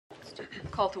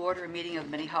Call to order a meeting of the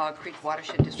Minnehaha Creek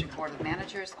Watershed District Board of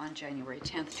Managers on January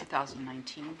 10th,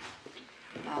 2019.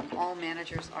 All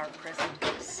managers are present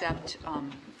except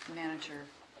Manager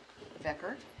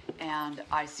Becker, and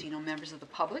I see no members of the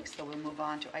public, so we'll move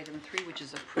on to item 3, which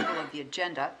is approval of the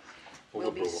agenda.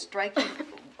 We'll be striking,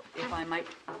 if I might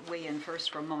weigh in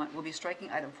first for a moment, we'll be striking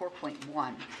item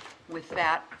 4.1. With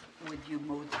that, would you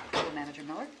move, Manager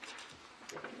Miller?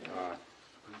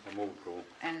 I move approval.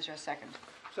 And is there a second?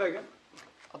 Second.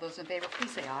 All those in favor,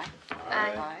 please say aye.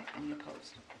 Aye. Aye. Any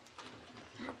opposed?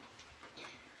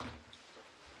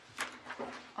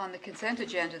 On the consent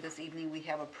agenda this evening, we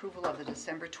have approval of the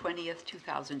December 20th,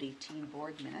 2018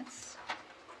 board minutes.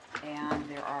 And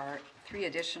there are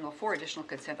four additional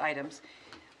consent items.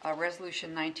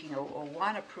 Resolution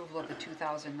 19001, approval of the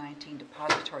 2019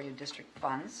 depository of district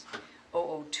funds.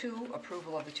 002,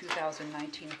 approval of the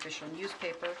 2019 official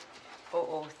newspaper.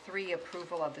 003,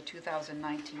 approval of the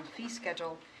 2019 fee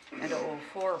schedule. And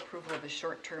 004, approval of the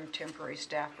short-term temporary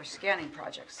staff for scanning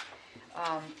projects.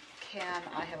 Can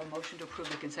I have a motion to approve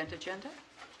the consent agenda?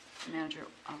 Manager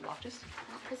Loftus?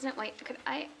 President White, could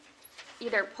I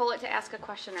either pull it to ask a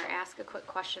question or ask a quick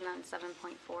question on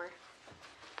 7.4?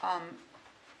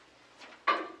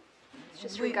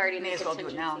 Just regarding may the as well do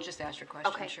it now. contingency. Just ask your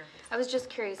question. Okay. Sure. I was just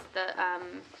curious,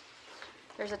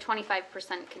 there's a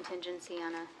 25% contingency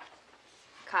on a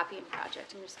copying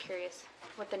project. I'm just curious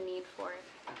what the need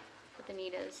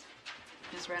is.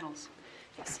 Ms. Reynolds?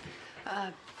 Yes.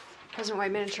 President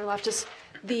White, Manager Loftus,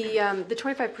 the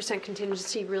 25%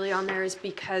 contingency really on there is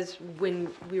because when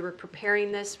we were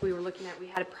preparing this, we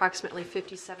had approximately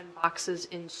 57 boxes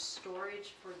in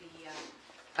storage for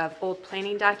the of old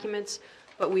planning documents,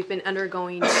 but we've been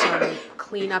undergoing some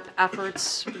cleanup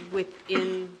efforts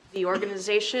within the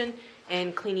organization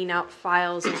and cleaning out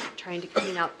files and trying to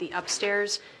clean out the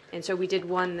upstairs. And so we did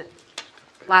one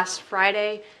last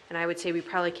Friday, and I would say we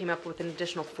probably came up with an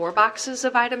additional 4 boxes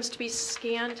of items to be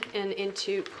scanned and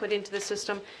put into the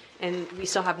system, and we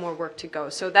still have more work to go.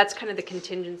 So that's kind of the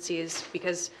contingency, is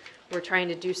because we're trying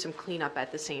to do some cleanup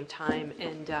at the same time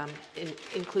and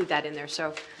include that in there.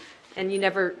 So, and you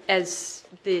never, as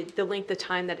the length of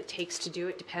time that it takes to do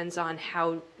it depends on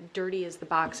how dirty is the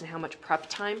box and how much prep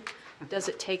time does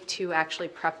it take to actually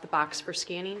prep the box for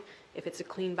scanning. If it's a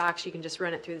clean box, you can just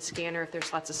run it through the scanner. If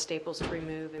there's lots of staples to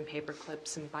remove and paper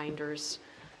clips and binders,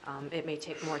 it may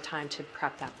take more time to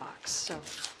prep that box. So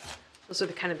those are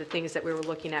the kind of the things that we were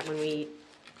looking at when we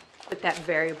put that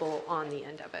variable on the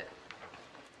end of it.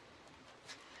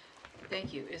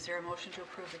 Thank you. Is there a motion to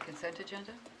approve the consent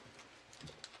agenda?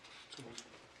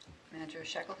 Manager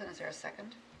Shackleton, is there a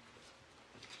second?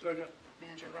 Second.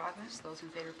 Manager Rognes, those in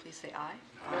favor, please say aye.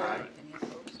 Aye. Any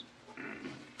opposed?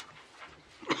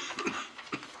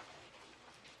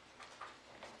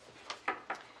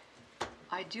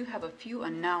 I do have a few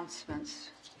announcements.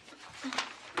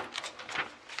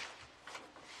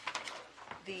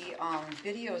 The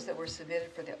videos that were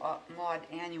submitted for the MAUD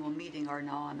annual meeting are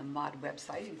now on the MAUD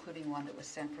website, including one that was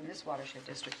sent from this watershed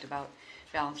district about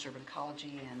balanced urban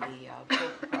ecology and the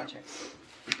Boca projects.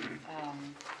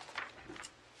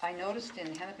 I noticed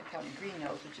in Hennepin County Green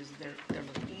Note, which is their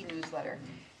e-newsletter,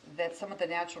 that some of the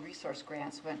natural resource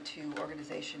grants went to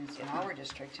organizations in our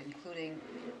district, including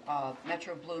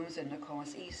Metro Blooms in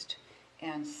Nokomis East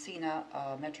and SENA,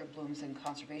 Metro Blooms and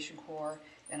Conservation Corps,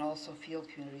 and also Field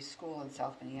Community School in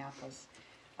South Minneapolis.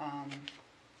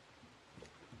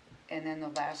 And then the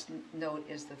last note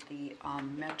is that the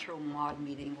Metro MAUD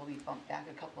meeting will be bumped back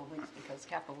a couple of weeks because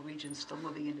Capital Region's still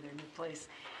moving into their new place.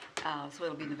 So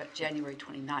it'll be January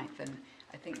 29th, and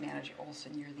I think Manager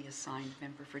Olson, you're the assigned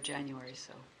member for January,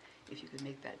 so if you could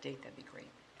make that date, that'd be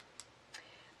great.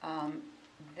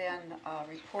 Then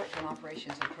report on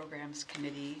Operations and Programs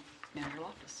Committee, Manager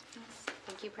Loftus. Yes.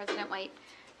 Thank you, President White.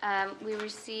 We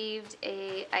received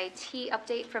a IT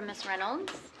update from Ms.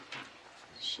 Reynolds.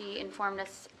 She informed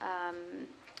us,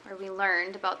 or we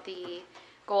learned about the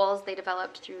goals they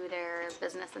developed through their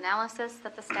business analysis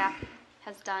that the staff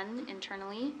has done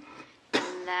internally,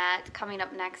 and that coming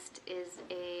up next is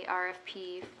a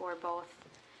RFP for both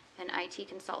an IT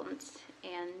consultant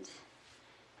and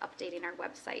updating our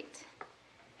website.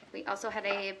 We also had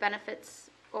a benefits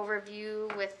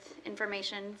overview with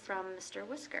information from Mr.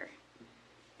 Whisker.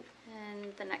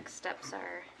 And the next steps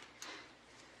are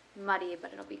muddy,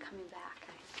 but it'll be coming back,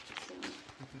 I assume.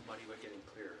 Money was getting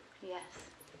clear. Yes.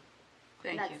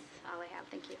 Thank That's you. all I have.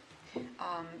 Thank you.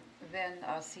 Then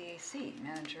CAC,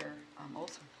 Manager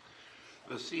Olson.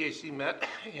 The CAC met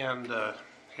and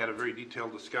had a very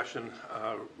detailed discussion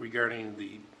regarding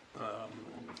the,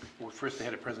 well, first they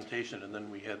had a presentation, and then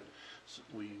we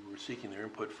were seeking their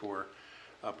input for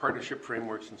partnership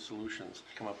frameworks and solutions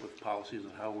to come up with policies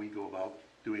on how we go about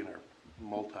doing our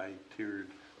multi-tiered,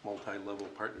 multi-level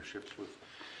partnerships with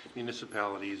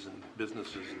municipalities and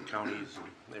businesses and counties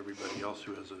and everybody else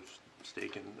who has a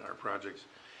stake in our projects.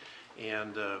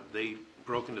 And they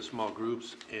broke into small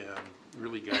groups and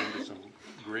really got into some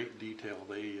great detail.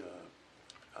 They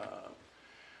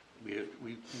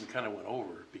we kind of went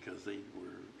over because they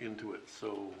were into it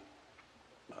so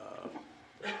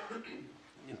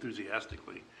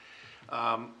enthusiastically.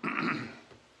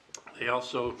 They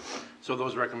also, so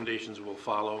those recommendations will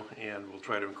follow, and we'll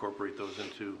try to incorporate those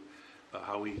into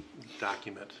how we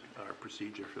document our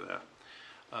procedure for that.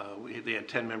 They had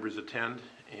 10 members attend,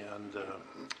 and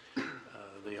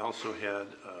they also had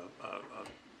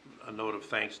a note of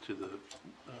thanks to the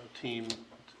team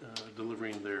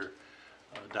delivering their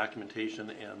documentation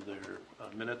and their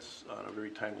minutes on a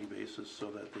very timely basis so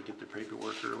that they get their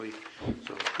paperwork early.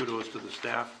 So kudos to the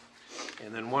staff.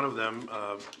 And then one of them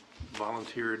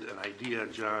volunteered an idea.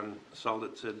 John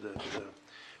Saldet said that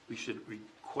we should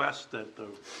request that the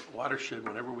watershed,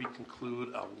 whenever we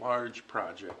conclude a large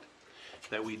project,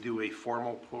 that we do a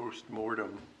formal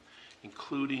post-mortem,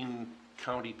 including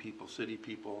county people, city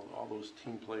people, all those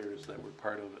team players that were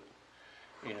part of it.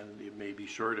 And it may be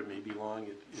short, it may be long.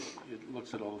 It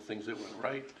looks at all the things that went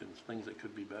right and things that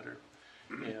could be better.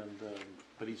 And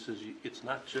but he says it's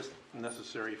not just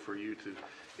necessary for you to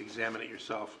examine it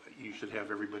yourself. You should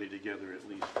have everybody together at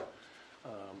least,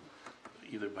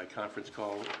 either by conference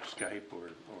call or Skype or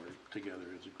together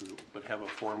as a group, but have a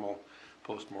formal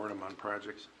post-mortem on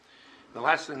projects. The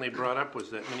last thing they brought up was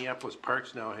that Minneapolis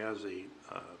Parks now has a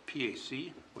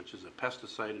PAC, which is a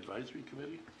Pesticide Advisory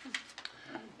Committee.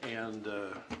 And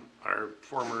our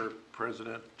former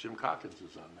president, Jim Calkins,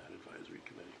 is on that advisory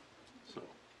committee. So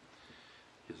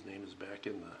his name is back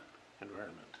in the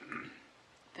environment.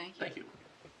 Thank you. Thank you.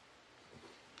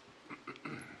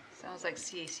 Sounds like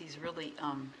CAC's really,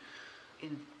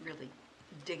 really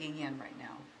digging in right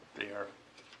now. They are.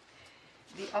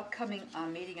 The upcoming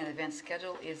meeting and event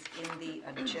schedule is in the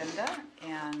agenda,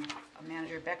 and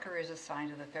Manager Becker is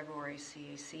assigned to the February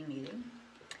CAC meeting.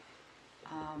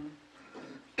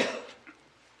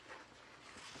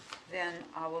 Then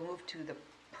we'll move to the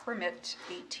permit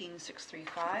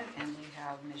 18635, and we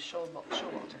have Ms.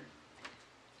 Showalter,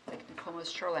 Lake Nokomis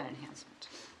Shoreline Enhancement.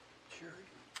 Sherry,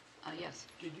 Yes.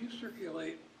 did you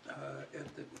circulate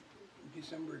at the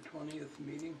December 20th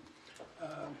meeting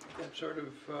that sort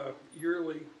of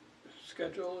yearly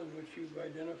schedule in which you've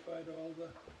identified all the...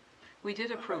 We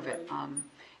did approve it,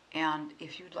 and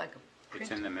if you'd like a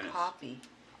It's in the printed minutes. copy,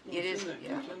 it is,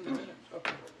 yeah. It's in the minutes,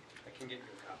 okay, I can get you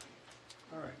a copy.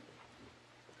 all right.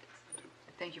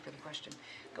 Thank you for the question.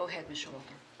 Go ahead, Ms.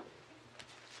 Showalter.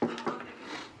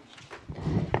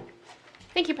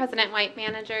 Thank you, President White,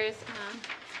 managers.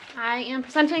 I am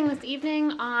presenting this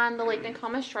evening on the Lake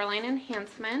Nokomis Shoreline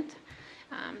Enhancement.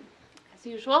 As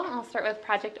usual, I'll start with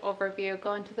project overview,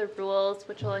 go into the rules,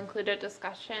 which will include a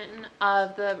discussion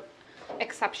of the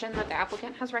exception that the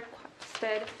applicant has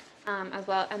requested, as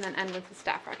well, and then end with the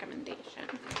staff recommendation.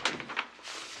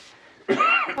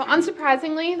 So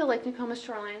unsurprisingly, the Lake Nokomis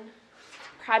Shoreline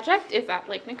project is at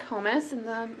Lake Nokomis in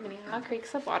the Minnehaha Creek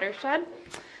subwatershed.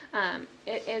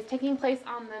 It is taking place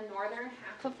on the northern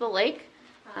half of the lake.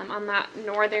 On that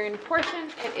northern portion,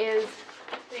 it is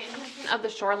the enhancement of the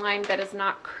shoreline that is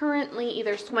not currently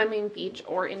either swimming beach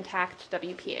or intact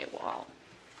WPA wall.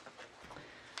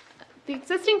 The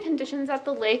existing conditions at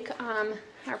the lake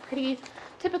are pretty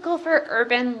typical for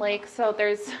urban lakes, so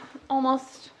there's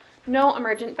almost no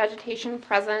emergent vegetation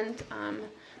present.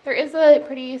 There is a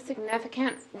pretty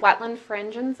significant wetland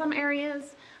fringe in some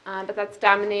areas, but that's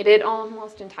dominated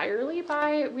almost entirely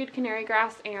by reed canary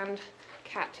grass and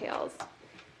cattails.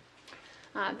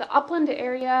 The upland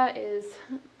area is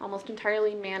almost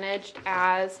entirely managed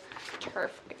as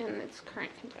turf in its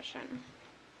current condition.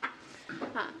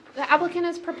 The applicant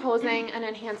is proposing an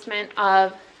enhancement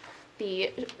of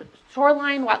the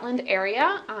shoreline wetland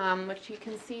area, which you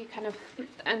can see kind of,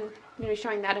 and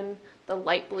showing that in the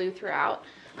light blue throughout.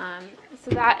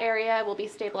 So that area will be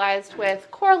stabilized with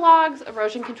core logs,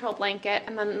 erosion control blanket,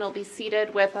 and then it'll be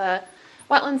seeded with a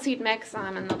wetland seed mix,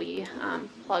 and there'll be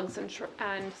plugs and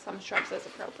some shrubs as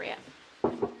appropriate.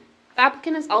 The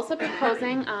applicant is also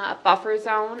proposing a buffer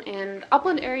zone in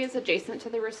upland areas adjacent to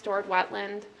the restored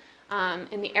wetland,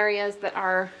 in the areas that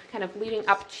are kind of leading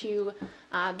up to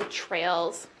the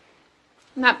trails.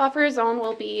 And that buffer zone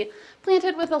will be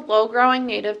planted with a low-growing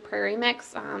native prairie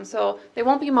mix, so they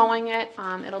won't be mowing it.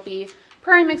 It'll be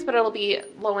prairie mix, but it'll be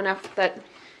low enough that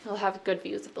you'll have good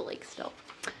views of the lake still.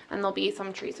 And there'll be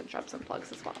some trees and shrubs and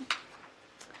plugs as well.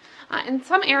 In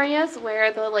some areas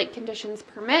where the lake conditions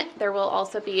permit, there will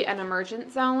also be an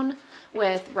emergent zone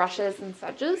with rushes and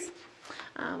sedges,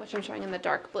 which I'm showing in the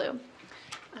dark blue.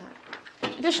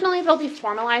 Additionally, they'll be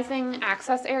formalizing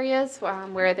access areas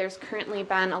where there's currently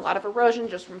been a lot of erosion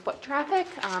just from foot traffic.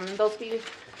 Those will be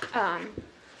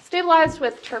stabilized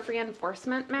with turf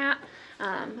reinforcement mat,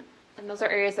 and those are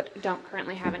areas that don't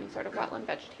currently have any sort of wetland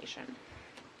vegetation.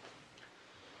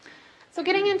 So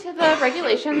getting into the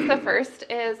regulations, the first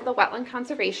is the Wetland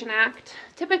Conservation Act.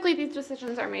 Typically, these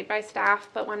decisions are made by staff,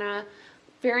 but when a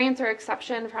variance or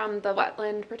exception from the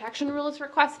wetland protection rule is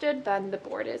requested, then the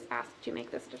board is asked to make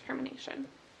this determination.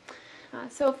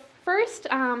 So first,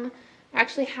 I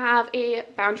actually have a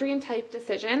boundary and type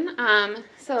decision.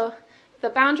 So the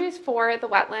boundaries for the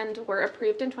wetland were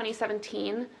approved in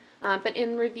 2017, but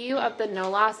in review of the no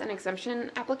loss and exemption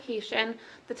application,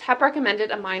 the TEP recommended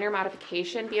a minor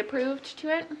modification be approved to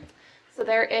it. So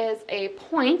there is a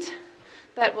point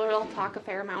that we'll talk a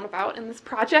fair amount about in this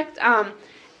project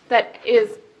that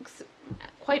is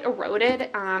quite eroded,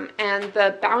 and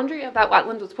the boundary of that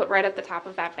wetland was put right at the top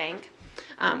of that bank,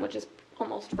 which is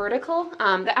almost vertical.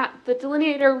 The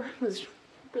delineator was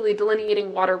really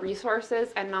delineating water resources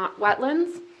and not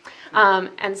wetlands.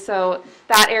 And so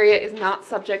that area is not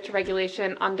subject to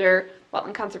regulation under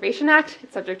Wetland Conservation Act.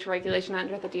 It's subject to regulation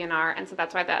under the DNR, and so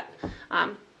that's why that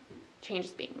change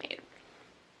is being made.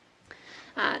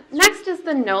 Next is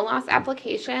the no loss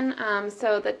application.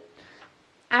 So the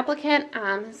applicant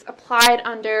has applied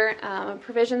under a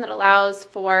provision that allows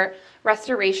for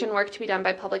restoration work to be done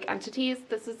by public entities.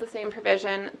 This is the same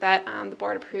provision that the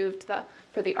board approved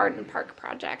for the Arden Park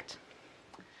project.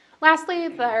 Lastly,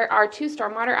 there are 2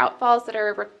 stormwater outfalls that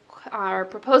are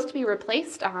proposed to be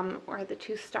replaced, where the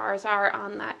 2 stars are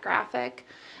on that graphic,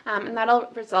 and that'll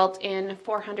result in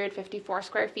 454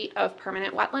 square feet of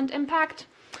permanent wetland impact.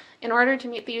 In order to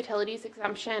meet the utilities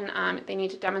exemption, they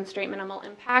need to demonstrate minimal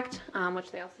impact,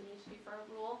 which they also need to do for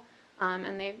a rule,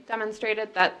 and they've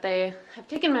demonstrated that they have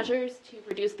taken measures to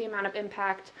reduce the amount of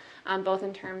impact, both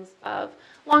in terms of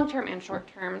long-term and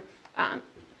short-term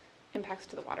impacts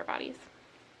to the water bodies.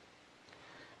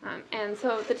 And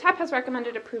so the TEP has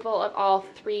recommended approval of all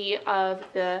 3 of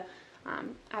the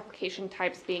application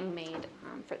types being made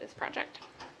for this project.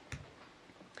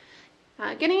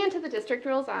 Getting into the district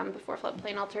rules, before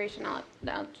floodplain alteration, I'll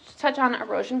just touch on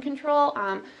erosion control.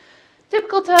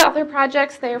 Typical to other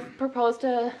projects, they've proposed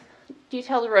a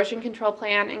detailed erosion control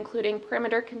plan, including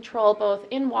perimeter control both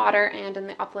in water and in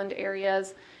the upland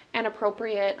areas, and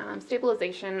appropriate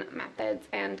stabilization methods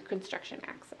and construction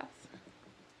access.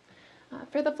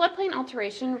 For the floodplain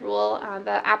alteration rule,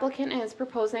 the applicant is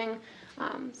proposing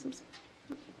some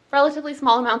relatively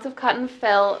small amounts of cut and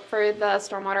fill for the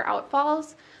stormwater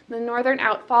outfalls. The northern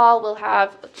outfall will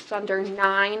have just under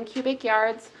 9 cubic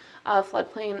yards of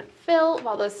floodplain fill,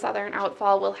 while the southern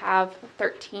outfall will have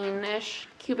 13-ish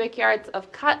cubic yards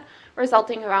of cut,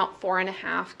 resulting about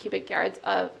 4.5 cubic yards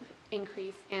of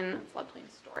increase in floodplain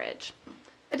storage.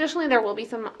 Additionally, there will be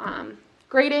some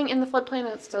grading in the floodplain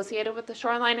associated with the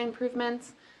shoreline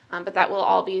improvements, but that will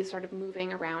all be sort of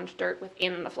moving around dirt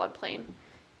within the floodplain.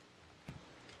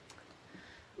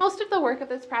 Most of the work of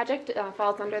this project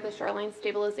falls under the shoreline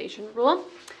stabilization rule.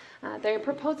 They're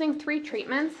proposing 3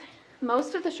 treatments.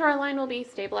 Most of the shoreline will be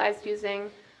stabilized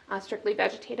using strictly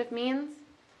vegetative means.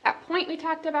 That point we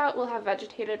talked about will have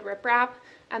vegetated riprap,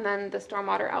 and then the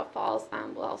stormwater outfalls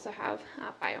will also have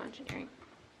bioengineering.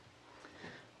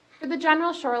 For the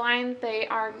general shoreline, they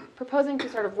are proposing to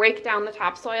sort of rake down the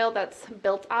topsoil that's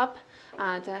built up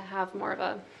to have more of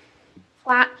a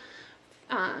flat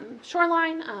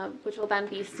shoreline, which will then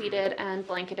be seeded and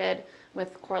blanketed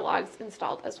with core logs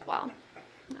installed as well.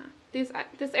 This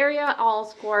area all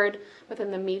scored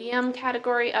within the medium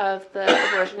category of the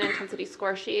erosion intensity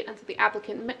score sheet, and so the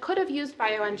applicant could have used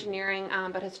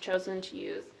bioengineering, but has chosen to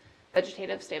use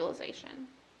vegetative stabilization.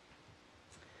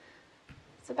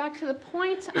 So back to the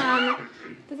point,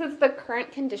 this is the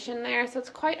current condition there, so it's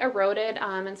quite eroded,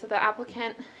 and so the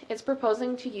applicant is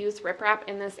proposing to use riprap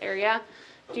in this area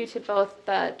due to both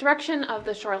the direction of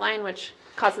the shoreline, which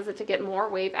causes it to get more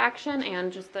wave action,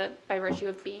 and just by virtue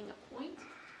of being a point.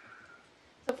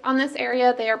 So on this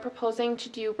area, they are proposing to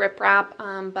do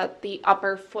riprap, but the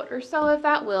upper foot or so of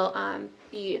that will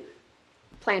be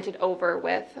planted over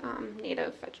with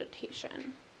native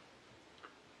vegetation.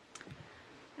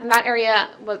 And that area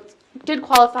did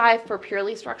qualify for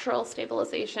purely structural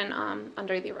stabilization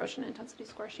under the erosion intensity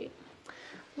score sheet.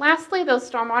 Lastly, those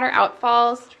stormwater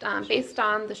outfalls, based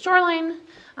on the shoreline,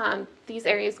 these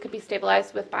areas could be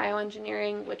stabilized with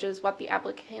bioengineering, which is what the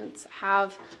applicants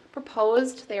have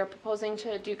proposed. They are proposing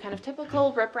to do kind of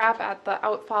typical riprap at the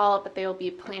outfall, but they will be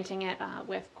planting it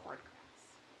with cord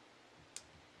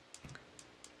grass.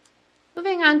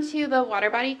 Moving on to the water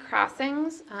body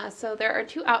crossings. So there are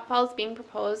 2 outfalls being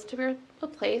proposed to be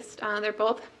replaced. They're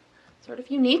both sort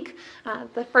of unique.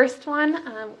 The first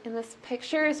one in this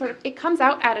picture is it comes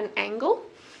out at an angle,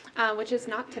 which is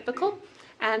not typical.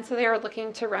 And so they are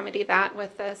looking to remedy that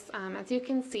with this. As you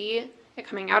can see, it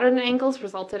coming out at an angle has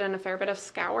resulted in a fair bit of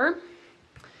scour.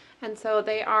 And so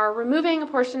they are removing a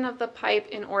portion of the pipe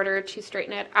in order to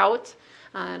straighten it out.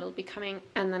 It'll be coming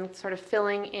and then sort of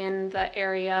filling in the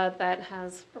area that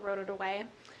has eroded away.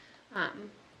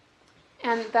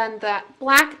 And then that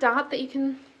black dot that you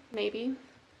can maybe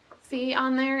see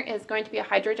on there is going to be a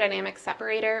hydrodynamic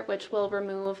separator, which will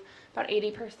remove about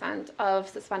 80% of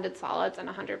suspended solids and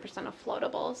 100% of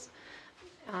floatables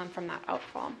from that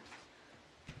outfall.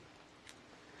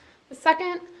 The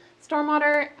second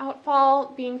stormwater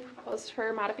outfall being proposed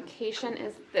for modification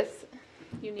is this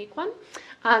unique one.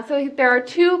 So there are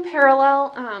 2 parallel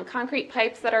concrete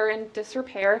pipes that are in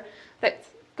disrepair that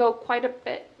go quite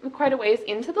a ways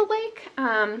into the lake.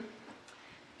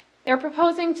 They're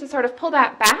proposing to sort of pull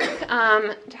that back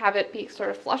to have it be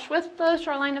sort of flush with the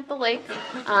shoreline of the lake,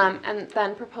 and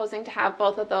then proposing to have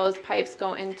both of those pipes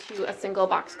go into a single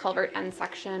box culvert end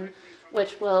section,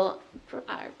 which will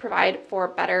provide for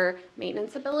better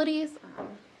maintenance abilities.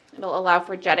 It'll allow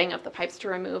for jetting of the pipes to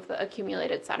remove the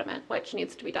accumulated sediment, which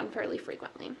needs to be done fairly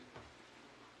frequently.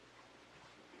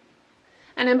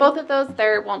 And in both of those,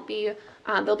 there'll be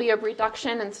a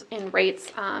reduction in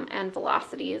rates and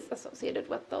velocities associated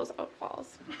with those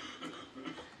outfalls.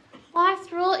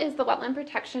 Last rule is the wetland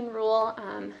protection rule,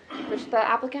 which the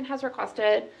applicant has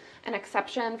requested an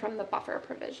exception from the buffer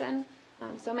provision.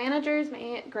 So managers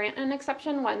may grant an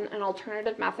exception when an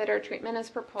alternative method or treatment is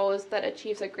proposed that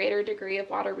achieves a greater degree of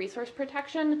water resource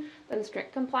protection than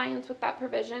strict compliance with that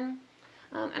provision.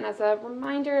 And as a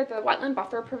reminder, the wetland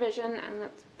buffer provision and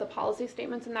the policy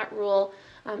statements in that rule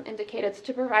indicate it's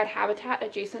to provide habitat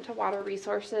adjacent to water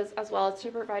resources, as well as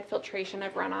to provide filtration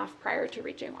of runoff prior to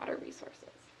reaching water resources.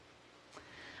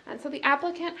 And so the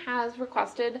applicant has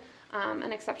requested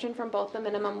an exception from both the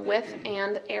minimum width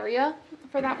and area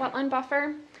for that wetland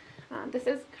buffer. This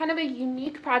is kind of a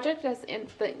unique project, as in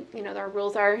our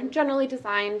rules are generally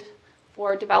designed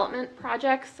for development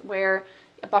projects where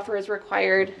a buffer is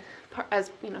required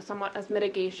as somewhat as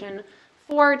mitigation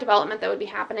for development that would be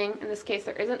happening. In this case,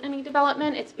 there isn't any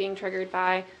development. It's being triggered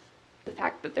by the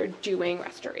fact that they're doing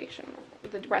restoration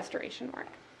work.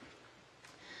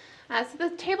 So the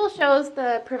table shows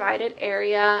the provided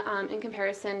area in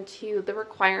comparison to the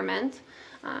requirement.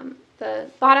 The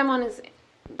bottom one is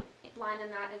line in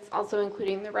that is also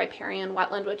including the riparian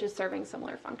wetland, which is serving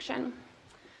similar function.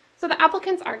 So the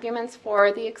applicant's arguments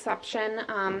for the exception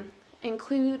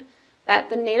include that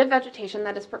the native vegetation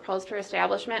that is proposed for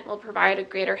establishment will provide a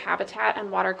greater habitat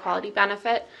and water quality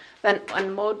benefit than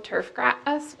unmowed turf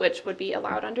grass, which would be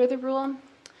allowed under the rule.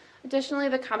 Additionally,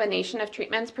 the combination of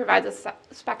treatments provides a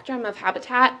spectrum of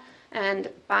habitat, and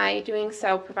by doing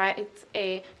so provides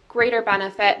a greater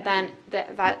benefit than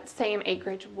that same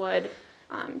acreage would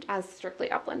as strictly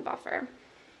upland buffer.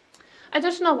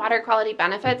 Additional water quality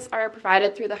benefits are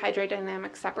provided through the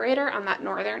hydrodynamic separator on that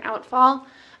northern outfall,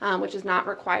 which is not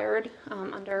required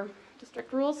under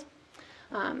district rules.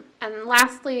 And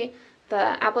lastly,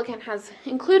 the applicant has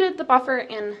included the buffer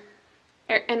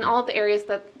in all of the areas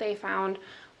that they found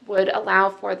would allow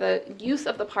for the use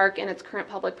of the park in its current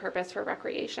public purpose for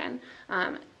recreation,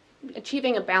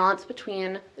 achieving a balance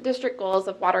between the district goals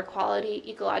of water quality,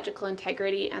 ecological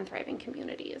integrity, and thriving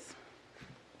communities.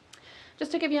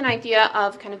 Just to give you an idea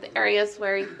of kind of the areas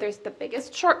where there's the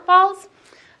biggest shortfalls.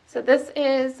 So this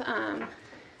is an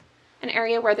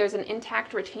area where there's an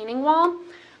intact retaining wall,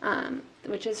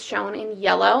 which is shown in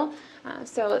yellow.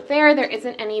 So there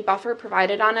isn't any buffer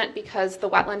provided on it because the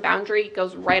wetland boundary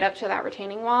goes right up to that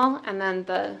retaining wall, and then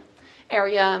the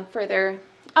area further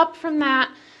up from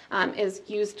that is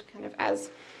used kind of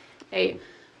as a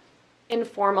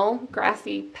informal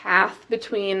grassy path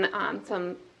between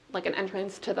like an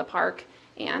entrance to the park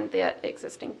and the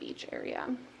existing beach area.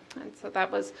 And so that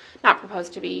was not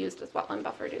proposed to be used as wetland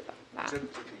buffer due to that. Is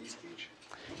that the East Beach?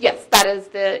 Yes, that is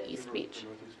the East Beach.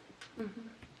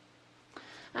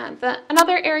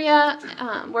 Another area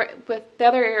with the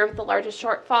other area with the largest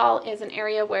shortfall is an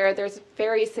area where there's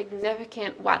very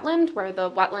significant wetland, where the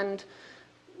wetland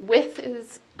width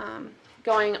is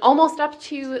going almost up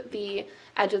to the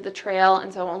edge of the trail,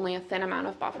 and so only a thin amount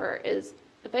of buffer is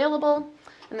available.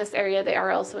 In this area, they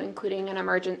are also including an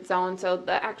emergent zone, so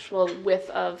the actual width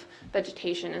of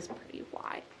vegetation is pretty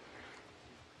wide.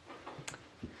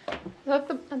 So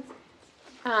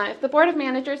if the Board of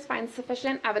Managers finds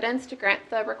sufficient evidence to grant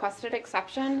the requested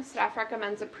exception, staff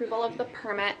recommends approval of the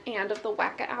permit and of the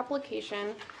WACA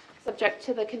application, subject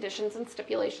to the conditions and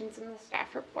stipulations in the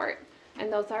staff report.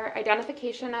 And those are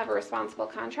identification of a responsible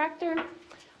contractor,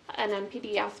 an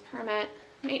NPDES permit,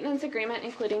 maintenance agreement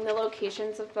including the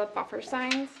locations of the buffer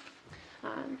signs,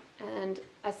 and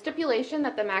a stipulation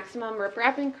that the maximum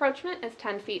riprap encroachment is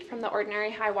 10 feet from the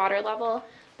ordinary high water level.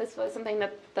 This was something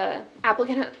that the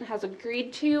applicant has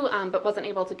agreed to, but wasn't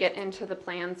able to get into the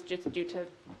plans just due to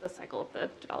the cycle of the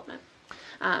development.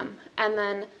 And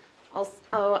then also,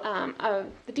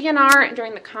 the DNR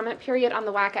during the comment period on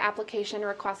the WACA application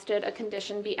requested a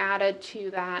condition be added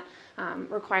to that,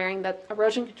 requiring that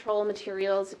erosion control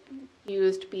materials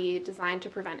used be designed to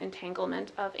prevent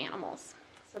entanglement of animals.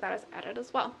 So that is added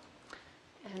as well.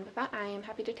 And with that, I am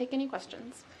happy to take any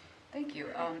questions. Thank you.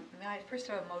 May I first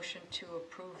have a motion to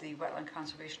approve the Wetland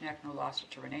Conservation Act no loss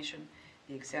determination,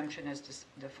 the exemption as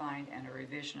defined, and a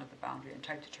revision of the boundary and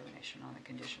type determination on the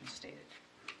conditions stated?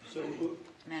 So moved.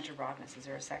 Manager Rognus, is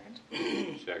there a second?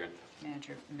 Second.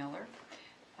 Manager Miller,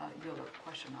 you have a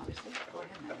question, obviously. Go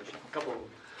ahead, Manager. A couple.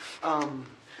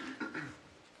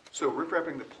 So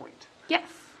riprapping the point, Yes.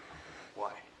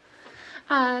 why?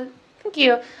 Thank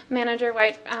you, Manager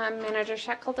White, Manager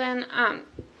Shackleton.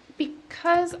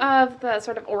 Because of the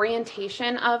sort of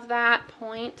orientation of that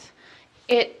point,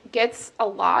 it gets a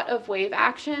lot of wave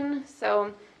action.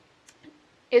 So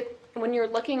when you're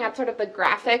looking at sort of the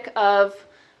graphic of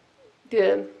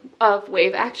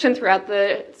wave action throughout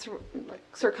the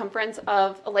circumference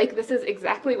of a lake, this is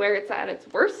exactly where it's at its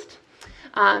worst.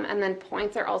 And then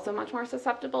points are also much more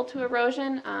susceptible to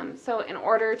erosion. So in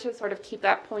order to sort of keep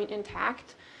that point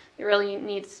intact, it really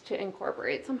needs to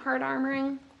incorporate some hard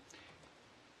armoring.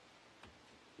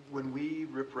 When we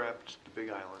riprapped the Big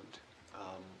Island,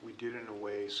 we did it in a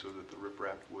way so that the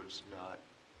riprap was not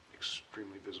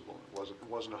extremely visible. It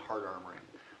wasn't a hard armoring,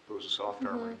 but it was a soft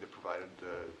armoring that provided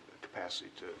the capacity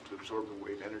to absorb the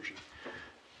wave energy.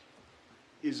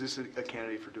 Is this a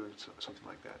candidate for doing something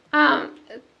like that?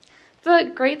 It's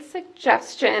a great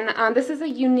suggestion. This is a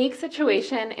unique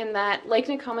situation in that Lake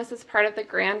Nokomis is part of the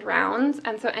Grand Rounds,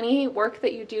 and so any work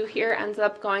that you do here ends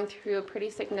up going through a pretty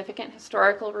significant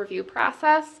historical review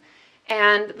process.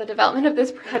 And the development of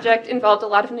this project involved a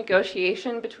lot of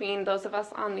negotiation between those of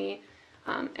us on the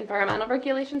environmental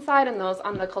regulation side and those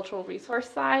on the cultural resource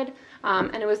side.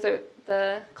 And it was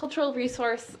the cultural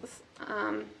resource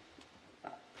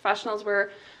professionals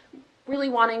were really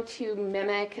wanting to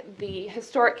mimic the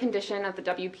historic condition of the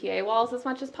WPA walls as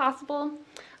much as possible.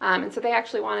 And so they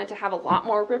actually wanted to have a lot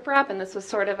more riprap, and this was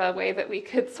sort of a way that we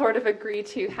could sort of agree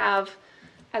to have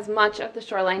as much of the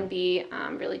shoreline be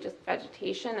really just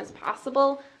vegetation as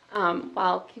possible,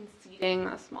 while conceding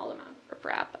a small amount of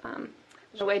riprap.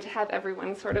 A way to have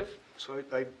everyone sort of... So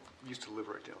I used to live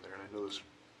right down there, and I know this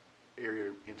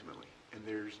area intimately, and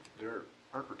there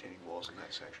aren't retaining walls in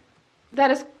that section. That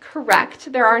is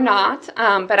correct. There are not,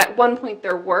 but at one point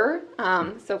there were,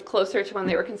 so closer to when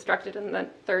they were constructed in the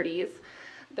 30s.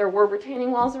 There were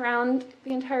retaining walls around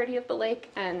the entirety of the lake,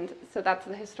 and so that's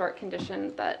the historic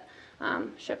condition that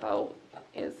SHPO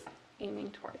is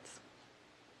aiming towards.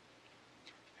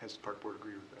 Has the park board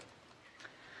agreed with that?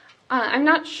 I'm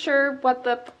not sure what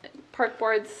the park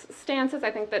board's stance is.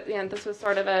 I think that this was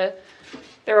sort of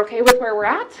they're okay with where we're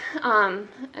at, and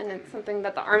it's something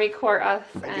that the Army Corps us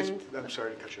and... I'm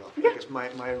sorry to cut you off. Yeah. I guess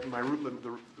my root limit,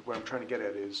 what I'm trying to get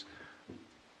at is,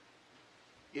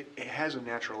 it has a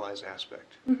naturalized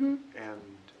aspect, and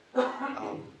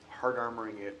hard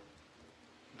armoring it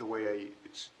the way I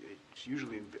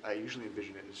usually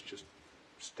envision it is just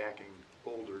stacking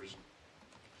boulders,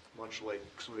 much like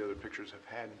some of the other pictures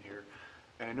I've had in here.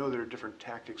 And I know there are different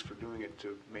tactics for doing it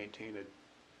to maintain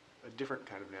a different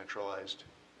kind of naturalized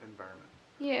environment.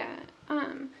 Yeah.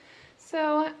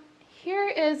 So here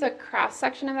is a cross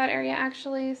section of that area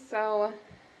actually. So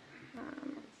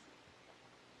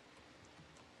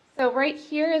right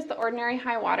here is the ordinary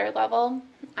high water level,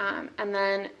 and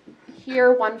then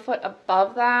here 1 foot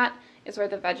above that is where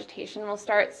the vegetation will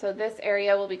start. So this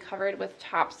area will be covered with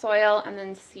topsoil and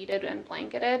then seeded and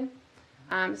blanketed.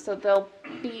 So there'll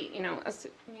be,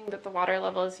 assuming that the water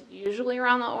level is usually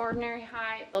around the ordinary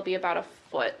high, there'll be about 1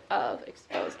 foot of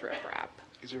exposed riprap.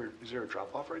 Is there a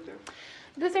drop off right there?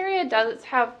 This area does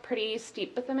have pretty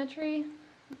steep bathymetry.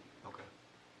 Okay.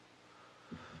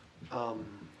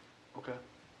 Okay.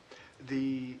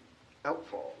 The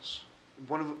outfalls,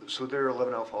 so there are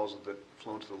 11 outfalls that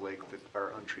flow into the lake that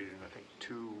are untreated, and I think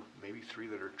 2, maybe 3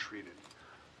 that are treated.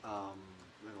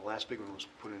 And the last big one was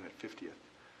put in at 50th.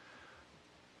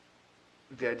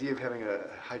 The idea of having a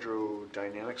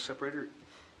hydrodynamic separator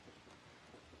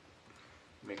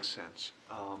makes sense.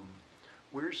 That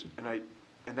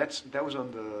was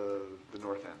on the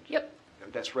north end. Yep.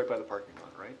 That's right by the parking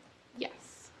lot, right?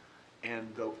 Yes.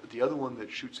 And the other one that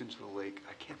shoots into the lake,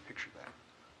 I can't picture that.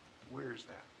 Where is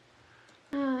that?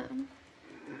 Yeah.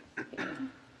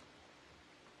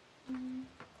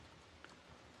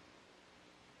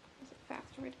 Is it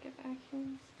faster way to get back here?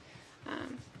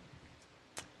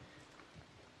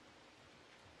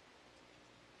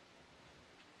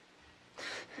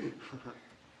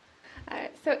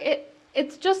 So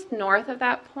it's just north of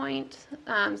that point.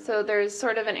 So there's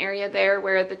sort of an area there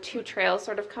where the two trails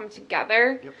sort of come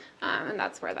together. Yep. And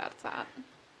that's where that's at.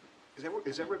 Is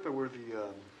that right by where the,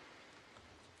 oh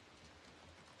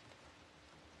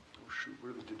shoot,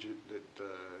 where the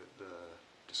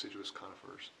deciduous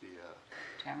conifers,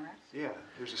 Tamaracks? yeah,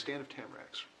 there's a stand of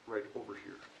tamaracks right over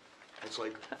here. It's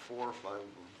like 4 or 5 of them.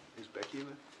 Is Becky in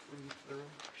the room?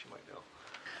 She might know.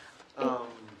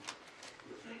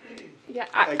 Yeah,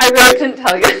 I really couldn't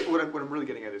tell you. What I'm really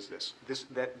getting at is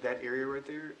that area right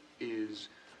there is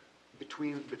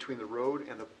between the road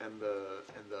and the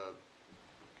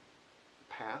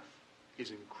path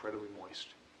is incredibly moist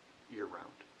year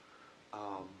round.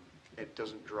 It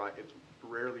doesn't dry. It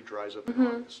rarely dries up in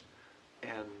August,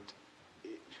 and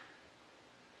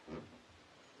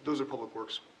those are Public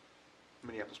Works,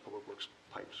 Minneapolis Public Works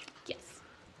pipes. Yes.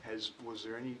 Was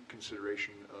there any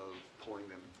consideration of pulling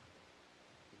them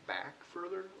back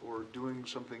further, or doing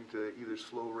something to either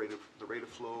slow the rate of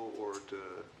flow, or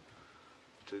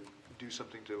to do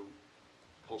something to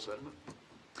pull sediment?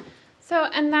 So,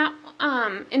 and that,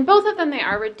 in both of them, they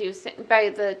are reducing, by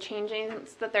the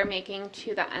changes that they're making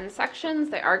to the end sections,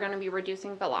 they are going to be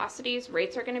reducing velocities.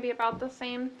 Rates are going to be about the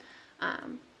same.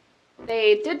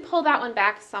 They did pull that one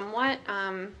back somewhat,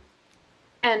 and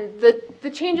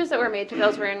the changes that were made to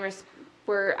those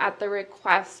were at the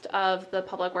request of the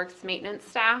Public Works maintenance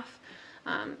staff,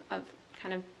 of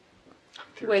kind of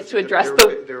ways to address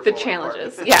the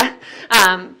challenges. Yeah,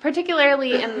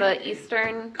 particularly in the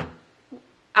eastern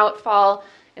outfall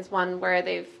is one where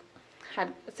they've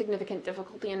had significant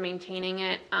difficulty in maintaining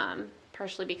it,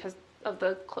 partially because of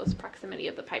the close proximity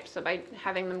of the pipes. So by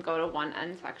having them go to one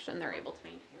end section, they're able to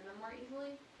maintain them more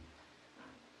easily.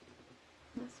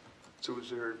 So was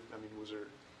there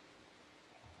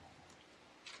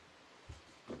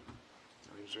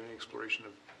any exploration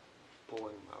of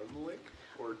pulling them out of the lake,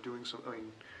 or doing some,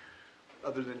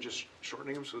 other than just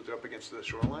shortening them so that they're up against the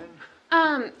shoreline?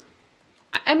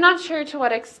 I'm not sure to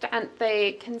what extent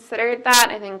they considered that.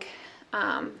 I think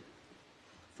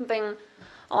something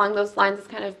along those lines is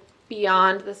kind of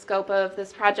beyond the scope of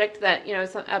this project. That,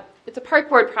 it's a park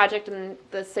board project, and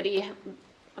the city,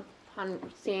 upon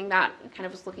seeing that, kind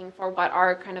of was looking for what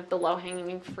are kind of the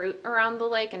low-hanging fruit around the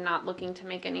lake, and not looking to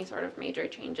make any sort of major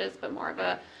changes, but more of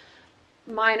a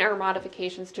minor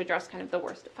modifications to address kind of the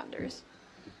worst offenders.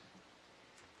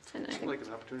 And It seemed like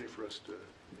an opportunity for us to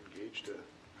engage to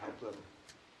help them.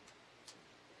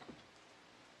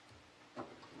 Am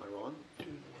I wrong?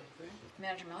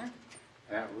 Manager Miller?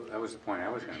 That was the point I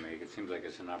was going to make. It seems like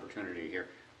it's an opportunity here.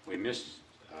 We missed,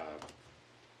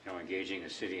 engaging the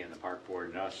city and the park board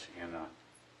and us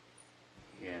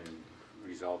in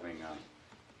resolving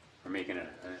or making an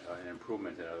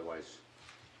improvement that otherwise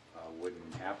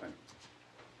wouldn't happen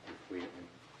if we,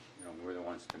 we're the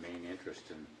ones with the main interest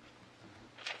in.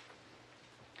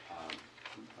 I'm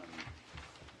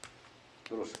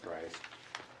a little surprised.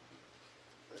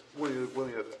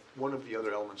 One of the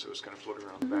other elements that was kind of floating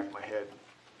around the back of my head,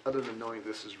 other than knowing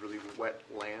this is really wet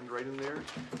land right in there,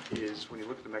 is when you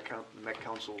look at the Met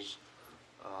Council's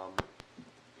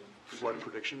flood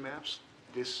prediction maps,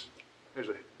 there's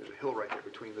a hill right there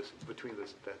between the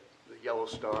yellow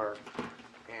star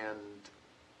and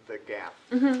the gap.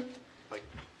 Like,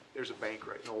 there's an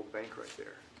old bank right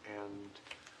there, and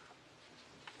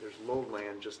there's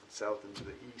lowland just south and to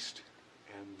the east,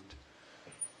 and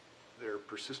there are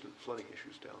persistent flooding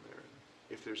issues down there.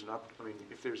 If there's an opportunity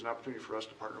for us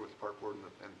to partner with the park board and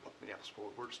Minneapolis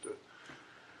Public Works to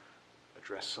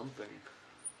address something.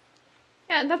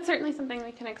 Yeah, that's certainly something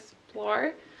we can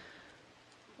explore.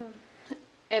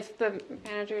 If the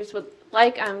managers would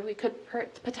like, we could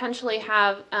potentially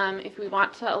have, if we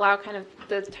want to allow kind of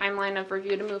the timeline of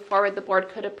review to move forward, the board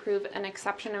could approve an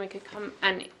exception, and we could come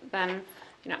and then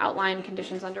outline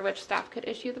conditions under which staff could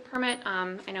issue the permit.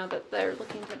 I know that they're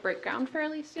looking to break ground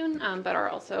fairly soon, but are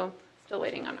also still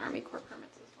waiting on Army Corps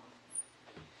permits as well.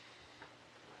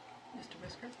 Mr.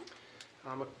 Whisker?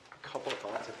 A couple of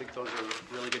thoughts. I think those are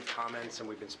really good comments, and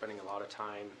we've been spending a lot of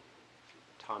time,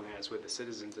 Tom has, with the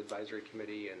Citizens Advisory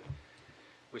Committee and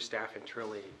with staff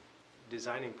internally,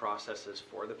 designing processes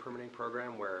for the permitting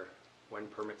program where when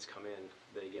permits come in,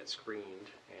 they get screened,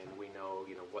 and we know,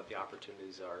 what the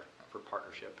opportunities are for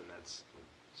partnership, and that's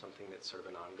something that's sort of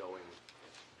an ongoing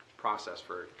process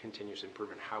for continuous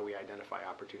improvement, how we identify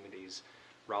opportunities,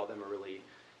 route them early,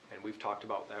 and we've talked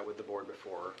about that with the board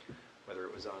before, whether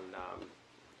it was on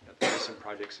the recent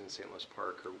projects in St. Louis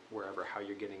Park or wherever, how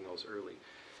you're getting those early.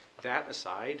 That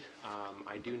aside,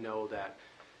 I do know that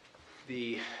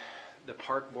the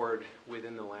park board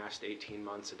within the last 18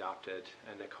 months adopted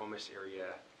a Nokomis area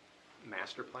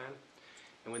master plan.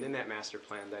 And within that master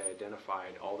plan, they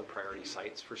identified all the priority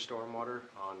sites for stormwater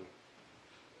on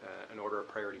an order of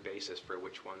priority basis for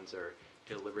which ones are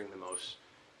delivering the most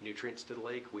nutrients to the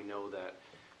lake. We know that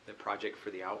the project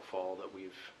for the outfall that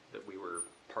we were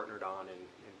partnered on in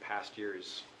past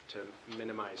years to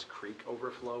minimize creek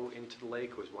overflow into the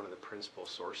lake was one of the principal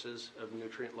sources of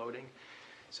nutrient loading.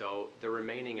 So the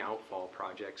remaining outfall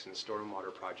projects and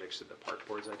stormwater projects that the park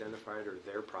board's identified are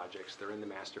their projects. They're in the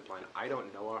master plan. I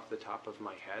don't know off the top of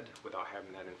my head, without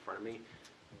having that in front of me,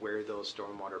 where those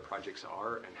stormwater projects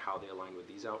are and how they align with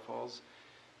these outfalls.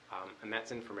 And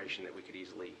that's information that we could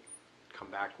easily come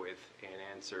back with and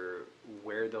answer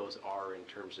where those are in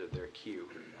terms of their queue.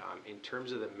 In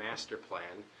terms of the master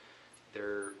plan,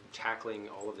 they're tackling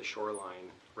all of the shoreline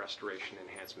restoration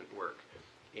enhancement work.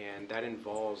 And that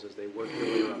involves, as they work their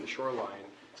way around the shoreline,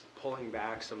 pulling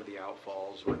back some of the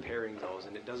outfalls, repairing those,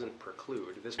 and it doesn't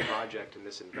preclude, this project and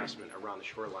this investment around the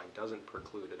shoreline doesn't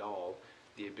preclude at all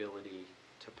the ability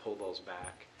to pull those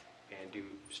back and do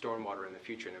stormwater in the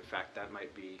future. And in fact, that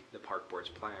might be the park board's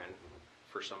plan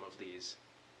for some of these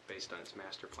based on its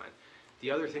master plan.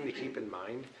 The other thing to keep in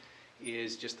mind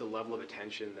is just the level of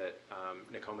attention that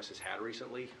Nokomis has had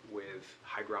recently with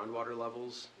high groundwater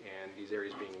levels and these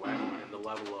areas being wet, and the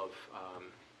level of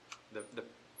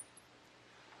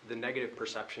the negative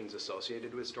perceptions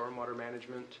associated with stormwater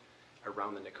management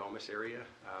around the Nokomis area,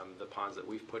 the ponds that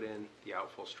we've put in, the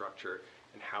outfall structure,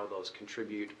 and how those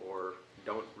contribute or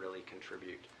don't really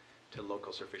contribute to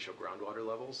local surficial groundwater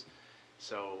levels.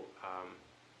 So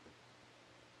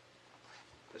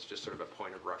that's just sort of a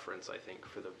point of reference, I think,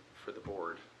 for the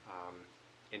board.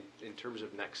 In terms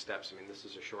of next steps, I mean, this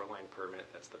is a shoreline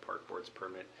permit. That's the park board's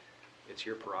permit. It's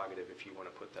your prerogative if you want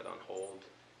to put that on hold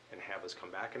and have us come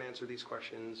back and answer these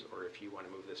questions, or if you want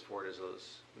to move this forward, as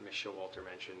Ms. Showalter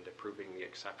mentioned, approving the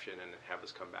exception and have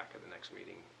us come back at the next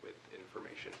meeting with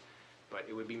information. But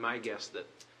it would be my guess that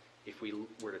if we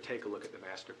were to take a look at the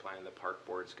master plan, the park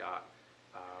board's got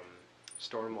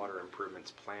stormwater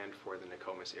improvements planned for the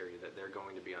Nokomis area that they're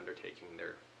going to be undertaking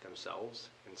themselves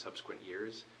in subsequent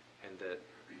years, and that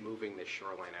moving this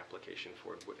shoreline application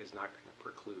forward is not going to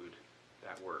preclude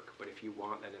that work. But if you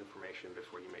want that information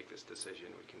before you make this decision,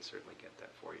 we can certainly get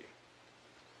that for you.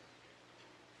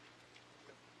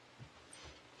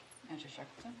 Manager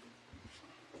Shackleton?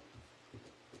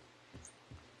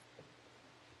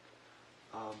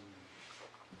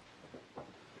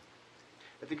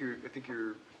 I think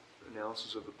your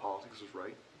analysis of the politics is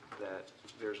right, that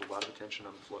there's a lot of attention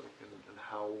on the flood and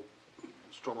how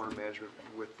stormwater management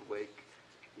with the lake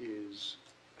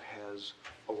has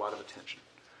a lot of attention.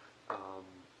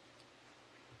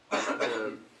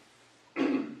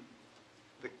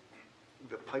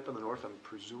 The pipe on the north, I'm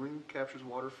presuming, captures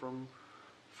water from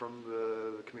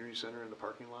the community center and the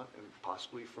parking lot, and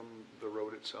possibly from the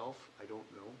road itself. I don't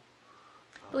know.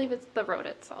 I believe it's the road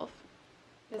itself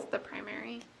is the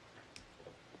primary.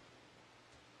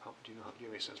 Do you have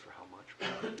any sense for how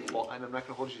much? Well, and I'm not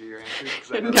going to hold you to your answer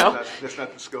because I know No. that's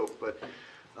not the scope. But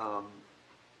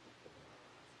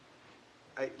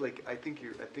I think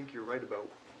you're right about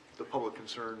the public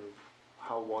concern of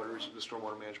how the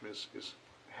stormwater management is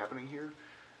happening here,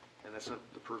 and that's not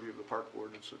the purview of the park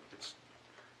board. It's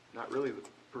not really the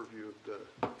purview of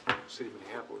the city of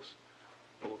Minneapolis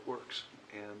Public Works,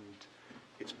 and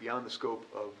it's beyond the scope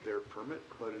of their permit,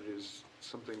 but it is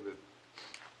something that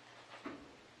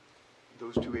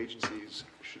those two agencies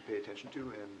should pay attention to,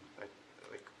 and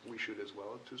we should as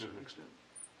well to a certain extent.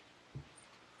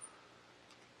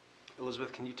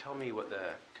 Elizabeth, can you tell me what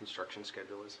the construction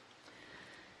schedule is?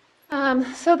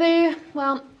 So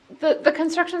the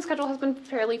construction schedule has been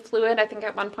fairly fluid. I think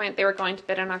at one point they were going to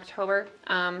bid in October.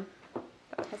 That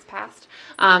has passed.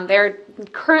 They're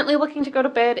currently looking to go to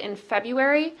bid in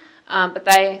February, but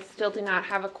they still do not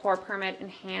have a core permit in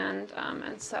hand,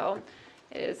 and so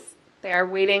it is They are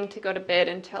waiting to go to bid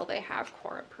until they have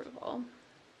core approval.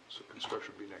 So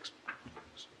construction will be next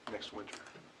winter.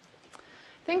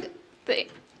 I think they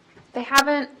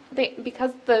haven't,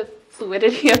 because the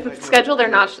fluidity of the schedule, they're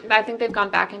not, I think they've gone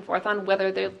back and forth on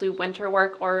whether they'll do winter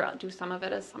work or do some of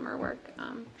it as summer work.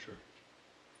 Sure.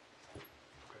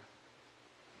 Okay.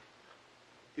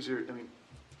 Is there, I mean,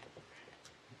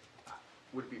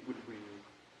 would we,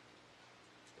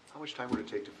 how much time would it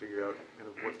take to figure out kind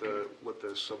of what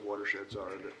the sub-watersheds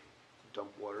are that dump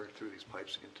water through these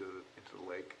pipes into the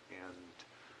lake, and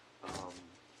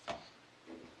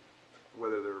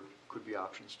whether there could be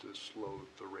options to slow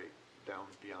the rate down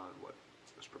beyond what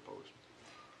was proposed?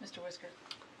 Mr. Whisker?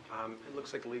 It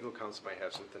looks like legal counsel might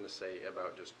have something to say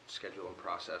about just schedule and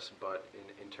process, but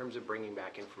in terms of bringing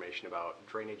back information about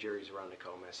drainage areas around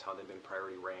Nokomis, how they've been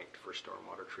priority ranked for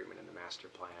stormwater treatment in the master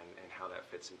plan, and how that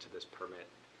fits into this permit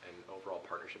and overall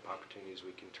partnership opportunities,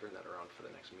 we can turn that around for the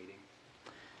next meeting.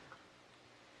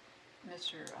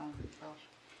 Mr.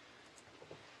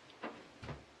 Welch?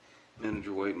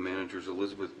 Manager White and Managers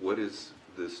Elizabeth, what is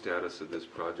the status of this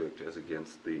project as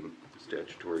against the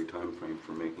statutory timeframe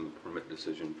for making a permit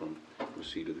decision from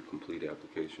receipt of the complete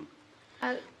application?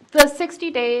 The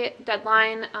 60-day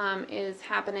deadline is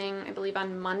happening, I believe,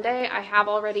 on Monday. I have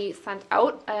already sent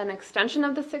out an extension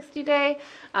of the 60-day,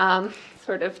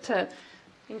 sort of to,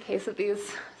 in case of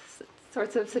these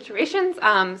sorts of situations.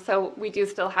 So we do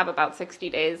still have about 60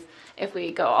 days if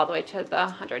we go all the way to the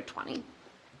 120.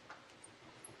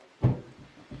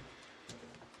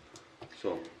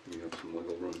 So you have some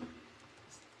wiggle room.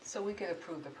 So we could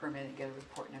approve the permit and get a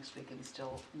report next week and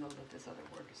still know that this other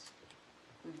work is,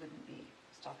 we wouldn't be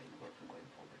stopping the work from going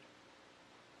forward.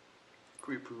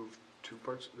 Could we approve two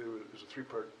parts? There's a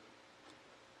three-part.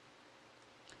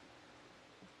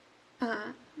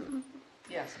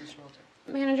 Yes, Mr. Walter.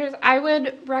 Managers, I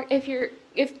would,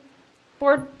 if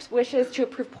board wishes to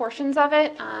approve portions of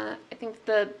it, I think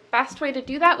the best way to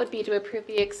do that would be to approve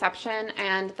the exception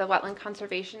and the Wetland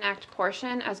Conservation Act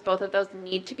portion, as both of those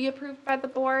need to be approved by the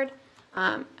board,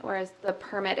 whereas the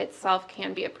permit itself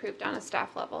can be approved on a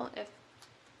staff level if,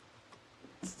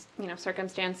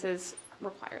 circumstances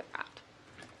require that.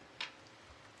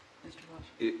 Mr. Welch?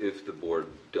 If the board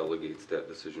delegates that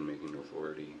decision-making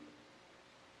authority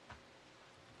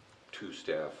to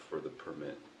staff for the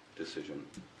permit decision,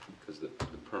 because the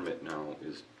permit now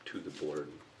is to the board,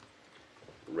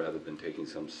 rather than taking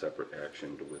some separate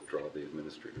action to withdraw the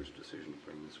administrator's decision to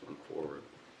bring this one forward.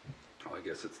 Oh, I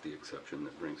guess it's the exception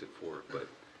that brings it forward, but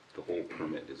the whole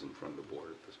permit is in front of the board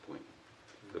at this point.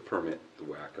 The permit, the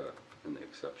WACA, and the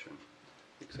exception.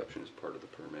 The exception is part of the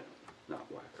permit, not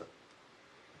WACA.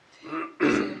 So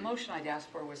the motion I'd asked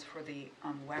for was for the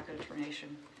WACA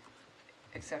determination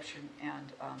exception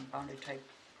and boundary type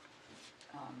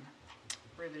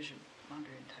revision,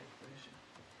 boundary and type revision.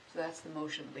 So that's the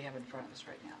motion that we have in front of us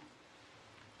right now.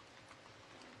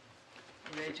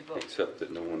 We're ready to vote? Except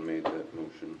that no one made that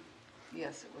motion.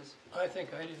 Yes, it was. I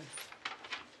think I did.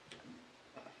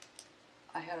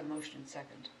 I had a motion and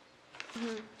second.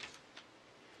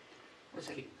 Was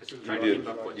it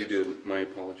You did, my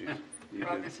apologies. You did.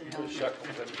 Robinson Hill?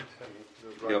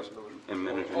 Yep, and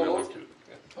Manager Oh, Miller. those two.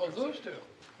 Oh, those two.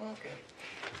 Okay,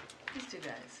 These two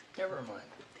guys. never mind.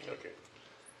 Okay.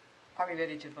 Are we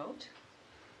ready to vote?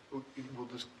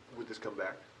 Would this come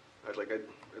back? I'd like to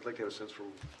have a sense from,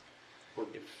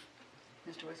 If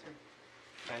Mr. Whisker?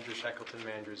 Manager Shackleton,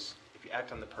 managers, if you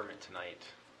act on the permit tonight,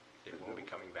 it won't be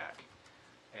coming back.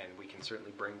 And we can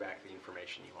certainly bring back the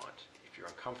information you want. If you're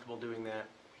uncomfortable doing that,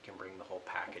 we can bring the whole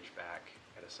package back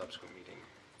at a subsequent meeting.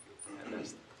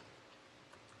 And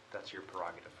that's your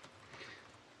prerogative.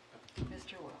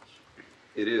 Mr. Welch?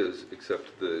 It is,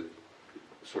 except the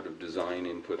sort of design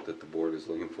input that the board is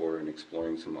looking for and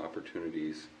exploring some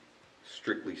opportunities.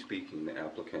 Strictly speaking, the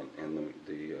applicant and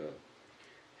the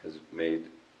has made,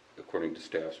 according to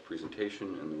staff's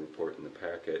presentation and the report in the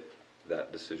packet,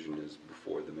 that decision is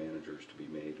before the managers to be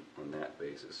made on that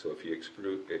basis. So if you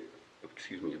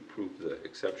approve the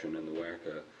exception and the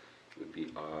WACA, it would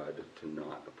be odd to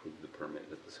not approve the permit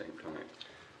at the same time.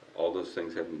 All those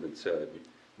things having been said,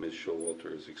 Ms.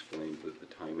 Showalter has explained that the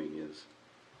timing is,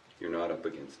 you're not up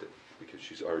against it because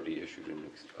she's already issued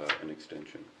an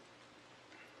extension.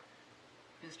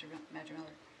 Mr. Manager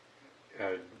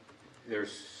Miller?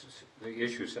 There's, the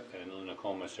issues in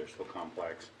Nokomis are so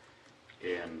complex,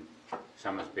 and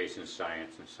some is based in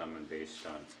science and some is based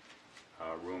on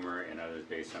rumor and others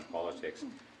based on politics,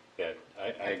 that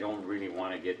I don't really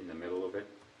want to get in the middle of it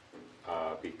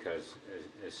because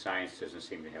science doesn't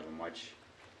seem to have much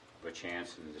of a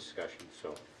chance in the discussion.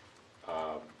 So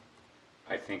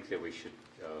I think that we should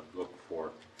look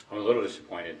for, I'm a little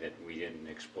disappointed that we didn't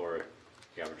explore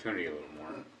the opportunity a little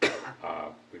more.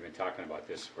 We've been talking about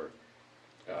this for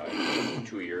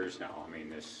 2 years now, I mean,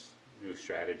 this new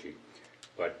strategy.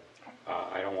 But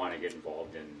I don't want to get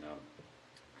involved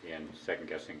in second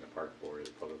guessing the park board or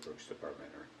the public works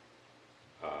department,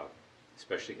 or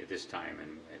especially at this time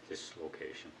and at this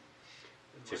location.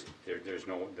 Just, there's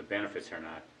no, the benefits are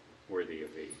not worthy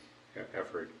of the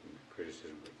effort and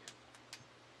criticism.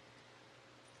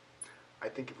 I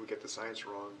think if we get the science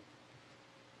wrong,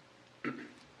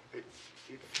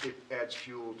 it adds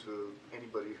fuel to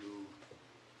anybody who,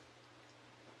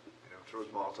 throws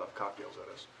Molotov cocktails at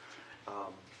us.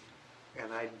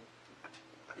 And I'm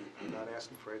not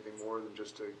asking for anything more than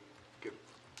just to get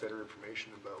better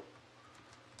information about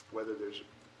whether there's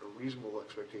a reasonable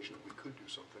expectation that we could do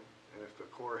something. And if the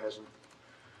Corps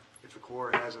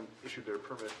hasn't issued their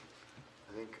permit,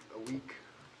 I think a week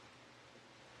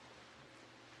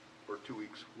or 2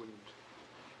 weeks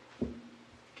wouldn't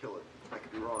kill it. I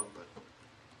could be wrong,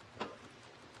 but.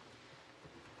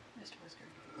 Mr. Whisker?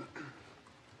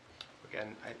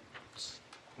 Again, I'm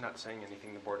not saying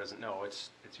anything the board doesn't know, it's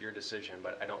your decision,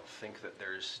 but I don't think that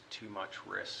there's too much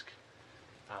risk,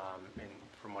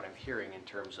 from what I'm hearing, in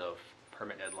terms of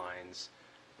permit deadlines,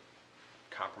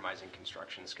 compromising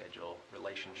construction schedule,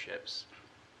 relationships,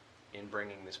 in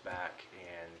bringing this back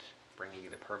and bringing you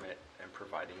the permit and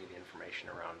providing you the information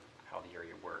around how the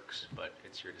area works. But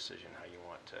it's your decision how you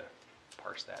want to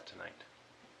parse that tonight.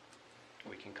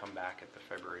 We can come back at the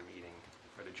February meeting,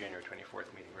 or the January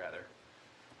 24th meeting rather,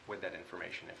 with that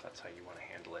information if that's how you want to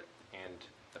handle it, and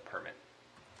the permit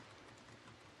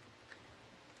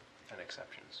and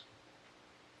exceptions.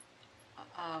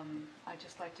 I'd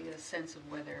just like to get a sense of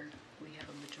whether we have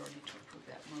a majority to approve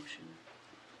that motion,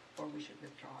 or we should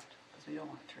withdraw it, because we don't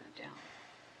want to turn it down.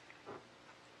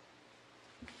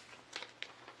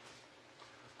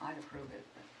 I'd approve it,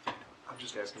 but I'm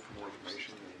just asking for more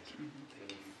information,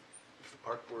 and if the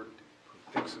park board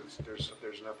thinks that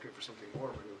there's an opportunity for something more,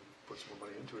 we're going to put some more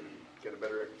money into it and get a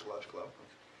better ecological outcome.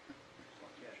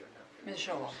 Ms.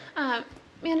 Showalter.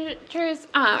 Managers,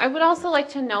 I would also like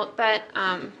to note that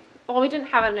while we didn't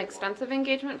have an extensive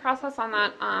engagement process on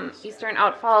that eastern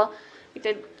outfall, we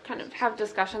did kind of have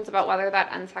discussions about whether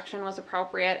that end section was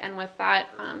appropriate, and with that,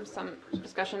 some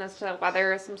discussion as to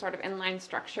whether some sort of inline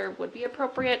structure would be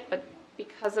appropriate, but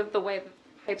because of the way the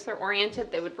pipes are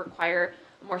oriented, they would require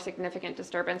a more significant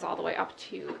disturbance all the way up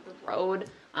to the road,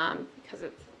 because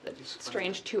it's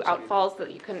strange two outfalls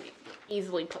that you couldn't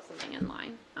easily put something in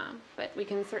line. But we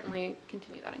can certainly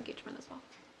continue that engagement as well.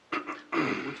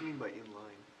 What do you mean by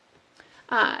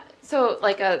inline? So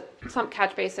like a sump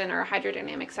catch basin or a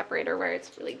hydrodynamic separator where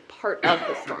it's really part of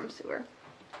the storm sewer,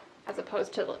 as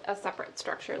opposed to a separate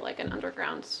structure like an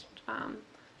underground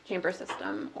chamber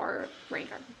system or rain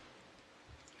garden.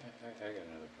 I got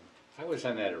another comment. I was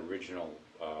on that original,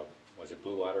 was it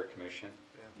Blue Water Commission?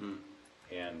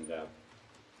 Yeah. And,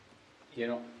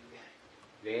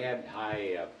 they had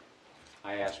high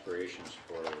aspirations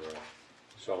for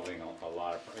solving a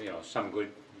lot of, some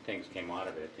good things came out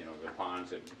of it, the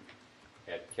ponds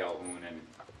at Calhoun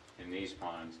and these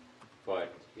ponds,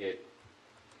 but it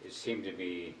seemed to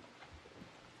be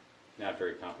not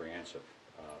very comprehensive.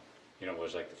 It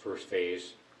was like the first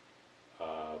phase,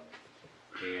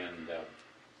 and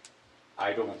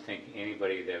I don't think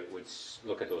anybody that would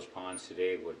look at those ponds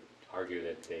today would argue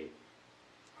that they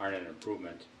aren't an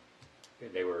improvement.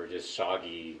 They were just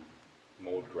soggy,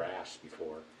 mowed grass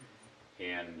before,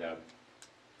 and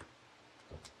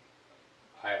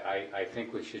I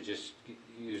think we should just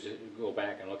go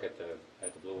back and look at the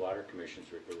Blue Water Commission's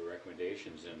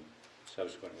recommendations and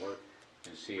subsequent work,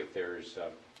 and see if there's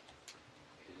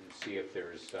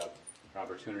an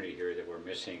opportunity here that we're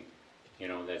missing,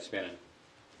 that's been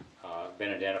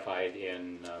identified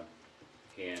and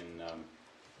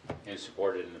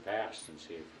supported in the past, and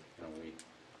see if we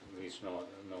at least know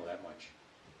that much.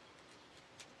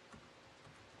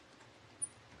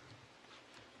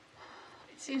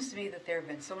 It seems to me that there have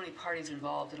been so many parties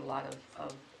involved and a lot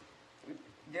of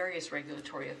various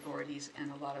regulatory authorities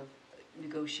and a lot of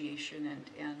negotiation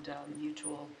and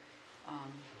mutual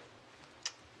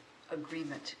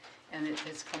agreement, and it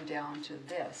has come down to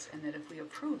this, and that if we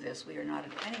approve this, we are not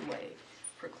in any way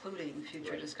precluding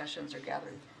future discussions or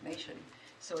gathering information.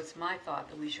 So it's my thought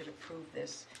that we should approve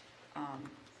this,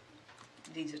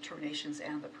 these determinations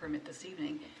and the permit this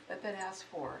evening, but then ask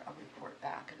for a report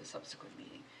back at a subsequent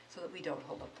meeting so that we don't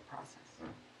hold up the process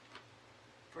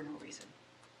for no reason.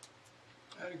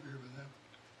 I'd agree with that.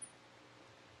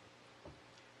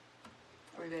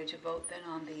 Are we ready to vote then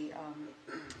on the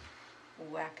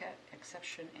WACA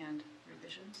exception and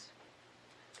revisions.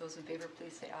 Those in favor,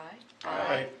 please say aye.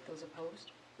 Aye. Those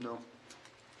opposed? No?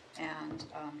 And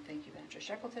thank you, Manager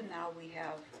Shackleton. Now we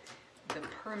have the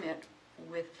permit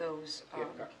with those,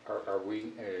 Are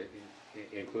we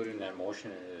including that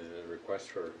motion as a request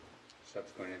for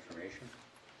subsequent information?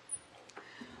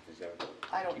 Is that?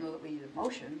 I don't know that we need a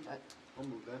motion, but I'll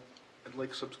move that. I'd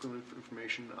like subsequent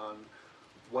information on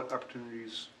what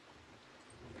opportunities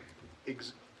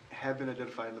have been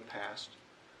identified in the past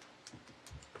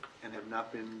and have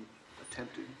not been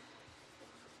attempted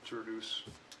to reduce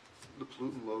the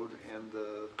pollutant load and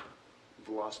the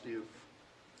velocity of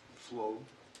flow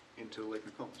into Lake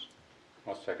McCombs.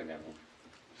 I'll second that motion.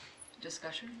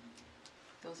 discussion?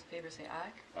 Those in favor say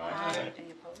aye. Aye.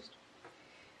 Any opposed?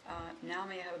 Now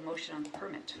may I have a motion on the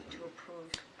permit to approve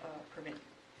permit?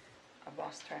 I've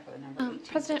lost track of the number. 18,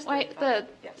 President White, the 635.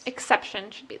 Yes. exception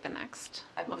should be the next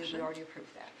I believe we motion. already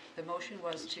approved that. The motion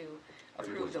was to It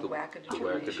approve was the WACA The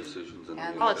determination. decisions and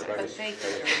And the. Apologize. thank you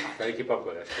very much. Try to keep up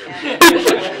with us.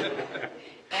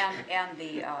 And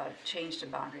the change to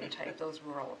boundary type, those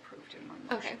were all approved in one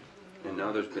motion. Okay. And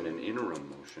now there's been an interim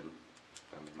motion.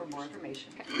 For more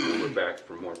information. We're back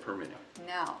for more permitting.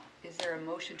 Now, is there a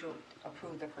motion to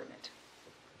approve the permit?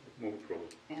 Move approval.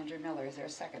 Manager Miller, is there a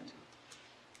second?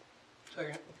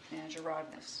 Second. Manager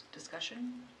Rognus,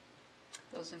 discussion?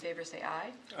 Those in favor say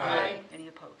aye. Aye. Any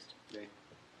opposed? Nay.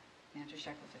 Manager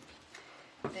Shackleton.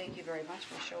 Thank you very much,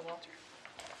 Ms. Showalter.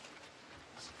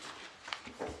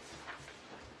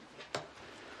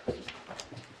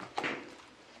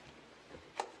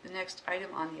 The next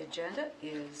item on the agenda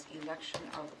is election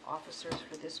of officers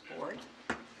for this board.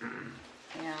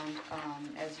 And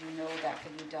as you know, that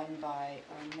can be done by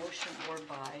motion or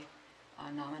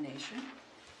by nomination.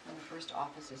 And the first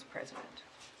office is president.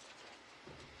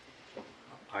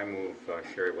 I move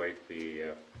Sherry White be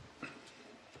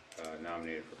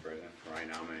nominated for president, or I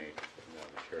nominate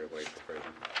Sherry White for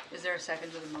president. Is there a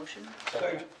second to the motion?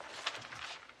 Second.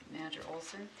 Manager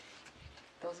Olson.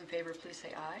 Those in favor, please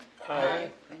say aye.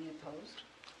 Aye. Any opposed?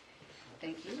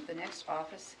 Thank you. The next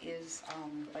office is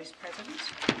vice president. Is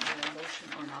there a motion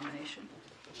or nomination?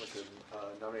 I'd like to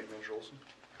nominate Manager Olson.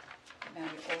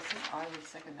 Manager Olson, I would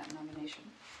second that nomination,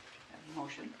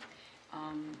 motion.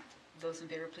 Those in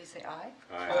favor, please say aye.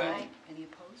 Aye. Any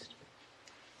opposed?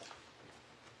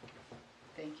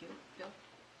 Thank you, Bill.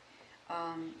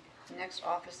 Next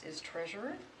office is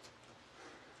treasurer.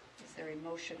 Is there a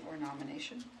motion or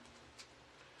nomination?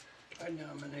 I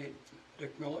nominate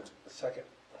Dick Miller. Second.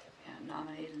 And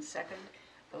nominate and second.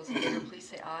 Those in favor, please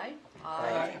say aye.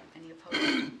 Aye. Any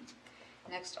opposed?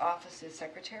 Next office is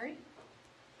secretary.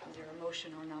 Is there a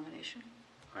motion or nomination?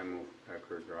 I move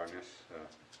Kurt Rognus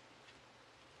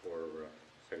for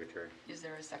secretary. Is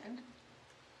there a second?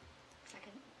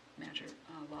 Second. Manager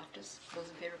Loftus. Those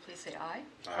in favor, please say aye.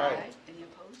 Aye. Any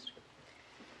opposed?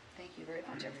 Thank you very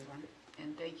much, everyone.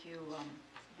 And thank you,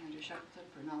 Manager Shackleton,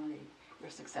 for nominating your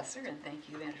successor, and thank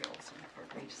you, Manager Olson, for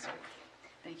agreeing to serve.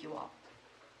 Thank you all.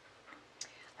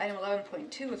 Item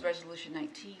 11.2 is Resolution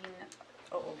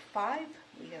 19005.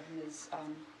 We have Ms.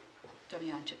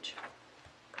 Domjancic.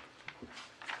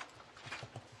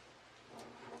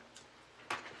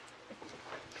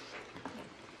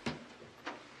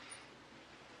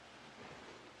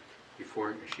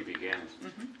 Before she begins,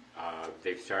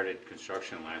 they've started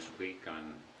construction last week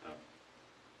on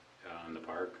the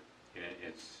park, and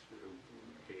it's,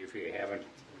 if you haven't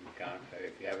gone,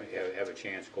 if you have a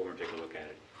chance, go over and take a look at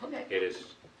it. Okay. It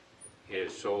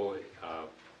is so,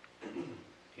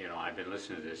 I've been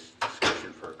listening to this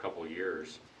discussion for a couple of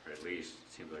years, or at least,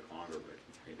 it seems like longer, but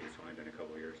maybe it's only been a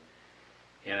couple of years.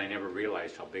 And I never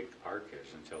realized how big the park is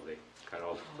until they cut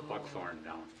all the buckthorn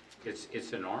down.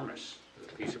 It's enormous,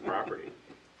 a piece of property.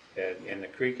 And the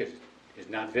creek is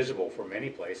not visible from any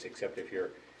place except if you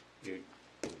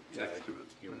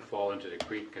fall into the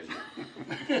creek because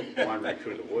you're wandering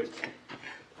through the woods.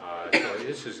 So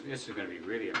this is going to be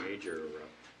really a major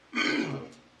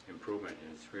improvement,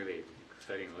 and it's really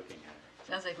exciting looking at it.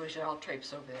 Sounds like we should all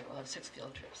traipse over there. We'll have 6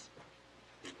 field trips.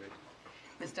 It's good.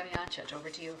 Ms. Domjancic, over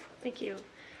to you. Thank you.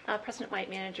 President White,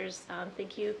 managers,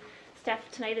 thank you. Staff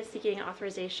tonight is seeking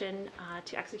authorization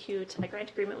to execute a grant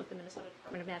agreement with the Minnesota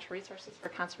Department of Natural Resources for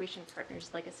Conservation Partners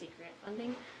Legacy Grant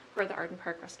Funding for the Arden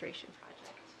Park Restoration Project.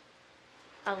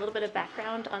 A little bit of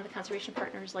background on the Conservation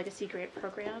Partners Legacy Grant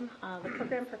Program. The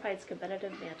program provides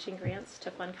competitive matching grants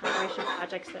to fund conservation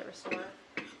projects that restore,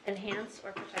 enhance,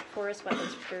 or protect forest,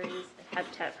 wetlands, prairies, and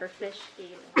habitat for fish, game,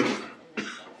 and birds in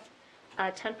Minnesota.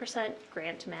 10%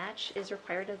 grant match is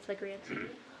required of the grantee.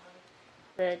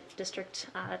 the district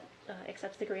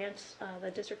accepts the grant,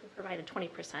 the district will provide a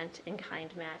 20%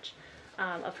 in-kind match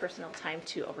of personnel time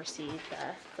to oversee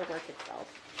the work itself.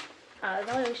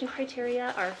 Evaluation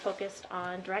criteria are focused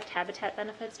on direct habitat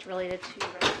benefits related to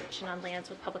restoration on lands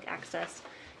with public access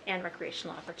and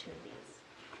recreational opportunities.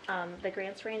 The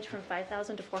grants range from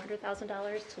 $5,000 to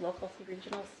 $400,000 to local,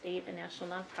 regional, state, and national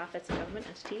nonprofits and government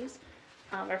entities,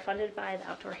 are funded by the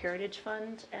Outdoor Heritage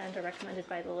Fund and are recommended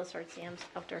by the Lizard Sam's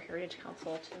Outdoor Heritage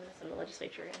Council to the Minnesota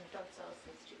Legislature and have done so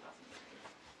since 2009.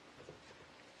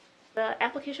 The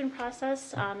application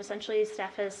process, essentially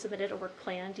staff has submitted a work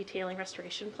plan detailing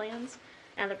restoration plans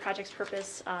and the project's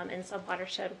purpose in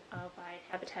sub-watershed wide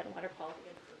habitat and water quality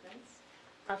improvements.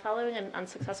 Following an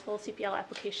unsuccessful CPL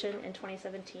application in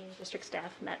 2017, district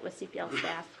staff met with CPL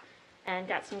staff and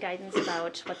got some guidance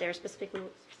about what they're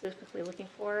specifically looking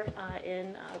for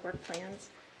in work plans,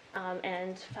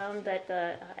 and found that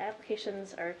the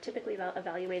applications are typically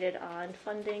evaluated on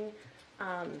funding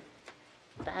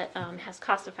that has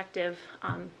cost-effective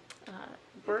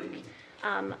work,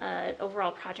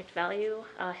 overall project value,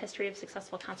 history of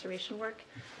successful conservation work,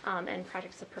 and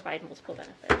projects that provide multiple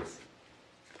benefits.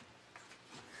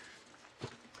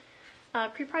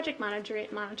 Pre-project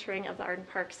monitoring of the Arden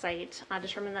Park site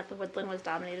determined that the woodland was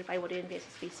dominated by woody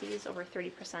invasive species. Over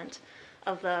 30%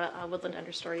 of the woodland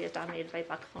understory is dominated by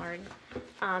buckthorn.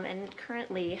 And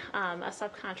currently, a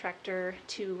subcontractor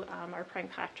to our prime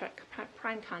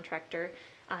contractor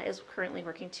is currently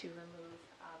working to remove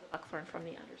the buckthorn from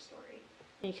the understory.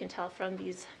 And you can tell from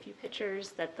these few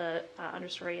pictures that the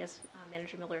understory, as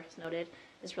Manager Miller has noted,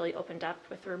 is really opened up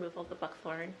with the removal of the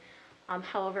buckthorn.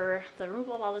 However, the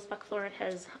removal of all this buckthorn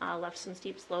has left some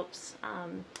steep slopes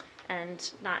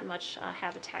and not much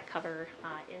habitat cover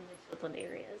in the woodland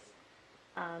areas.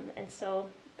 And so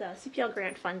the CPL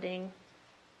grant funding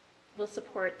will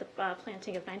support the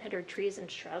planting of 900 trees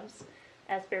and shrubs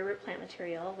as bare root plant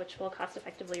material, which will cost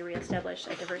effectively reestablish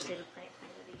a diverse native plant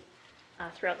community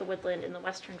throughout the woodland in the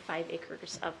western 5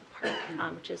 acres of the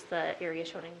park, which is the area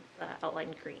shown in the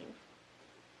outlined green.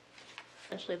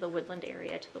 Essentially the woodland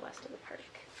area to the west of the park.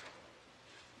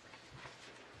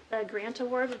 The grant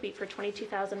award would be for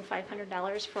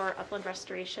 $22,500 for upland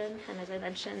restoration, and as I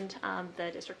mentioned,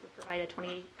 the district would provide a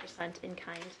 20%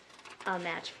 in-kind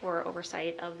match for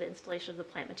oversight of the installation of the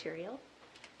plant material.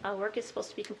 Work is supposed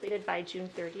to be completed by June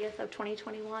 30th of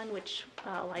 2021, which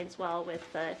aligns well with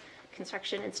the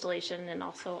construction, installation, and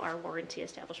also our warranty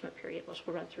establishment period, which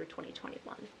will run through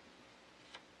 2021.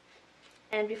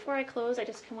 And before I close, I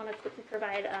just want to quickly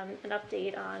provide an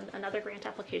update on another grant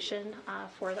application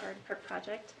for the Arden Park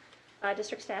project.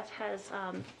 District staff has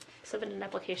submitted an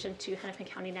application to Hennepin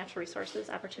County Natural Resources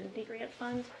Opportunity Grant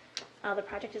Fund. The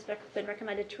project has been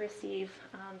recommended to receive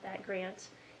that grant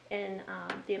in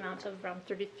the amount of around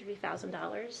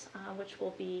 $33,000, which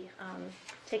will be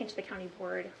taken to the county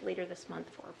board later this month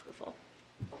for approval.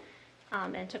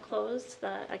 And to close,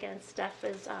 again, staff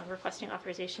is requesting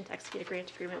authorization to execute a grant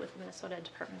agreement with the Minnesota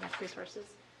Department of Natural Resources,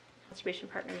 Conservation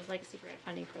Partners Legacy Grant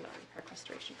Funding for the Arden Park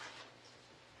restoration.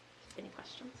 Any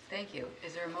questions? Thank you.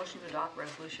 Is there a motion to adopt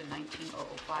Resolution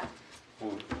 19005?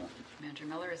 Move. Manager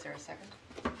Miller, is there a second?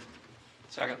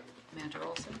 Second. Manager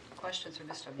Olson, questions for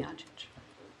Mr. Tomjanovich?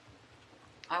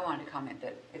 I wanted to comment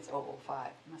that it's 005.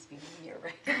 It must be New Year,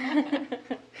 right?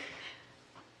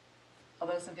 All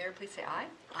those in favor, please say aye.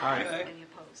 Aye. Any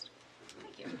opposed?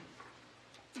 Thank you.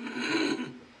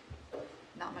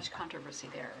 Not much controversy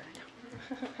there,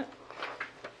 right?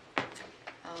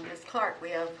 Ms. Clark, we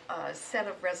have a set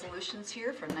of resolutions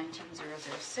here from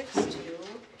 19006 to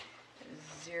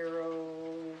 010.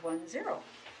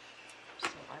 So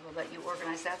I will let you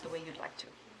organize that the way you'd like to.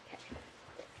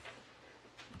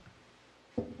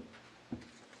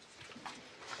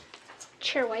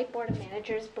 Chair White, Board of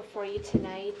Managers, before you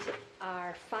tonight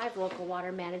are 5 local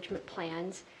water management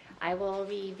plans. I will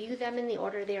review them in the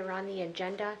order they are on the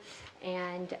agenda,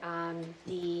 and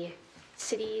the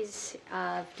cities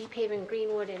of Deep Haven,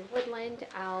 Greenwood, and Woodland,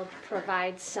 I'll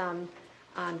provide some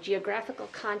geographical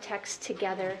context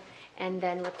together and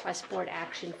then request board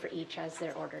action for each as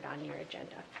they're ordered on your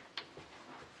agenda.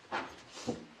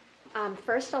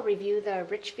 First, I'll review the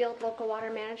Richfield Local Water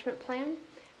Management Plan,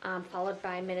 followed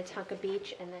by Minnetonka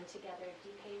Beach, and then together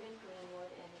Deep Haven,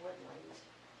 Greenwood, and Woodland.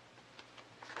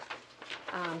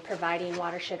 Providing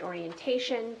watershed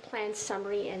orientation, plan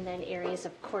summary, and then areas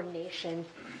of coordination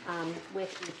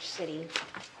with each city.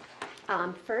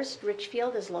 First,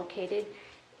 Richfield is located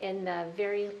in the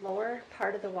very lower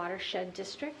part of the watershed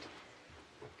district.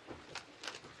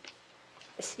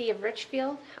 The city of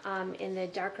Richfield, in the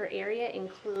darker area,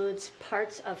 includes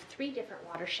parts of 3 different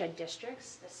watershed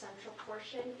districts. The central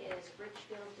portion is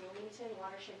Richfield-Bloomington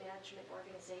Watershed Management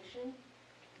Organization.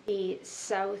 The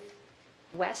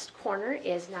southwest corner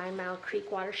is 9 Mile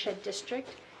Creek Watershed District,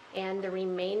 and the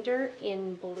remainder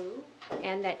in blue,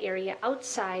 and that area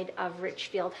outside of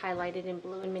Richfield highlighted in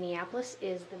blue in Minneapolis,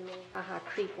 is the Minnehaha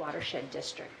Creek Watershed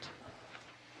District.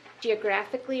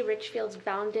 Geographically, Richfield's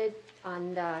bounded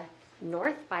on the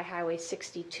north by Highway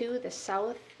 62, the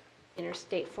south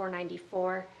Interstate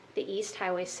 494, the east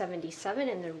Highway 77,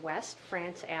 and the west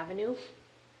France Avenue.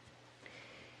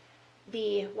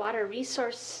 The water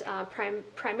resource,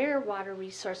 primary water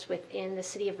resource within the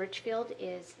city of Richfield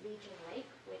is Legion Lake,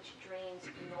 which drains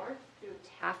north through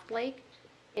Taft Lake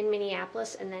in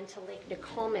Minneapolis and then to Lake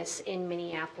Nokomis in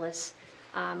Minneapolis,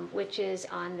 which is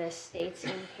on the state's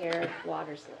impaired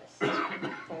waters list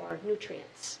for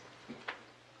nutrients.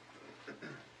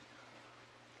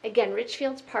 Again,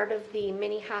 Richfield's part of the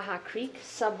Minnehaha Creek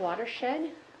subwatershed,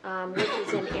 which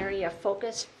is an area of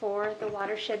focus for the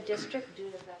watershed district due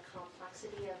to the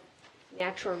complexity of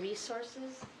natural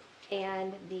resources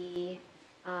and the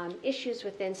issues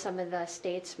within some of the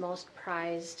state's most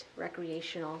prized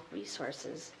recreational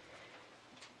resources.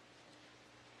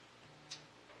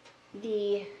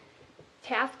 The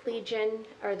Taft Legion,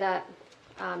 or the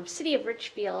City of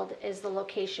Richfield, is the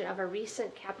location of a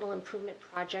recent capital improvement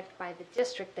project by the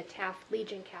district, the Taft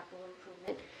Legion Capital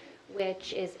Improvement,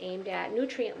 which is aimed at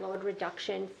nutrient load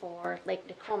reduction for Lake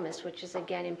Nokomis, which is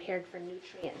again impaired for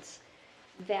nutrients.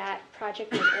 That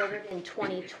project was ordered in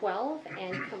 2012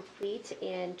 and complete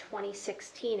in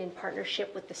 2016 in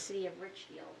partnership with the City of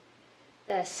Richfield.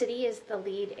 The city is the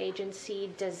lead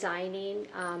agency designing,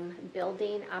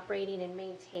 building, operating, and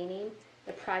maintaining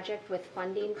the project with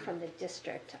funding from the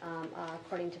district,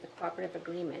 according to the cooperative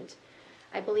agreement.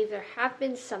 I believe there have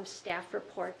been some staff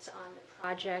reports on the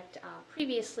project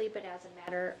previously, but as a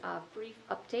matter of brief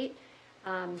update,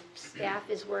 staff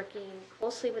is working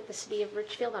closely with the City of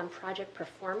Richfield on project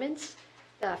performance.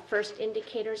 The first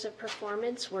indicators of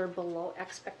performance were below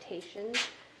expectations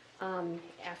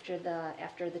after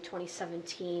the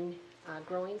 2017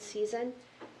 growing season.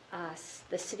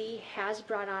 The city has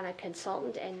brought on a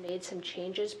consultant and made some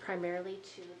changes primarily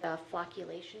to the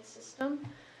flocculation system,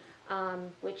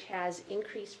 which has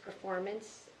increased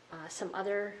performance. Some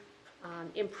other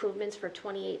improvements for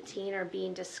 2018 are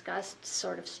being discussed,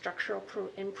 sort of structural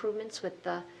improvements with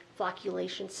the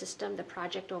flocculation system. The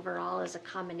project overall is a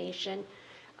combination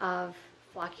of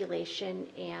flocculation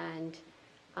and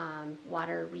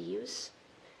water reuse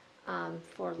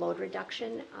for load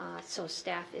reduction. So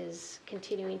staff is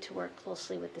continuing to work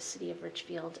closely with the City of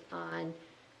Richfield on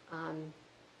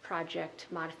project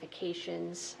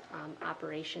modifications,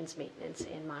 operations, maintenance,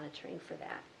 and monitoring for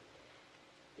that.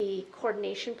 The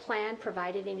coordination plan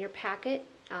provided in your packet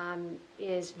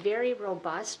is very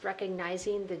robust,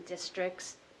 recognizing the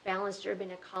district's balanced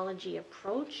urban ecology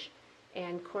approach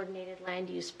and coordinated land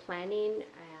use planning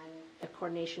and the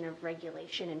coordination of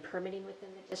regulation and permitting within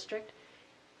the district.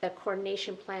 The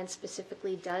coordination plan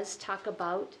specifically does talk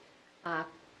about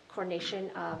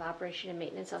coordination of operation and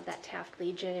maintenance of that Taft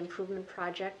Legion improvement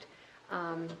project,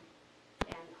 and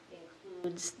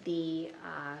includes the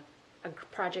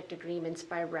project agreements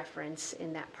by reference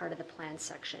in that part of the plan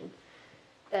section.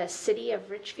 The City of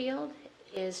Richfield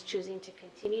is choosing to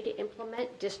continue to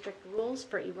implement district rules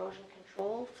for erosion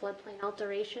control, floodplain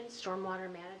alteration, stormwater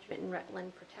management, and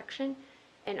wetland protection,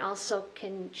 and also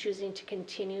choosing to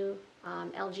continue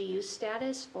LGU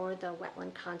status for the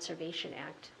Wetland Conservation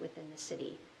Act within the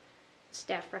city.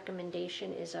 Staff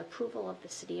recommendation is approval of the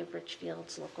City of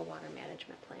Richfield's local water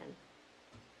management plan.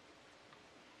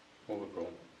 Move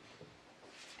approval.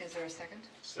 Is there a second?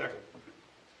 Second.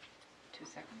 2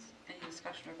 seconds. Any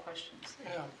discussion or questions?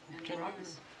 Yeah, And can you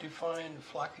Ross? define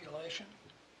flocculation?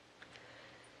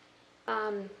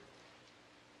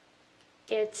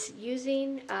 It's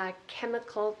using a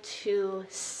chemical to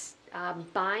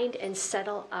bind and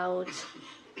settle out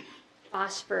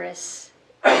phosphorus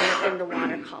in the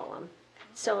water column.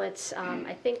 So it's,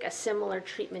 I think, a similar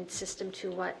treatment system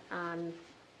to what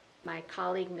my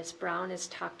colleague, Ms. Brown, has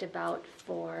talked about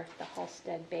for the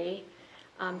Halstead Bay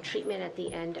treatment at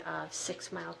the end of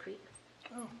 6 Mile Creek.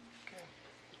 Oh, okay.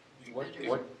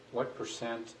 What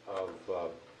percent of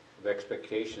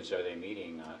expectations are they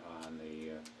meeting on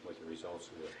the with the results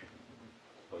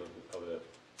of the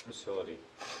facility?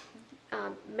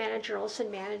 Manager Olson,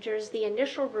 managers, the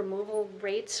initial removal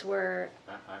rates were,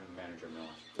 I'm Manager Miller.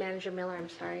 Manager Miller, I'm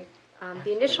sorry.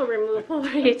 The initial removal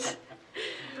rates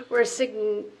were,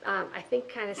 I think,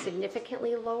 kind of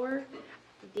significantly lower.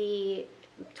 The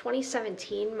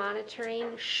 2017 monitoring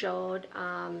showed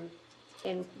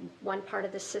in one part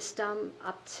of the system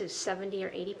up to 70 or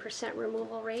 80%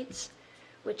 removal rates,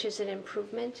 which is an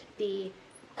improvement. The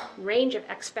range of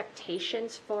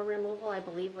expectations for removal, I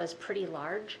believe, was pretty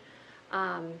large.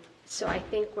 So I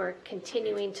think we're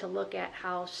continuing to look at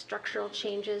how structural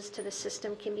changes to the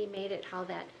system can be made, at how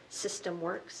that system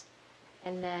works,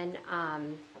 and then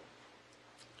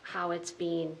how it's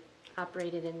being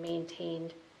operated and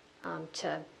maintained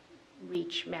to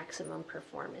reach maximum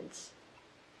performance.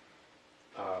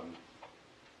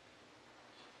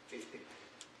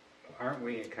 Aren't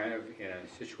we kind of in a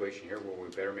situation here where we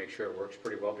better make sure it works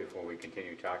pretty well before we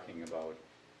continue talking about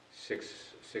six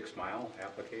mile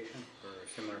application for a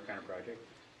similar kind of project?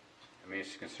 I mean,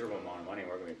 it's a considerable amount of money.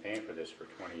 We're going to be paying for this for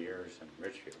 20 years in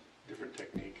Richfield. Different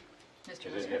technique, Mr.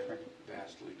 Is it different?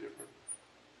 vastly different.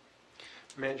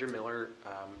 Manager Miller,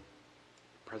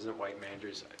 President White,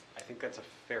 managers, I think that's a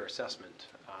fair assessment.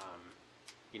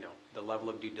 You know, the level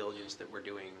of due diligence that we're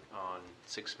doing on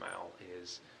 6 Mile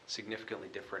is significantly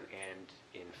different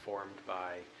and informed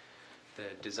by the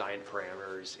design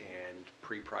parameters and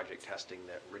pre-project testing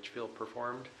that Richfield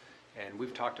performed. And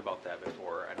we've talked about that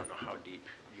before. I don't know how deep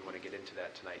you want to get into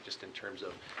that tonight, just in terms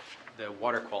of the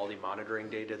water quality monitoring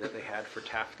data that they had for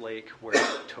Taft Lake, where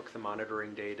it took the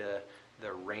monitoring data,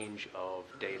 the range of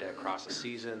data across a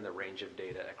season, the range of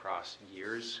data across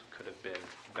years could have been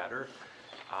better.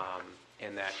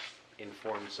 And that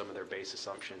informed some of their base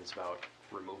assumptions about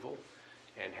removal.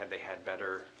 And had they had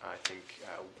better, I think,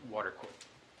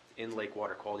 in-lake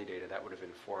water quality data, that would have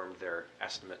informed their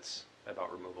estimates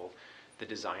about removal. The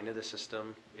design of the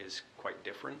system is quite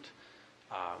different.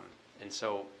 And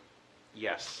so,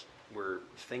 yes, we're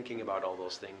thinking about all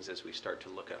those things as we start to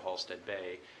look at Halsted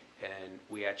Bay. And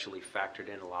we actually factored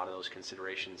in a lot of those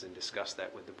considerations and discussed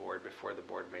that with the board before the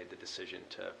board made the decision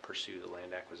to pursue the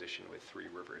land acquisition with Three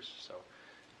Rivers. So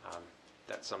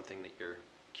that's something that you're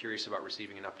curious about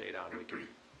receiving an update on.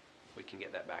 We can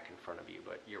get that back in front of you,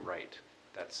 but you're right.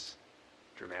 That's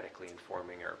dramatically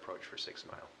informing our approach for 6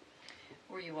 Mile.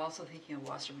 Were you also thinking of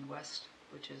Wasserman West,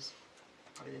 which is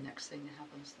probably the next thing that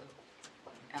happens, the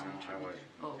Allen No, I Terminal? wasn't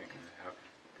Oh, okay. thinking that,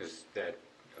 because that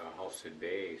Halsted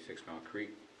Bay 6 Mile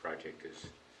Creek project is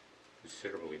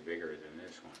considerably bigger than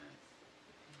this one.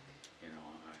 And, you know,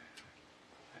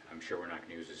 I'm sure we're not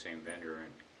going to use the same vendor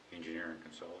and engineer and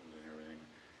consultant and everything,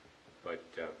 but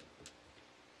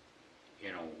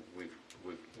you know,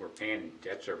 we're paying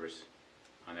debt service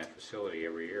on that facility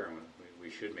every year, and we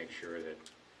should make sure that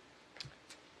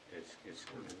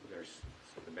there's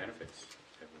the benefits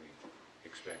that we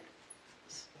expect.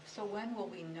 So when will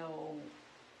we know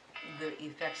the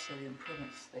effects of the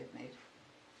improvements they've made?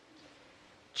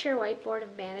 Chair White, Board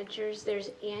of Managers, there's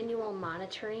annual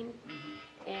monitoring,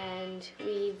 and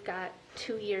we've got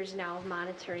 2 years now of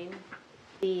monitoring.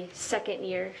 The second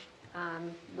year,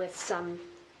 with some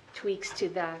tweaks to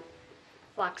the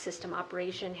flock system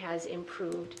operation, has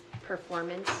improved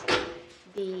performance.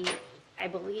 I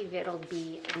believe it'll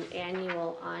be an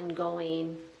annual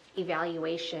ongoing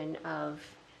evaluation of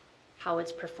how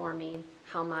it's performing,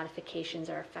 how modifications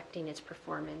are affecting its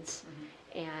performance,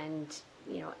 and,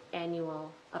 you know, annual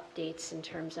updates in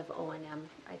terms of O&M,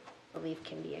 I believe,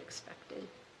 can be expected.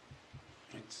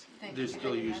 Thank They're you.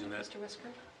 still Anything to using add, that. Mr. Whisker?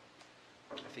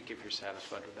 I think if you're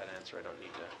satisfied with that answer, I don't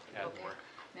need to add Okay. more.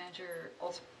 Manager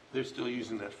Olson? They're still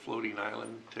using that floating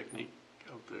island technique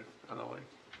out there on the lake.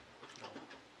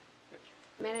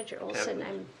 Manager Olson,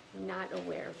 I'm not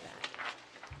aware of that.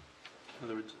 In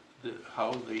other words,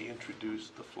 how they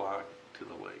introduced the flock to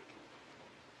the lake.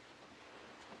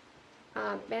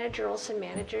 Manager Olson,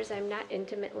 managers, I'm not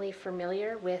intimately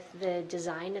familiar with the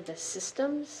design of the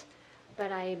systems,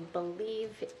 but I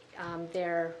believe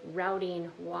they're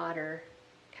routing water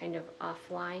kind of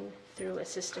offline through a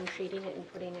system, treating it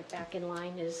and putting it back in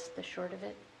line is the short of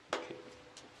it.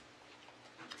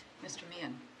 Mr.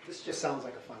 Meehan? This just sounds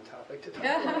like a fun topic to talk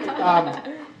about.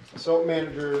 So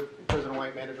Manager, President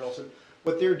White, Manager Olson,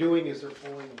 what they're doing is they're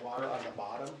pulling water on the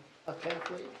bottom of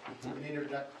Taft Lake and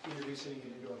introducing it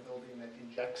into a building that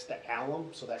injects the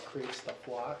alum, so that creates the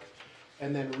flock,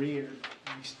 and then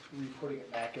re-putting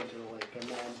it back into the lake. And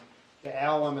then the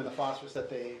alum and the phosphorus that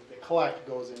they collect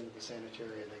goes into the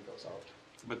sanitary and then goes out.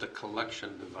 But the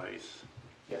collection device,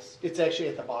 Yes, it's actually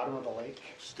at the bottom of the lake.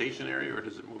 stationary, or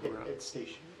does it move around? It's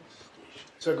stationary.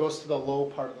 So it goes to the low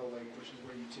part of the lake, which is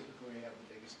where you typically have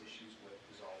the biggest issues with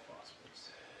dissolved phosphorus.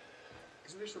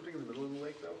 Isn't there something in the middle of the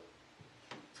lake, though?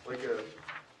 Like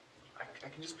I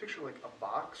can just picture like a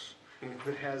box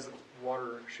that has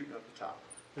water shooting out the top.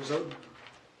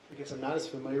 I guess I'm not as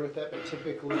familiar with that, but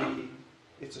typically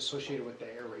it's associated with the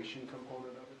aeration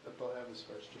component of it that they'll have as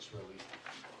far as just release.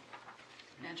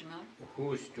 Manager Miller?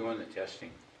 Who's doing the testing?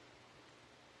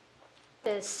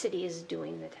 The city is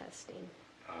doing the testing.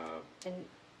 And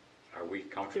Are we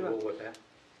comfortable with that?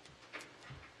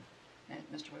 And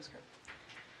Mr. Whisker?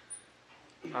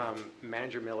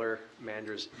 Manager Miller,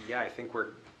 managers, yeah, I think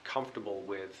we're comfortable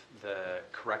with the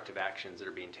corrective actions that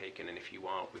are being taken, and if you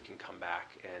want, we can come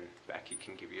back and Becky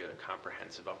can give you a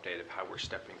comprehensive update of how we're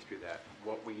stepping through that.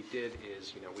 What we did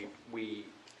is, we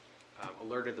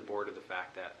alerted the board of the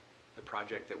fact that the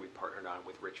project that we partnered on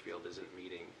with Richfield isn't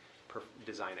meeting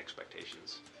design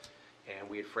expectations. And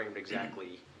we had framed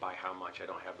exactly by how much. I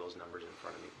don't have those numbers in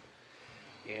front of me.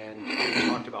 And we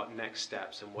talked about next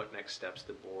steps and what next steps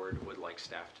the board would like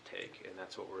staff to take, and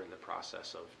that's what we're in the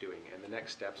process of doing. And the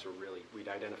next steps are really, we'd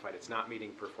identified it's not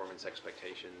meeting performance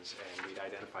expectations, and we'd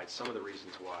identified some of the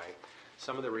reasons why.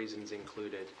 Some of the reasons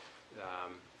included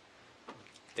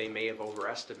they may have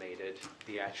overestimated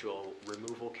the actual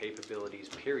removal capabilities,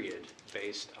 period,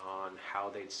 based on how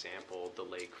they'd sampled the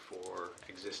lake for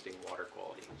existing water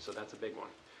quality. So that's a big one.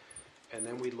 And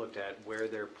then we looked at where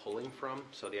they're pulling from,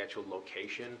 so the actual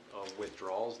location of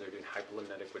withdrawals. They're doing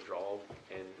hypolimnetic withdrawal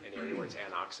in an area where it's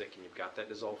anoxic and you've got that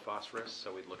dissolved phosphorus,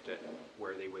 so we looked at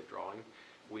where they're withdrawing.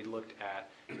 We looked at,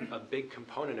 a big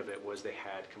component of it was they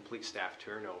had complete staff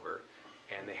turnover,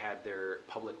 and they had their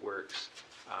public works,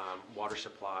 water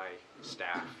supply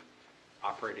staff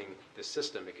operating the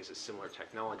system because it's similar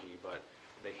technology, but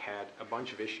they had a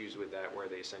bunch of issues with that where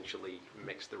they essentially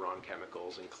mixed the wrong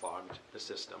chemicals and clogged the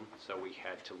system. So we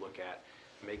had to look at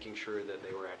making sure that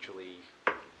they were actually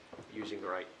using the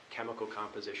right chemical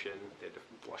composition. They had to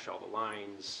flush all the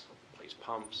lines, place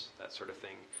pumps, that sort of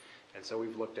thing. And so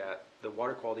we've looked at the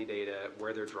water quality data,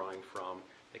 where they're drawing from,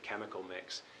 the chemical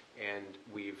mix, and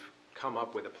we've come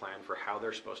up with a plan for how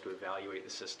they're supposed to evaluate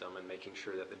the system and making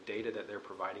sure that the data that they're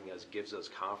providing us gives us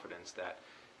confidence that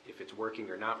if it's working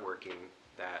or not working,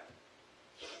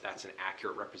 that's an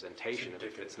accurate representation of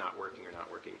if it's not working or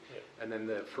not working. Yeah. And then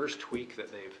the first tweak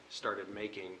that they've started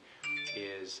making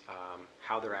is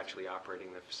how they're actually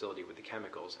operating the facility with the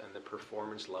chemicals, and the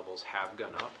performance levels have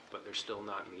gone up, but they're still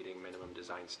not meeting minimum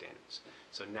design standards.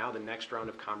 So now the next round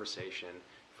of conversation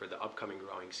for the upcoming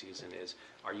growing season is,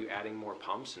 are you adding more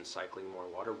pumps and cycling more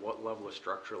water? What level of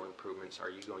structural improvements are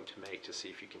you going to make to see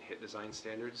if you can hit design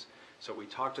standards? So what we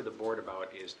talked to the board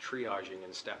about is triaging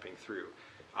and stepping through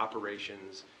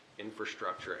operations,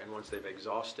 infrastructure, and once they've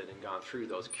exhausted and gone through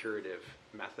those curative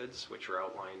methods, which are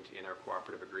outlined in our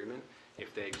cooperative agreement,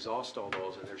 if they exhaust all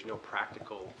those and there's no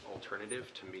practical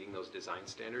alternative to meeting those design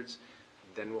standards,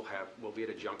 then we'll be at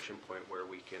a junction point where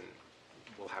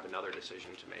we'll have another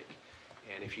decision to make.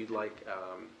 And if you'd like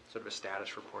sort of a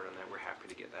status report on that, we're happy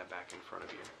to get that back in front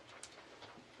of you.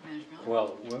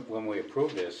 Well, when we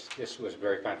approved this was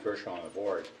very controversial on the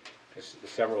board, because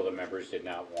several of the members did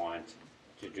not want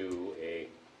to do a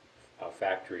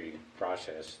factory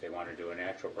process. They wanted to do a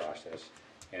natural process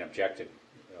and objected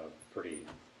pretty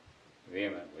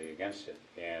vehemently against it.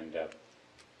 And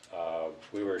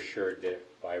we were assured that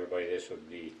by everybody this would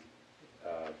be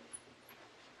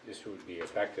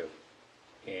effective.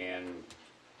 And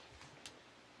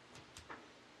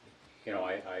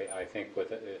I think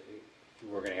with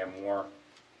we're going to have more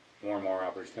and more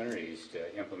opportunities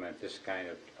to implement this kind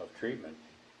of treatment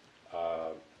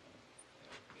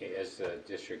as the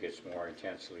district gets more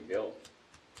intensely built.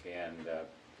 And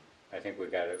I think we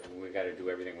got to do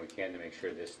everything we can to make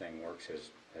sure this thing works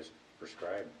as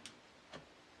prescribed.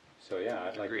 So yeah,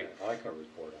 I'd like a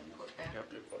report on this. Okay.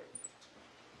 Yep.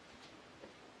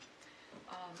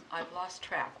 I've lost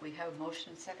track. We have a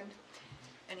motion and second.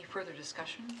 Any further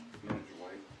discussion? Manager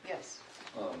White? Yes.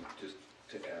 Just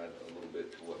to add a little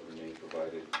bit to what Renee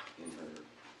provided in her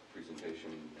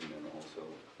presentation, and then also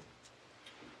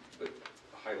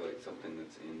highlight something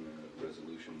that's in the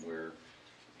resolution where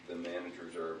the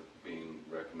managers are being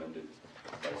recommended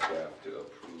by staff to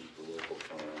approve the local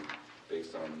plan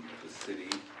based on the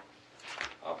city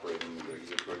operating the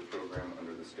regulatory program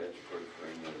under the statutory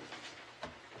framework.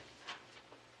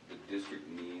 The district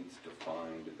needs to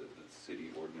find that the city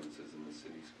ordinances and the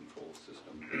city's control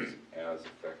system is as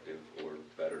effective or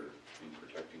better in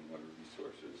protecting water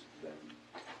resources than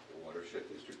the watershed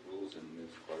district rules, and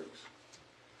Ms. Clark's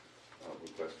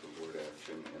request for board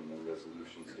action and the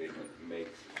resolution statement make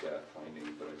that finding,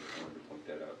 but I just wanted to point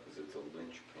that out because it's a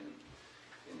linchpin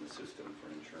in the system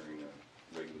for ensuring a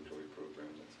regulatory program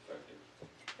that's effective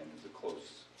and is a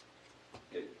close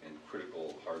and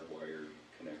critical hardwired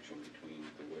connection between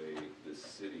the way the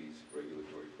city's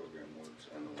regulatory program works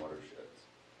and the watersheds.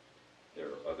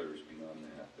 There are others beyond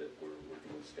that we're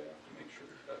working with staff to make sure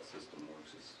that that's system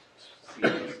works as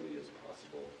seamlessly as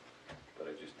possible. But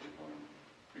I just did want to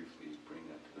briefly bring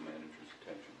that to the manager's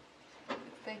attention.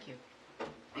 Thank you.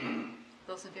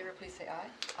 Those in favor, please say aye.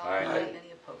 Aye.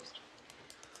 Any opposed?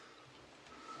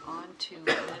 On to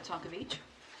Minnetonka Beach.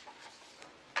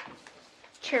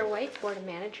 Chair White, Board of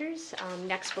Managers,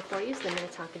 next before you is the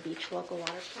Minnetonka Beach Local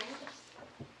Water Plan.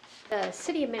 The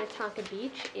city of Minnetonka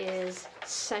Beach is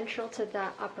central to the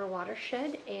upper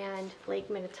watershed and Lake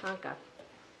Minnetonka.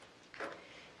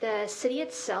 The city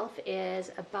itself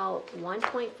is about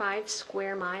 1.5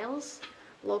 square miles,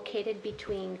 located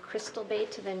between Crystal Bay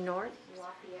to the north,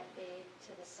 Lafayette Bay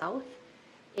to the south.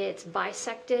 It's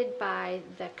bisected by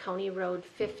the County Road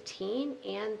 15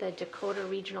 and the Dakota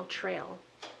Regional Trail.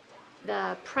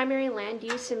 The primary land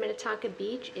use in Minnetonka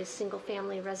Beach is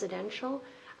single-family residential,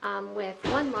 with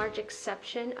one large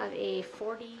exception of a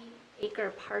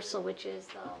 40-acre parcel, which is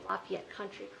the Lafayette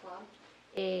Country Club,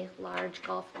 a large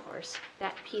golf course.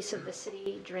 That piece of the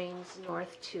city drains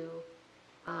north to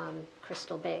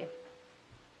Crystal Bay.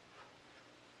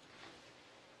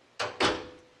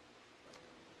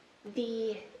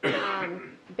 The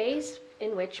bays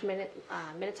in which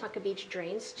Minnetonka Beach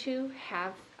drains to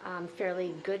have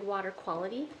fairly good water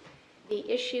quality. The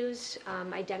issues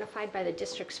identified by the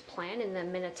district's plan in the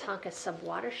Minnetonka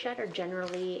subwatershed are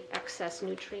generally excess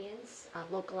nutrients,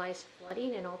 localized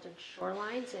flooding, and altered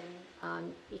shorelines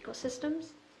and ecosystems.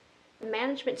 The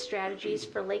management strategies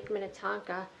for Lake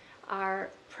Minnetonka are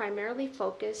primarily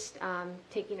focused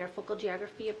taking our focal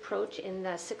geography approach in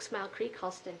the 6 Mile Creek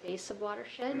Halsted Bay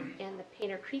subwatershed and the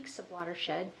Painter Creek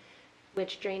subwatershed,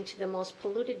 which drain to the most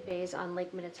polluted bays on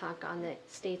Lake Minnetonka on the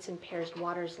state's impaired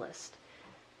waters list.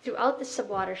 Throughout the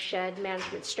subwatershed,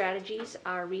 management strategies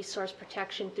are resource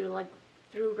protection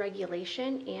through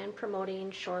regulation and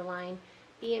promoting shoreline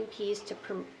BMPs to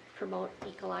promote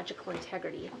ecological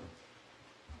integrity.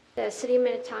 The City of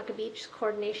Minnetonka Beach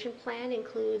Coordination Plan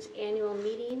includes annual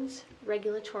meetings,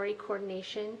 regulatory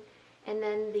coordination, and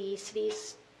then the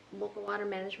city's local water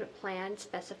management plan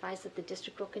specifies that the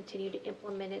district will continue to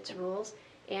implement its rules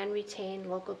and retain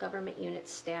local government unit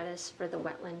status for the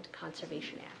Wetland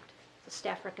Conservation Act. The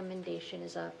staff recommendation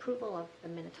is approval of the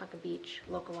Minnetonka Beach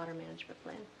Local Water Management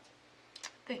Plan.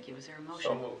 Thank you. Is there a motion?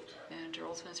 So moved. Manager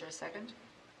Olson, is there a second?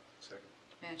 Second.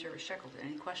 Manager Shackleton,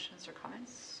 any questions or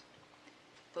comments?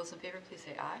 Those in favor, please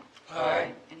say aye.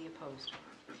 Aye. Any opposed?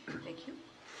 Thank you.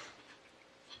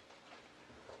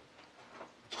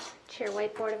 Chair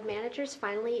White, Board of Managers,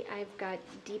 finally, I've got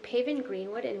Deep Haven,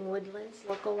 Greenwood, and Woodlands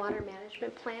Local Water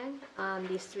Management Plan.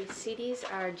 These three cities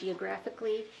are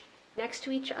geographically next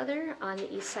to each other on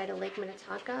the east side of Lake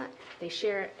Minnetonka. They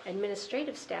share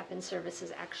administrative staff and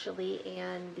services, actually,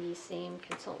 and the same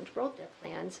consultant wrote their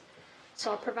plans.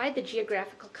 So I'll provide the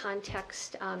geographical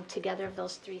context together of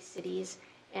those three cities,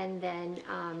 and then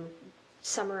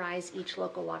summarize each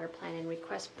local water plan and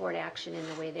request board action in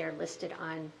the way they're listed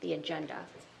on the agenda.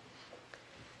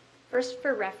 First,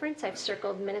 for reference, I've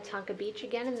circled Minnetonka Beach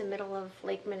again in the middle of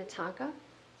Lake Minnetonka.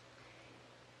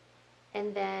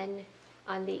 And then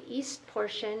on the east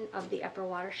portion of the upper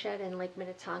watershed in Lake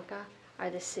Minnetonka are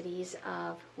the cities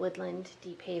of Woodland,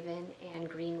 Deep Haven, and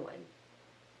Greenwood.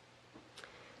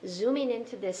 Zooming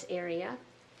into this area,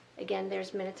 again,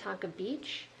 there's Minnetonka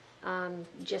Beach.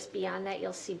 Just beyond that,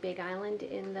 you'll see Big Island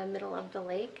in the middle of the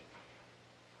lake.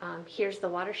 Here's the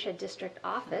Watershed District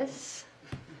office.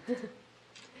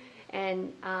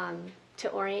 And to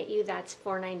orient you, that's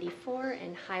 494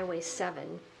 and Highway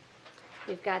 7.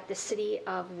 We've got the city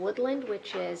of Woodland,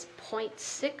 which is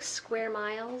 0.6 square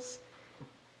miles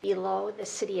below the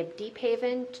city of Deep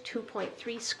Haven,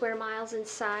 2.3 square miles in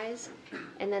size,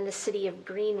 and then the city of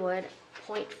Greenwood,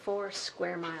 0.4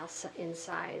 square miles in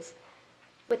size.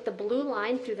 With the blue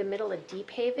line through the middle of Deep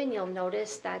Haven, you'll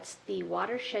notice that's the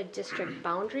watershed district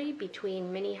boundary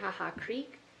between Minnehaha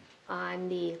Creek on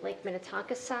the Lake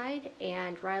Minnetonka side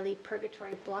and Riley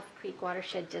Purgatory Bluff Creek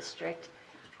Watershed District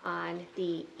on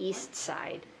the east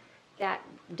side. That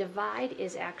divide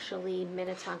is actually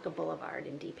Minnetonka Boulevard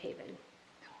in Deep Haven.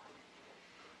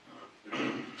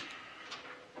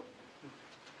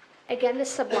 Again, the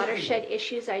subwatershed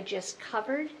issues I just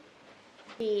covered.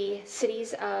 The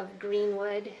cities of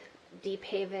Greenwood, Deep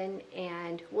Haven,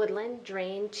 and Woodland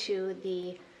drain to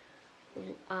the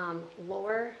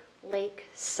lower lake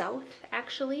south,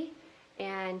 actually,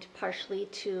 and partially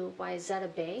to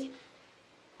Wayzata Bay.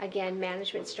 Again,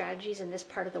 management strategies in this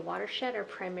part of the watershed are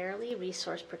primarily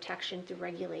resource protection through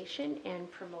regulation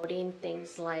and promoting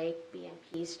things like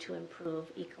BMPs to improve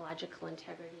ecological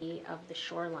integrity of the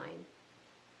shoreline.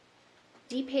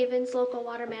 Deep Haven's local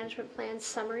water management plan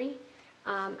summary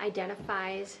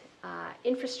identifies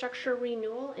infrastructure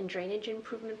renewal and drainage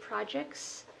improvement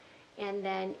projects, and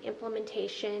then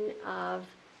implementation of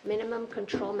minimum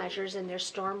control measures in their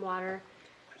stormwater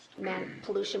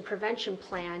pollution prevention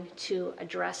plan to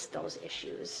address those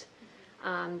issues.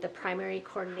 The primary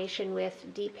coordination with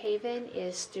Deep Haven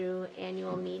is through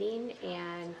annual meeting,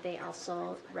 and they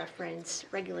also reference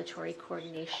regulatory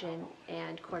coordination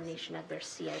and coordination of their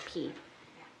CIP.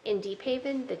 In Deep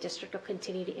Haven, the district will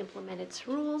continue to implement its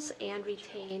rules and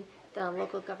retain the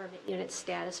local government unit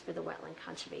status for the Wetland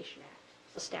Conservation Act.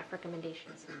 So staff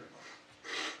recommendations.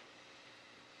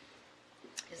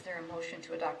 Is there a motion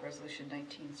to adopt Resolution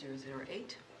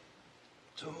 19008?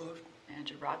 So moved.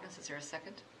 Manager Rognus, is there a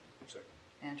second? Second.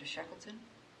 Manager Shackleton,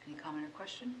 any comment or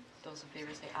question? Those in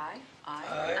favor say aye.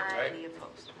 Aye. Any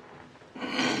opposed?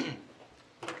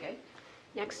 Okay.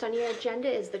 Next on your agenda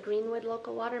is the Greenwood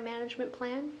Local Water Management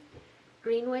Plan.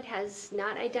 Greenwood has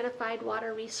not identified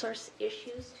water resource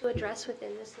issues to address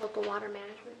within this local water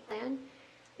management plan.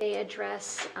 They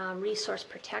address resource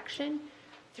protection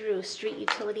through street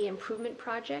utility improvement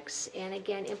projects and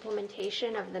again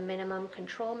implementation of the minimum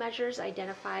control measures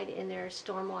identified in their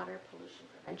stormwater pollution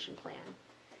prevention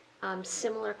plan.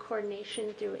 Similar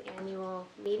coordination through annual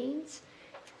meetings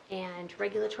and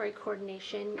regulatory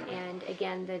coordination, and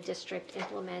again, the district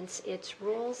implements its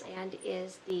rules and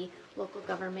is the local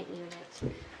government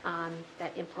unit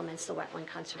that implements the Wetland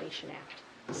Conservation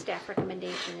Act. Staff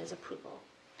recommendation is approval.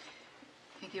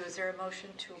 Thank you. Is there a motion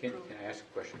to Can approve? I ask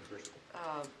a question first?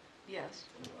 Yes.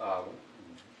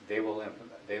 They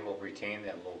will retain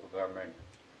that local government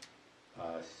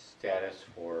status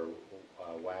for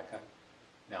WACA.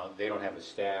 Now, they don't have a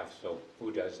staff, so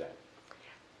who does that?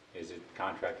 Is it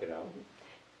contracted out?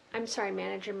 I'm sorry,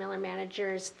 Manager Miller,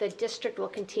 managers, the district will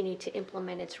continue to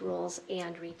implement its rules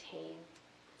and retain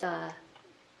the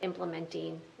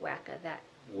implementing WACA that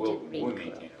Will didn't read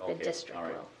maintain through. it, The okay, district all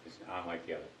right. will. It's unlike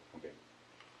the other, okay.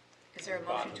 Is there a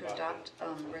motion to adopt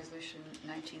Resolution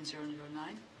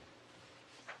 19009?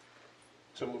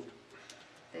 So moved.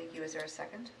 Thank you. Is there a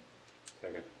second?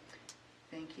 Second.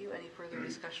 Thank you. Any further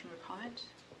discussion or comment?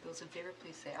 Those in favor,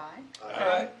 please say aye.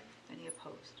 Aye. Any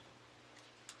opposed?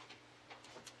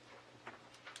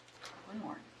 One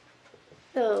more.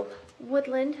 The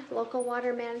Woodland Local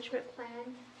Water Management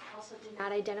Plan also did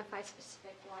not identify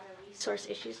specific water resource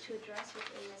issues to address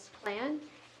within this plan,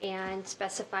 and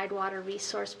specified water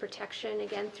resource protection,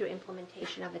 again, through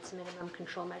implementation of its minimum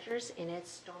control measures in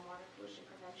its stormwater pollution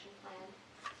prevention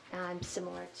plan.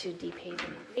 Similar to Deep Haven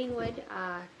and Greenwood,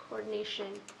 coordination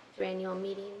through annual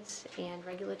meetings and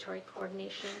regulatory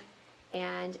coordination.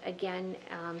 And again,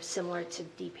 similar to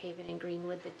Deep Haven and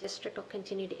Greenwood, the district will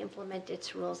continue to implement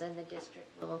its rules, and the district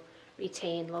will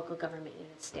retain local government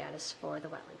unit status for the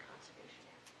Wetland Conservation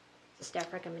Act. The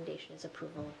staff recommendation is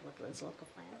approval of Woodland's local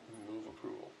plan. Move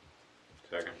approval.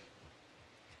 Second.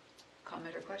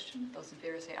 Comment or question? Those in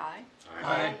favor say aye.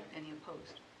 Aye. Any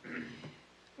opposed?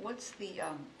 What's the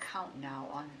count now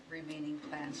on remaining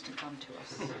plans to come to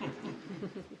us?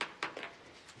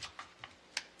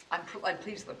 I'm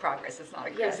pleased with the progress. It's not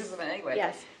a criticism in any way.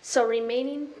 Yes, so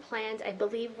remaining plans, I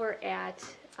believe we're at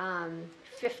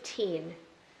 15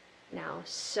 now,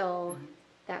 so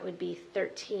that would be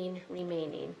 13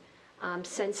 remaining.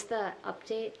 Since the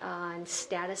update on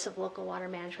status of local water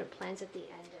management plans at the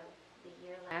end of the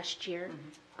year last year,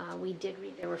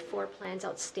 there were 4 plans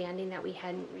outstanding that we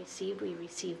hadn't received. We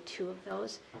received 2 of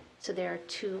those, so there are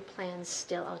 2 plans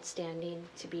still outstanding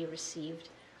to be received.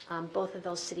 Both of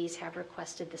those cities have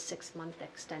requested the 6-month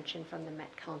extension from the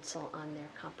Met Council on their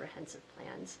comprehensive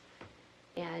plans.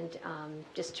 And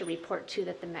just to report too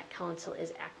that the Met Council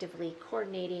is actively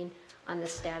coordinating on the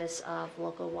status of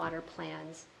local water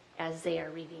plans as they are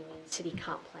reviewing city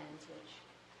comp plans, which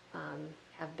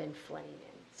have been flooding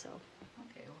in, so.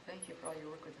 Okay, well, thank you for all your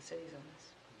work with the cities on this.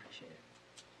 Appreciate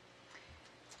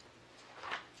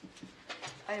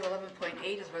it. Item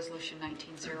 11.8 is Resolution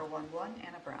 19011.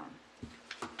 Anna Brown.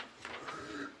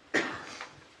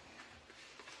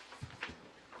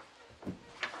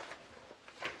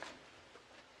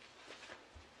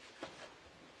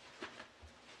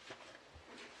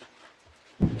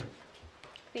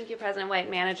 Thank you, President White,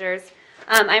 managers.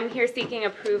 I'm here seeking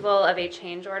approval of a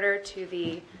change order to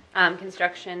the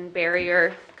construction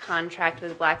barrier contract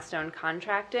with Blackstone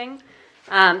Contracting.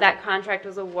 That contract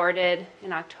was awarded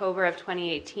in October of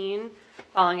 2018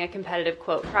 following a competitive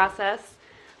quote process.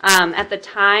 At the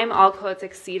time, all quotes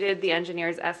exceeded the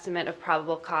engineer's estimate of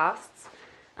probable costs.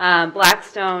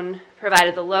 Blackstone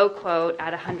provided the low quote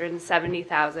at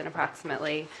 $170,000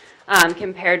 approximately,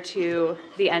 compared to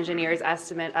the engineer's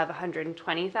estimate of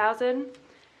 $120,000.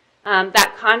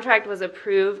 That contract was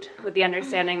approved with the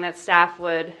understanding that staff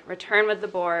would return with the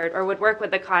board or would work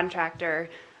with the contractor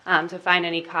to find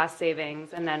any cost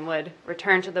savings, and then would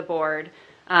return to the board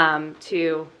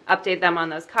to update them on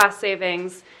those cost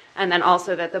savings, and then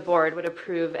also that the board would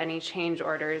approve any change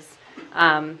orders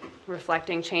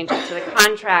reflecting changes to the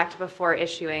contract before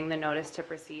issuing the notice to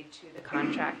proceed to the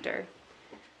contractor.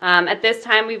 At this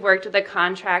time, we've worked with the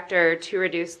contractor to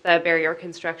reduce the barrier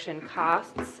construction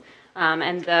costs,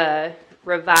 and the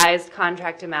revised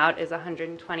contract amount is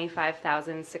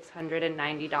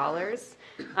 $125,690,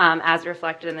 as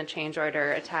reflected in the change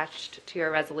order attached to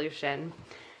your resolution.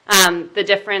 The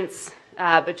difference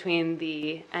between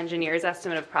the engineer's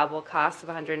estimate of probable costs of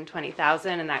 $120,000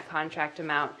 and that contract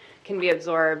amount can be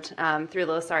absorbed through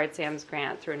the Lessard-Sams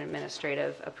grant through an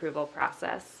administrative approval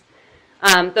process.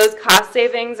 Those cost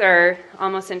savings are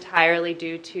almost entirely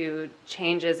due to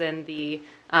changes in the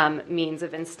means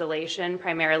of installation,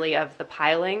 primarily of the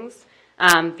pilings.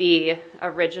 The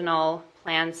original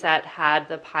plan set had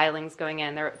the pilings going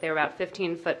in. They were about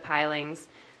 15-foot pilings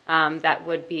that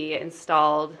would be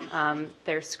installed.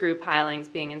 Their screw pilings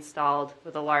being installed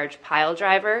with a large pile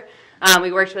driver.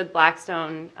 We worked with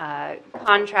Blackstone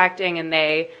Contracting, and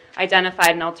they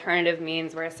identified an alternative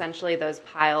means where essentially those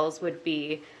piles would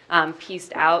be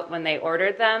pieced out when they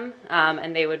ordered them,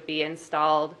 and they would be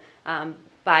installed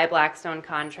by Blackstone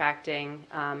Contracting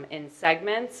in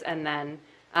segments, and then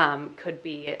could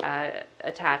be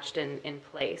attached in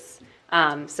place.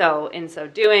 So in so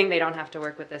doing, they don't have to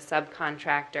work with a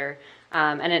subcontractor,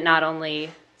 and it not only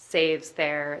saves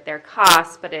their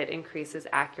costs, but it increases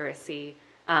accuracy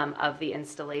of the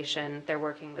installation. They're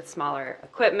working with smaller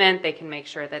equipment. They can make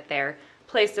sure that they're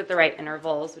placed at the right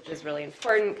intervals, which is really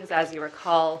important because, as you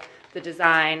recall, the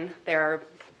design, there are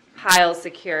piles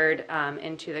secured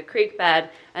into the creek bed,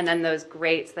 and then those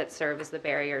grates that serve as the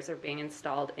barriers are being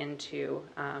installed into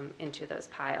those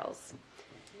piles.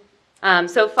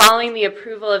 So following the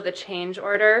approval of the change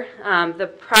order, the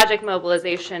project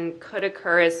mobilization could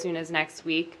occur as soon as next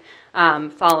week,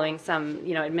 following some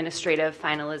administrative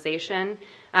finalization.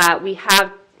 We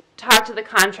have talked to the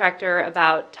contractor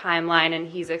about timeline, and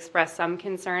he's expressed some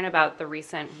concern about the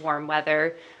recent warm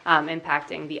weather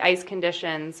impacting the ice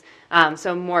conditions.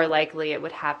 So more likely it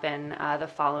would happen the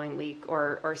following week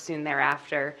or soon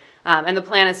thereafter. And the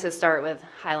plan is to start with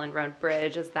Highland Road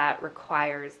Bridge, as that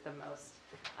requires the most.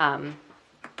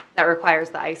 That requires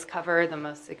the ice cover the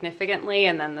most significantly,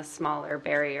 and then the smaller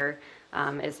barrier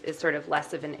is sort of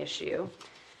less of an issue.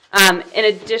 In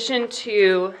addition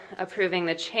to approving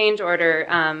the change order,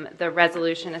 the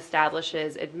resolution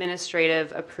establishes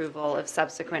administrative approval of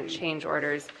subsequent change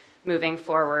orders moving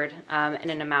forward in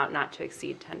an amount not to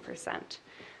exceed 10%.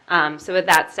 So with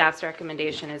that, staff's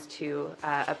recommendation is to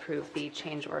approve the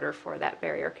change order for that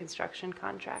barrier construction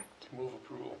contract. Move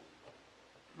approval.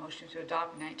 Motion to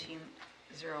adopt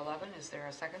 19011. Is there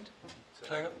a second?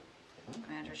 Second.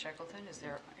 Manager Shackleton, is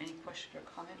there any question or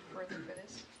comment further for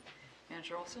this?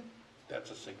 Manager Olson? That's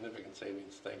a significant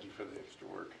savings. Thank you for the extra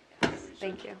work.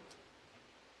 Thank you.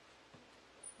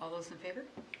 All those in favor?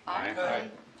 Aye.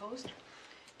 Aye. Opposed?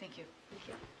 Thank you. Thank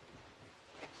you.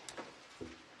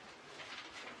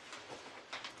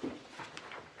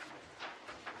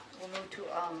 We'll move to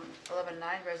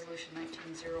 11.9, Resolution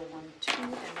 19012,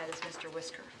 and that is Mr.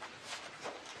 Whisker.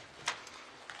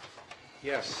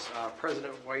 Yes,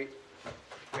 President White,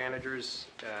 managers,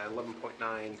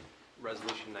 11.9,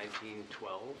 Resolution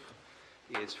 1912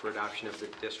 is for adoption of the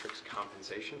district's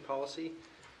compensation policy.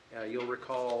 You'll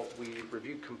recall we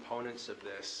reviewed components of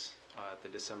this at the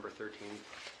December 13th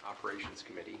Operations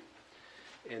Committee,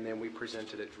 and then we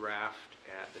presented a draft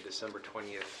at the December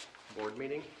 20th board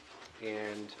meeting.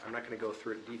 And I'm not going to go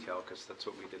through it in detail because that's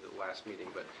what we did at the last meeting,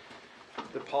 but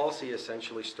the policy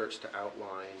essentially starts to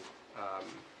outline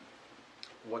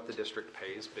what the district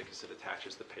pays, because it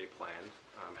attaches the pay plan,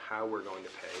 how we're going to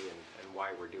pay, and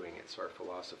why we're doing it, so our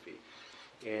philosophy.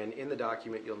 And in the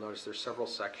document, you'll notice there's several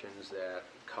sections that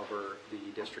cover the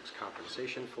district's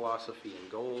compensation philosophy and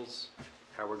goals,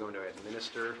 how we're going to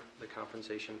administer the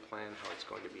compensation plan, how it's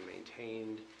going to be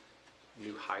maintained,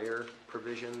 new hire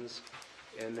provisions,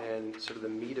 and then sort of the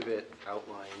meat of it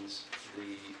outlines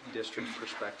the district's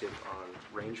perspective on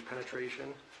range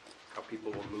penetration, how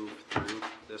people will move through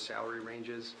the salary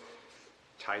ranges,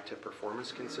 tied to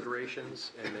performance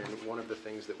considerations. And then one of the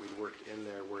things that we worked in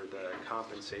there were the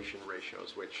compensation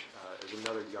ratios, which is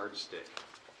another yardstick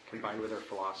combined with our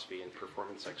philosophy and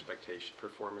performance expectation,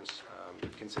 performance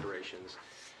considerations,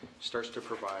 starts to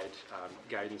provide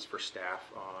guidance for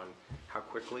staff on how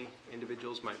quickly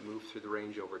individuals might move through the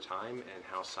range over time and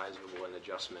how sizable an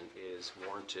adjustment is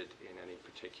warranted in any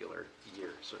particular year.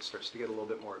 So it starts to get a little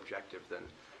bit more objective than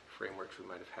frameworks we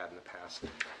might have had in the past.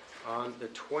 On the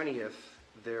 20th,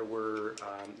 there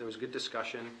was good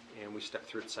discussion, and we stepped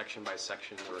through it section by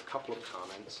section. There were a couple of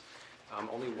comments.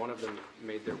 Only one of them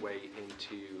made their way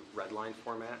into red line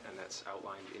format, and that's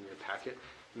outlined in your packet.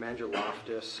 Manager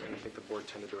Loftus, and I think the board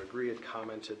tended to agree, had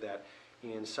commented that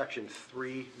in section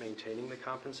 3, maintaining the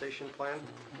compensation plan,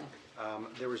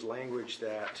 there was language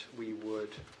that we would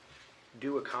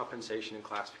do a compensation and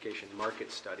classification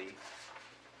market study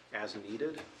as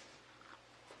needed,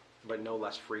 but no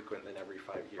less frequent than every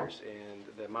 5 years. And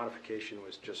the modification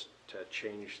was just to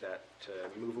change that, to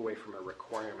move away from a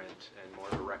requirement and more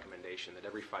of a recommendation that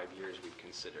every 5 years we'd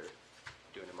consider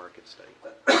doing a market study.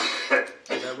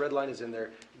 So that red line is in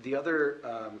there. The other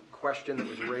question that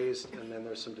was raised, and then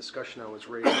there's some discussion on, was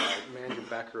raised by Manager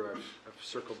Becker, I've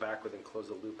circled back with and closed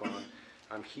the loop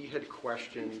on. He had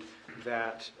questioned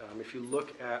that if you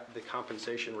look at the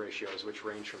compensation ratios, which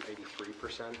range from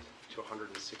 83% to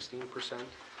 116%,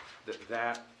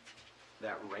 that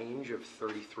range of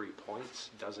 33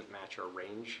 points doesn't match our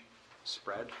range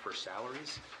spread for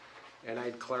salaries. And I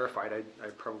had clarified, I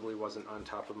probably wasn't on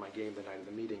top of my game the night of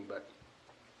the meeting, but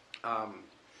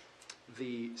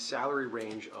the salary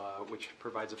range, which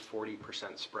provides a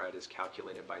 40% spread, is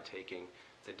calculated by taking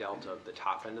the delta of the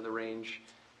top end of the range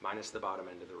minus the bottom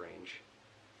end of the range.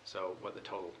 So what the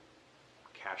total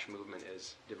cash movement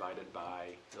is divided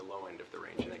by the low end of the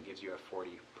range, and that gives you a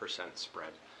 40%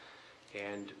 spread.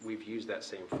 And we've used that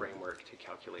same framework to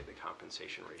calculate the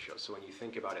compensation ratio. So when you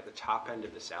think about it, the top end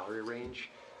of the salary range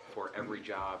for every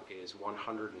job is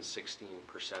 116%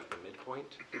 the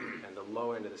midpoint, and the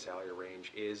low end of the salary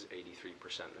range is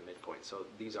 83% the midpoint. So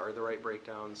these are the right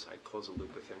breakdowns. I closed the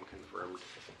loop with him, confirmed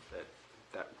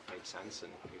that made sense,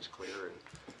 and he was clear,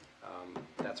 and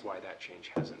that's why that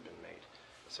change hasn't been made.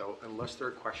 So unless there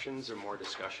are questions or more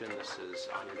discussion, this is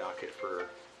on your docket for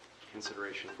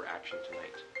consideration for action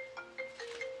tonight.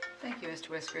 Thank you, Mr.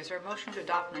 Whisker. Is there a motion to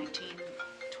adopt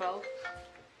 1912?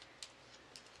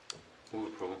 Move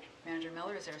approval. Manager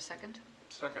Miller, is there a second?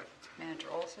 Second. Manager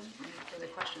Olson, any further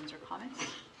questions or comments?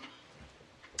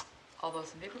 All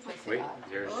those in favor, please say Wait, aye.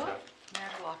 there's,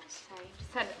 Manager Loftus. Sorry,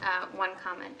 just had one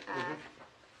comment.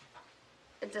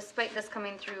 Despite this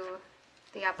coming through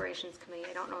the operations committee,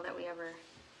 I don't know that we ever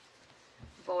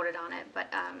voted on it,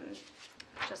 but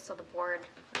just so the board,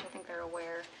 which I think they're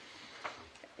aware,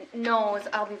 knows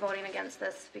I'll be voting against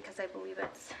this because I believe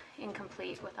it's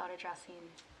incomplete without addressing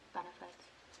benefits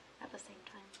at the same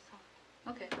time, so.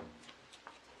 Okay.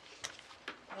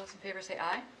 All those in favor say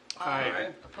aye.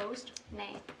 Aye. Opposed?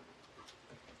 Nay.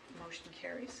 Motion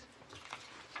carries.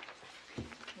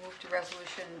 Move to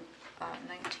resolution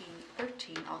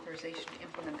 1913, authorization to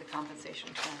implement the compensation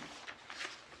plan.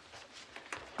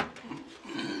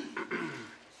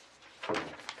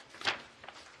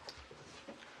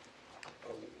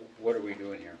 what are we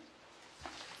doing here?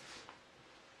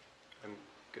 I'm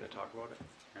going to talk about it.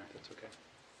 That's okay.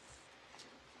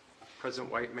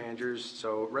 President White, managers,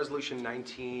 so resolution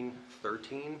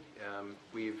 1913,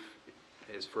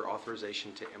 is for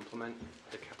authorization to implement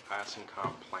the class and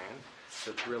comp plan.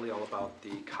 So it's really all about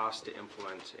the cost to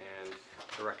implement and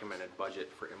the recommended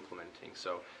budget for implementing.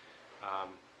 So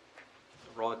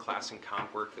all the class and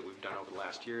comp work that we've done over the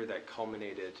last year, that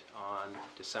culminated on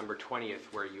December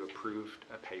 20th, where you approved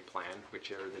a pay plan,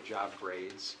 which are the job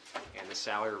grades and the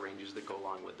salary ranges that go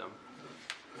along with them.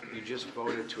 You just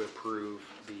voted to approve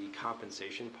the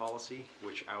compensation policy,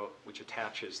 which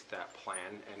attaches that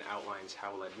plan and outlines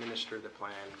how we'll administer the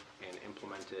plan and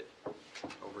implement it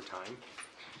over time.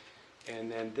 And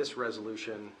then this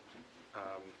resolution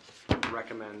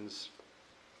recommends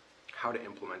how to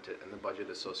implement it and the budget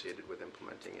associated with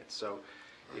implementing it. So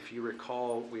if you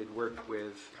recall, we had worked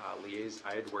with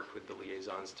I had worked with the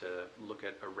liaisons to look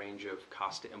at a range of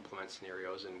cost to implement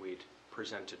scenarios, and we'd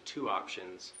presented two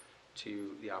options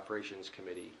to the operations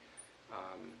committee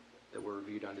that were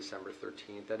reviewed on December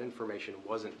 13th. That information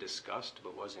wasn't discussed,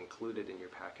 but was included in your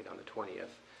packet on the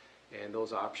 20th. And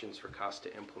those options for cost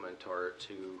to implement are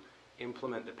to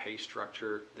implement the pay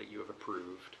structure that you have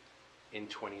approved in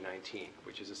 2019,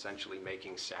 which is essentially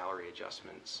making salary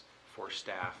adjustments for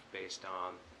staff based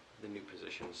on the new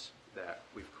positions that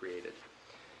we've created.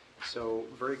 So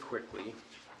very quickly,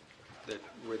 that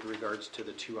with regards to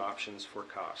the two options for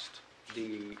cost,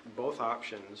 both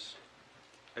options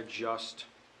adjust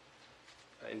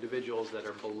individuals that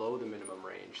are below the minimum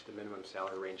range, the minimum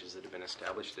salary ranges that have been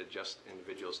established, adjust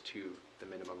individuals to the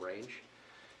minimum range.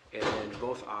 And then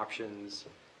both options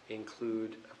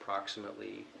include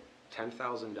approximately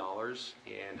 $10,000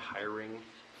 in hiring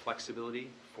flexibility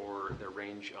for the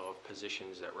range of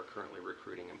positions that we're currently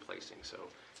recruiting and placing. So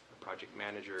a project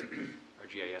manager, our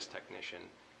GIS technician,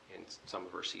 and some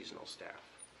of our seasonal staff.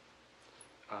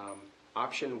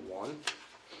 Option 1,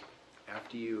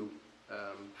 after you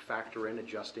factor in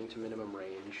adjusting to minimum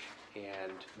range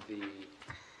and the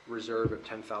reserve of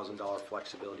 $10,000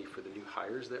 flexibility for the new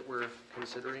hires that we're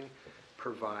considering,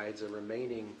 provides a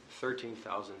remaining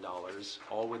 $13,000,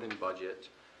 all within budget,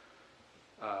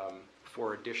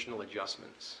 for additional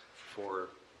adjustments for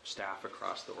staff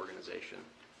across the organization.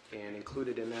 And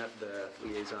included in that, the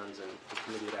liaisons and the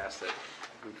committee had asked that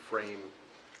we'd frame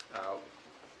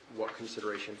what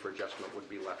consideration for adjustment would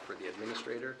be left for the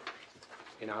administrator.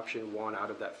 In option 1, out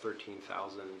of that $13,000,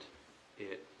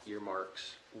 it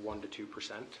earmarks 1 to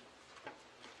 2%.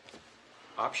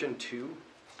 Option 2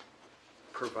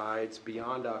 provides,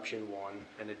 beyond option 1,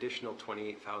 an additional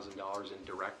 $28,000 in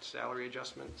direct salary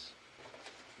adjustments,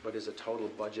 but is a total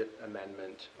budget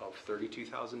amendment of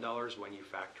 $32,000 when you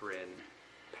factor in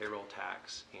payroll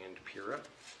tax and PURA.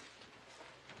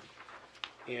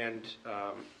 And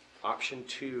option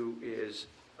 2 is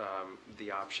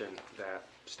the option that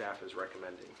staff is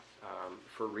recommending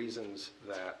for reasons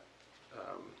that,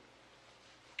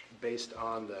 based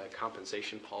on the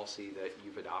compensation policy that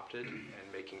you've adopted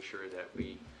and making sure that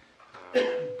we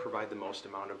provide the most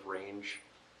amount of range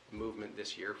movement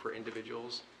this year for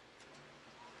individuals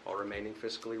while remaining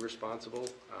fiscally responsible,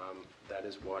 that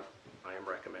is what I am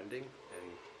recommending,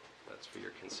 and that's for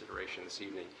your consideration this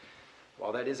evening.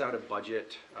 While that is out of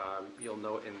budget, you'll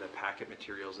note in the packet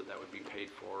materials that that would be paid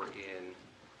for in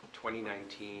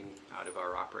 2019 out of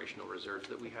our operational reserves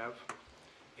that we have.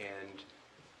 And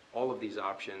all of these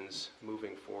options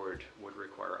moving forward would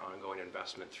require ongoing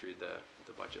investment through the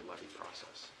budget levy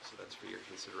process. So that's for your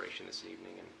consideration this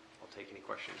evening, and I'll take any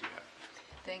questions you have.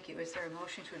 Thank you. Is there a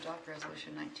motion to adopt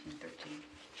Resolution 1913?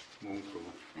 Move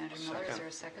approval. Manager Miller, is there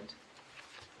a second?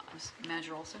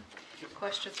 Manager Olson?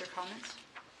 Questions or comments?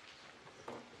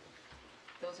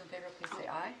 Those in favor, please say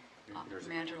aye.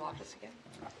 Manager Loftus again.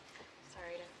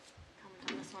 Sorry to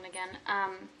comment on this one again.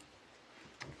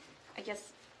 I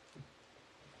guess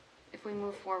if we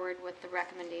move forward with the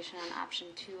recommendation on option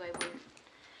 2, I wouldn't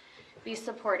be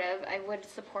supportive. I would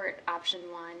support option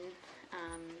 1.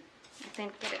 I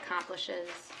think that it accomplishes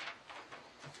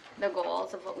the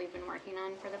goals of what we've been working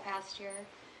on for the past year,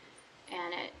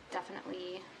 and it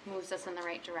definitely moves us in the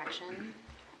right direction.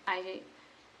 I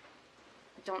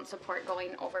don't support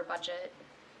going over budget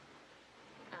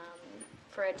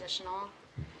for additional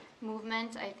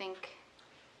movement. I think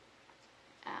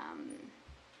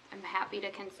I'm happy to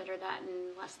consider that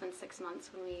in less than 6 months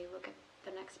when we look at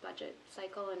the next budget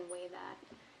cycle and weigh that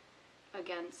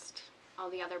against all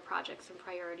the other projects and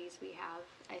priorities we have.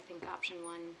 I think option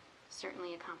 1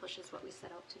 certainly accomplishes what we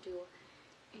set out to do,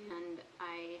 and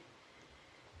I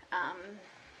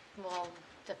will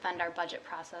defend our budget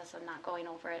process of not going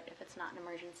over it if it's not an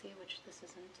emergency, which this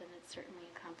isn't, and it certainly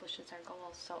accomplishes our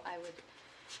goals. So I would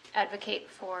advocate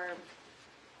for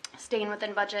staying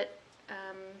within budget.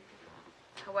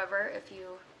 However, if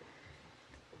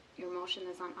your motion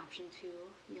is on option 2,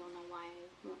 you'll know why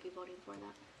I won't be voting for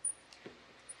that.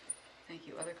 Thank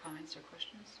you. Other comments or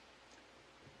questions?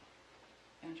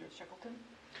 Manager Shackleton?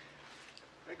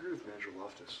 I agree with Manager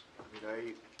Loftus. I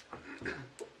mean,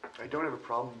 I don't have a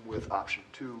problem with option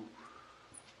 2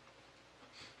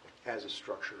 as a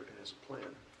structure and as a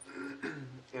plan.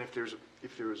 And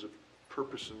if there is a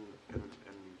purpose and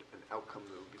an outcome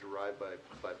that would be derived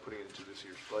by putting it into this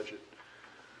year's budget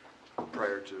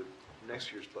prior to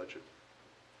next year's budget,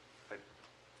 I'd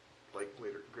like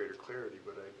greater clarity,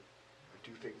 but I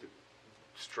do think that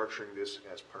structuring this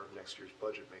as part of next year's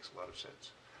budget makes a lot of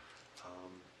sense.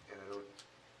 And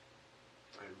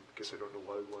I guess I don't know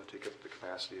why we want to take up the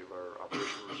capacity of our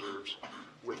operational reserves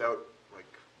without like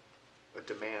a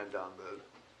demand on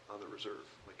the reserve.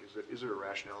 Like, is there a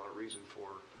rationale or a reason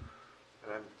for?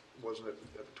 And I wasn't at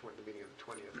the meeting of the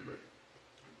 20th, but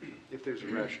if there's a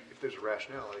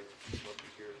rationale, I'd love to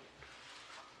hear it.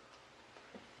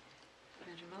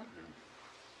 Manager Miller?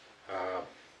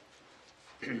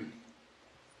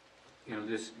 You know,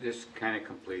 this kind of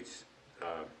completes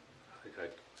a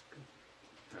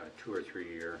 2 or 3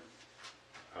 year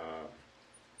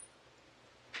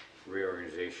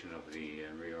reorganization of the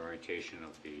and reorientation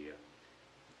of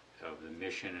the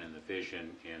mission and the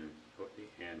vision and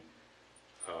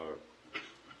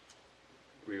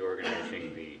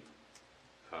reorganizing the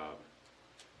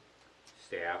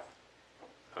staff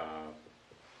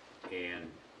and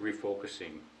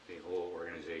refocusing the whole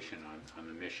organization on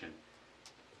the mission.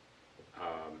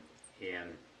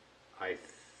 And I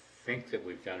think that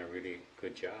we've done a really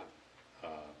good job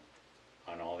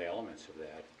on all the elements of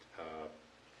that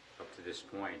up to this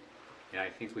point, and I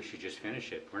think we should just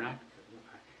finish it. We're not,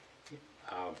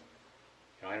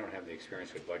 I don't have the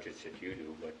experience with budgets that you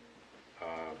do, but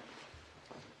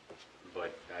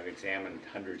I've examined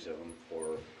hundreds of them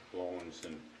for loans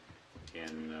and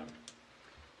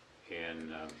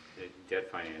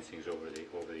debt financings over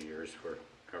the years for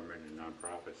government and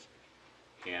nonprofits.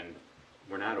 And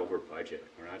we're not over budget.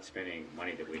 We're not spending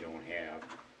money that we don't have.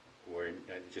 We're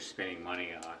just spending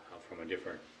money from a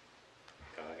different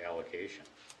allocation.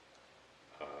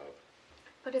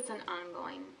 But it's an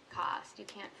ongoing cost. You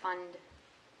can't fund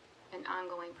an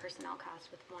ongoing personnel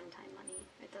cost with one-time money.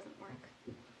 It doesn't work.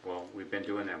 Well, we've been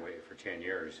doing that way for 10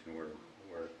 years, and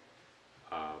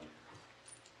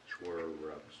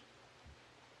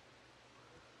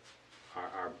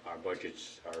our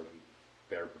budgets are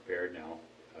better prepared now,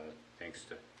 thanks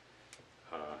to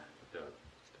the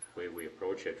way we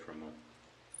approach it from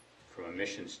a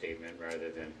mission statement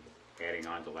rather than adding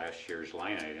on to last year's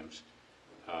line items.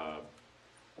 I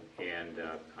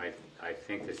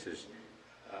think this is,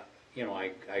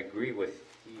 I agree with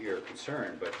your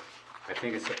concern, but I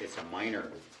think it's a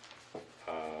minor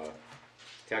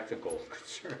technical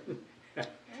concern.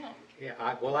 Yeah,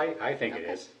 I think it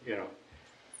is,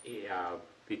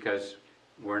 because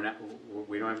we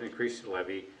don't have to increase the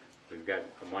levy. We've got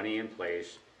money in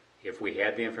place. If we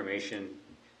had the information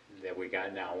that we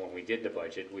got now when we did the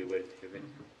budget, we would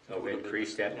have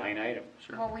increased that line item.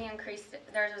 Well, we increased it.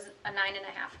 There was a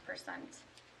 9.5%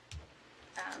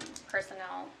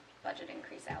 personnel budget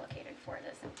increase allocated for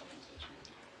this implementation.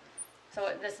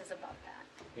 So this is above that.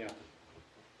 Yeah.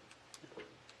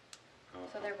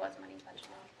 So there was money budgeted.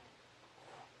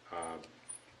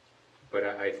 But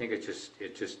I think it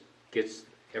just gets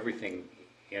everything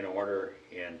in order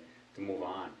and to move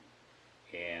on.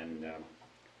 And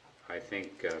I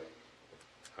think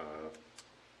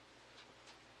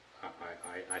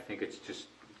I think it just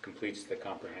completes the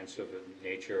comprehensive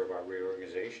nature of our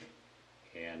reorganization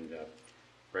and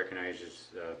recognizes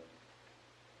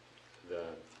the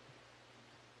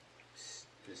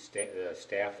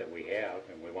staff that we have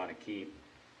and we want to keep.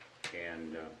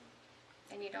 And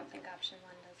you don't think option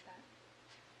one does that?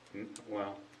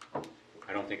 well,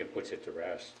 I don't think it puts it to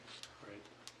rest.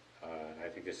 I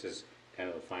think this is kind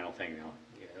of the final thing now.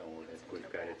 That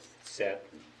we've got it set.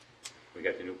 We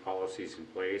got the new policies in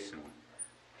place, and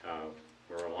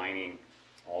we're aligning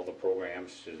all the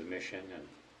programs to the mission,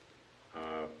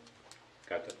 and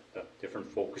got the different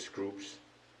focus groups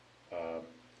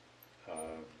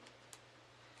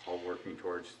all working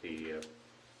towards the.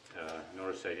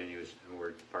 Notice I didn't use the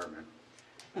word department.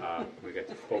 We got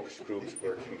the focus groups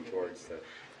working towards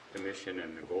the mission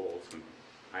and the goals, and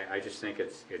I just think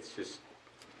it's just.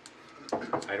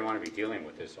 I don't want to be dealing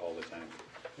with this all the time.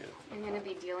 I'm going to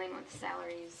be dealing with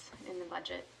salaries in the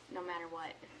budget no matter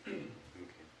what. Okay.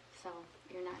 So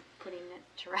you're not putting it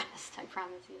to rest, I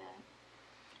promise you that.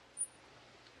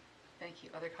 Thank you.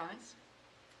 Other comments?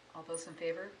 All those in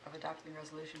favor of adopting the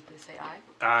resolution, please say aye.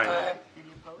 Aye.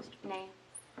 Any opposed? Nay.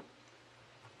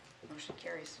 Motion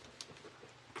carries.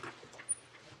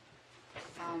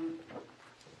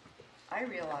 I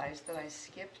realized that I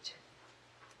skipped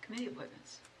committee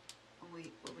appointments when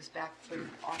it was back for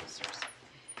officers.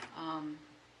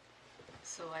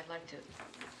 So I'd like to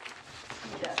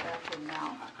see that back in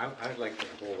now. I'd like to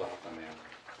hold off on that.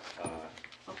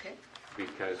 Okay.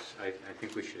 Because I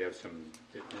think we should have some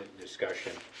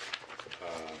discussion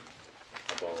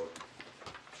about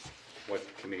what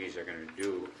the committees are going to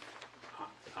do.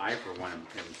 I, for one,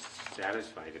 am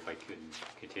satisfied if I couldn't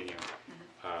continue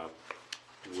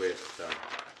with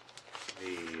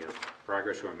the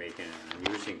progress we're making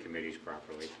in using committees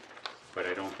properly, but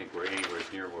I don't think we're anywhere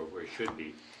near where we should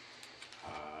be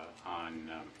on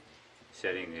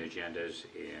setting the agendas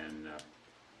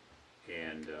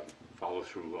and follow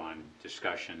through on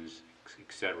discussions,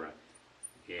 etc.,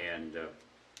 and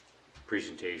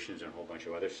presentations and a whole bunch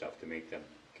of other stuff to make the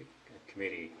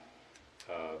committee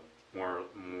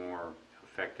more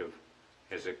effective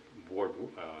as a board,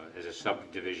 as a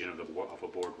subdivision of a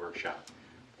board workshop.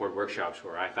 Board workshops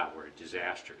where I thought were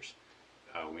disasters.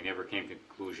 We never came to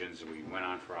conclusions. We went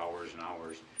on for hours and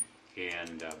hours,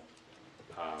 and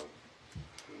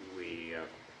we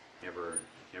never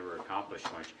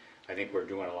accomplished much. I think we're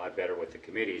doing a lot better with the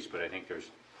committees, but I think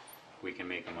we can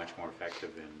make them much more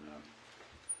effective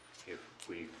if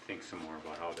we think some more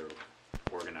about how they're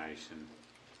organized and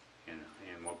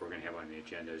what we're going to have on the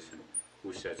agendas and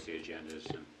who sets the agendas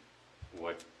and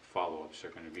what follow-ups are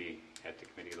going to be at the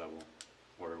committee level,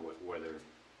 or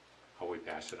how we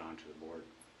pass it on to the board.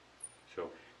 So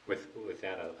With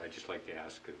that, I'd just like to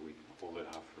ask if we hold it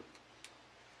off for.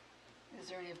 Is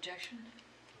there any objection?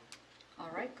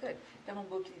 All right, good. Then we'll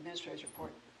move to the administrator's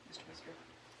report. Mr. Whisker.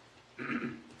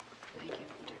 Thank you.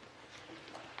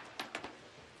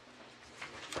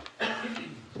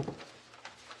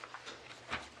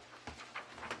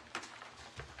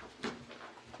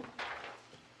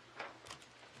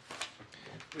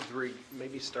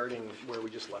 Maybe starting where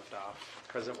we just left off,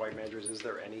 President White, managers, is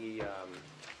there any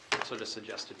sort of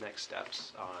suggested next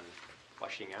steps on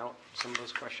fleshing out some of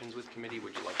those questions with committee?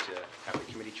 Would you like to have the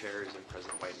committee chairs and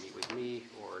President White meet with me,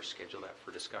 or schedule that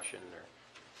for discussion, or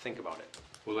think about it?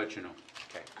 We'll let you know.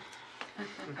 Okay.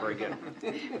 Very good.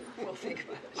 We'll think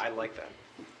about it. I like that.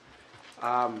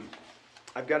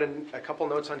 I've got a couple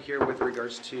notes on here with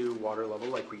regards to water level,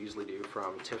 like we usually do,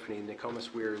 from Tiffany.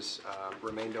 Nokomis Weirs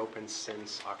remained open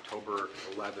since October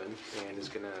 11 and is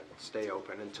going to stay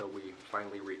open until we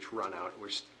finally reach run out.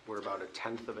 We're about a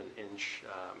tenth of a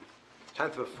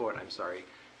foot,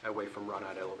 away from run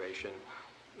out elevation.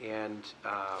 And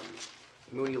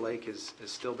Mooney Lake has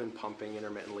still been pumping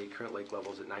intermittently. Current lake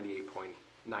level is at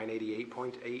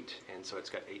 988.8, and so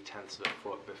it's got 0.8 of a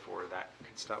foot before that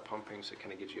could stop pumping, so it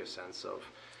kind of gives you a sense of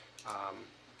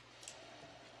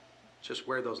just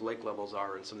where those lake levels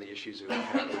are and some of the issues that we've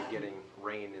had with getting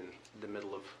rain in the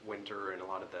middle of winter and a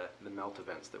lot of the melt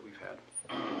events that we've had.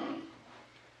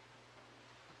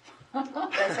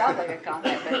 That sounds like a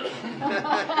comment, but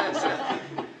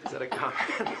Is that a comment?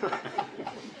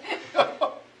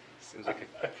 Seems like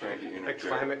a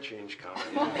climate change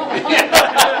comment.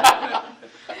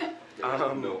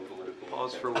 No political.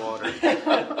 Pause for water.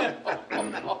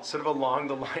 Sort of along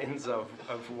the lines of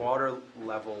water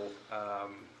level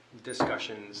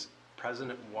discussions,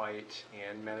 President White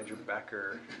and Manager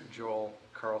Becker, Joel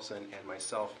Carlson, and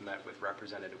myself met with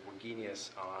Representative Wagenius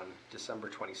on December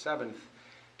 27th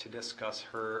to discuss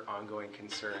her ongoing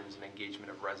concerns and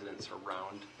engagement of residents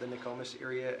around the Nokomis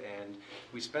area, and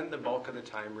we spent the bulk of the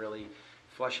time really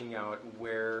fleshing out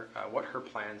what her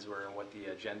plans were and what the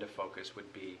agenda focus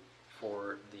would be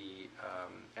for the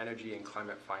Energy and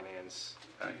Climate Finance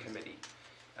Committee,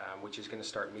 which is going to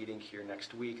start meeting here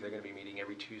next week. They're going to be meeting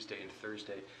every Tuesday and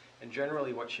Thursday, and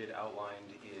generally what she had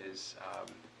outlined is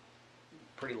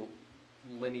pretty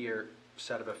linear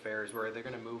set of affairs where they're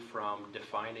going to move from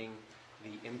defining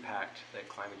the impact that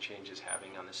climate change is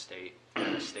having on the state at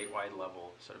a statewide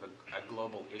level, sort of a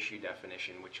global issue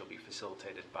definition, which will be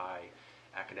facilitated by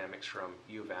academics from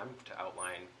U of M to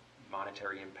outline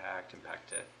monetary impact to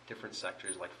different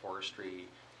sectors like forestry,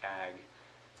 ag,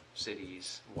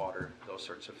 cities, water, those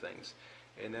sorts of things.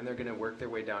 And then they're going to work their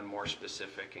way down more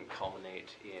specific and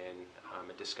culminate in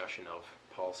a discussion of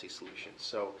policy solutions.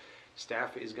 So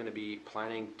staff is going to be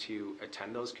planning to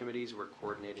attend those committees. We're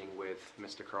coordinating with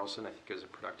Mr. Carlson. I think it was a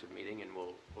productive meeting, and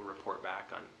we'll report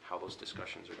back on how those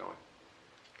discussions are going.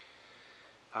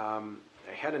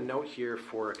 I had a note here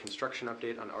for a construction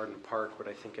update on Arden Park, but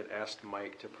I think it asked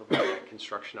Mike to provide a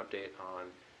construction update on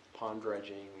pond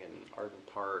dredging and Arden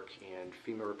Park and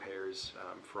FEMA repairs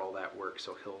for all that work,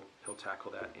 so he'll tackle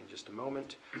that in just a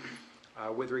moment.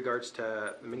 With regards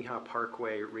to the Minnehaha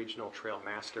Parkway Regional Trail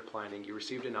Master Planning, you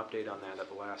received an update on that at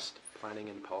the last Planning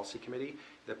and Policy Committee.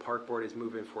 The Park Board is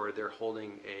moving forward. They're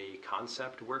holding a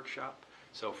concept workshop.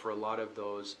 So for a lot of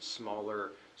those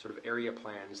smaller sort of area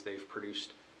plans, they've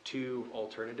produced 2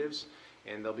 alternatives,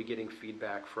 and they'll be getting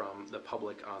feedback from the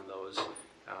public on those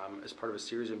as part of a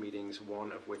series of meetings,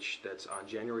 one of which that's on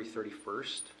January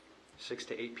 31st, 6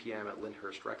 to 8 p.m. at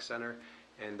Lyndhurst Rec Center,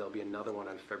 and there'll be another one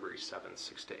on February 7th,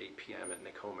 6 to 8 p.m. at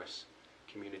Nokomis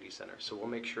Community Center. So we'll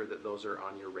make sure that those are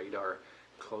on your radar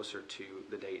closer to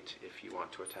the date if you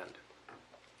want to attend.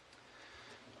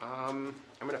 I'm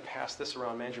going to pass this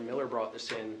around. Manager Miller brought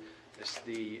this in. It's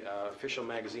the official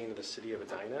magazine of the City of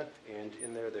Edina, and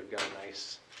in there they've got a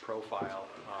nice profile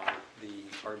on the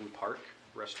Arden Park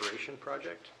restoration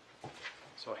project.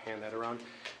 So I'll hand that around.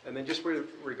 And then just with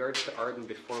regards to Arden,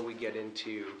 before we get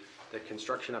into the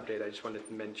construction update, I just wanted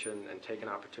to mention and take an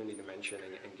opportunity to mention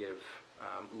and give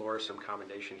Laura some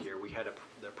commendation here. We had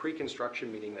the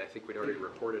pre-construction meeting that I think we'd already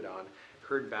reported on,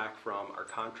 heard back from our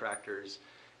contractors,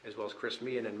 as well as Chris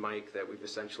Meehan and Mike, that we've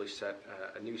essentially set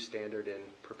a new standard in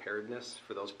preparedness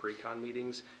for those pre-con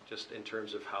meetings, just in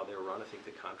terms of how they're run. I think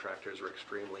the contractors were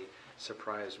extremely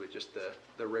surprised with just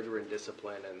the rigor and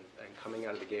discipline and coming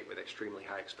out of the gate with extremely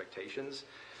high expectations.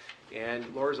 And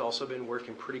Laura's also been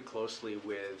working pretty closely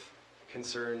with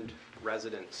concerned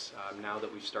residents now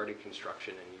that we've started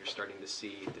construction, and you're starting to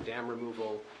see the dam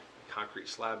removal, concrete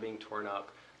slab being torn up,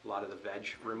 a lot of the veg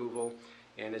removal.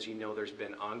 And as you know, there's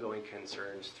been ongoing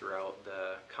concerns throughout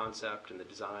the concept and the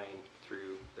design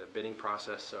through the bidding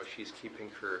process, so she's keeping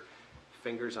her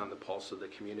fingers on the pulse of the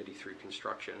community through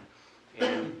construction.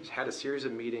 And had a series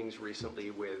of meetings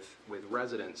recently with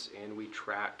residents, and we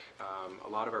track a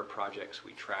lot of our projects.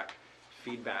 We track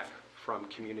feedback from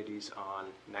communities on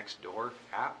Nextdoor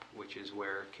app, which is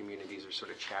where communities are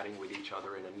sort of chatting with each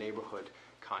other in a neighborhood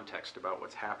context about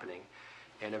what's happening.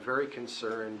 And a very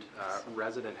concerned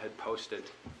resident had posted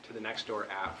to the Nextdoor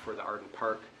app for the Arden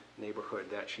Park neighborhood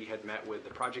that she had met with the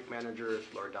project manager,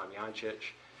 Laura Damjancic,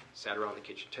 sat around the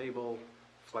kitchen table,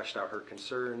 fleshed out her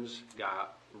concerns,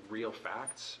 got real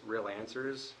facts, real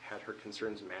answers, had her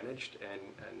concerns managed, and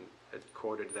had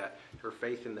quoted that her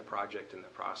faith in the project and the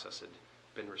process had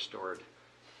been restored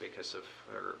because of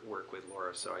her work with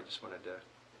Laura. So I just wanted to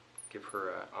give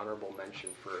her an honorable mention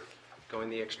for going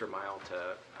the extra mile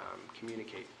to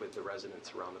communicate with the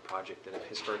residents around the project that have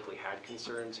historically had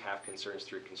concerns, have concerns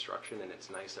through construction, and it's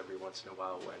nice every once in a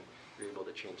while when you're able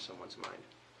to change someone's mind.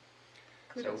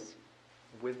 Kudos. So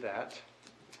with that,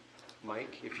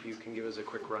 Mike, if you can give us a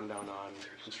quick rundown on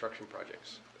construction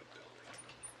projects.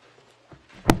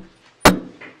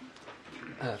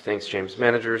 Thanks, James.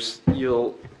 Managers,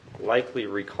 you'll likely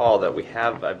recall that we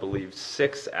have, I believe,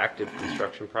 6 active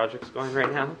construction projects going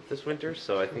right now this winter,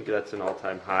 so I think that's an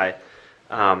all-time high.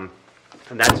 And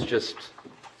that's just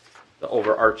the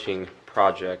overarching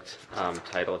project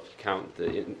title. If you count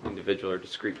the individual or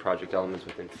discrete project elements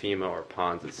within FEMA or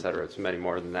ponds, et cetera, it's many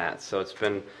more than that. So it's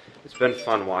been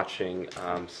fun watching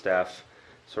staff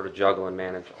sort of juggle and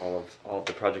manage all of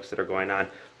the projects that are going on.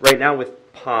 Right now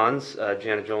with ponds,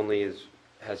 Jana Jonley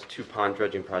has 2 pond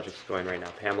dredging projects going right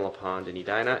now, Pamela Pond in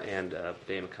Edina and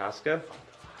Damacoska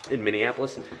in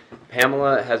Minneapolis.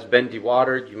 Pamela has been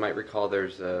dewatered. You might recall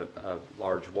there's a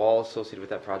large wall associated with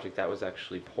that project. That was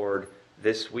actually poured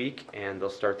this week, and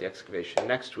they'll start the excavation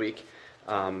next week,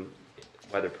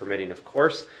 weather permitting, of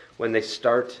course. When they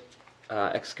start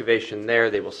excavation there,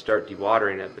 they will start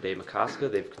dewatering at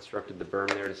Damacoska. They've constructed the berm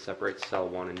there to separate cell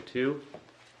 1 and 2,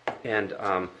 and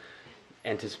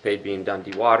anticipate being done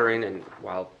dewatering, and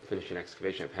while finishing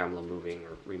excavation at Pamela, moving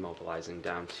or remobilizing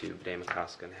down to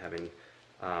Damacoska and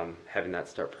having that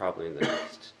start probably in the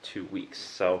next 2 weeks.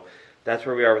 So that's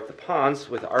where we are with the ponds.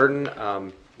 With Arden,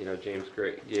 James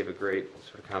gave a great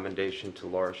sort of commendation to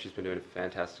Laura. She's been doing a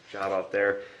fantastic job out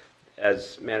there.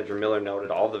 As Manager Miller noted,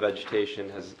 all the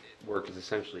vegetation work is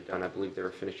essentially done. I believe they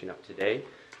were finishing up today.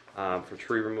 For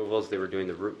tree removals, they were doing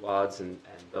the root wads and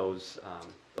those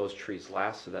trees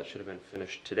last, so that should have been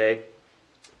finished today.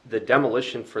 The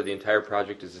demolition for the entire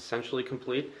project is essentially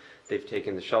complete. They've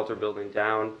taken the shelter building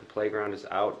down, the playground is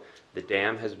out, the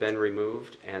dam has been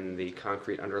removed, and the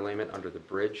concrete underlayment under the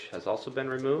bridge has also been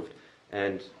removed.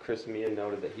 And Chris Meehan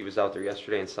noted that he was out there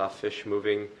yesterday and saw fish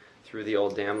moving through the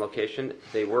old dam location.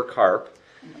 They were carp.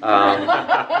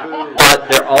 But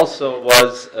there also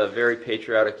was a very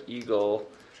patriotic eagle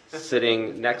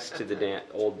sitting next to the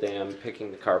old dam, picking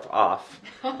the carp off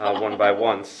one by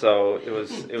one. So it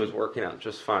was working out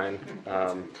just fine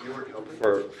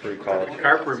for college.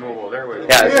 Carp removal, there we go.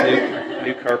 Yeah, it's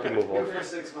new carp removal.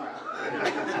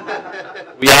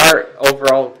 We are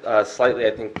overall slightly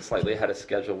ahead of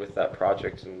schedule with that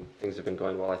project, and things have been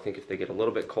going well. I think if they get a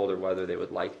little bit colder weather, they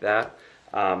would like that.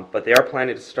 But they are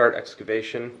planning to start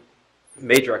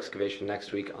major excavation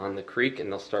next week on the creek, and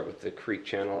they'll start with the creek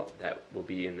channel that will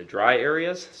be in the dry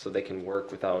areas, so they can work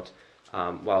without,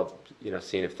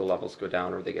 seeing if the levels go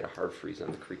down or they get a hard freeze on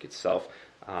the creek itself.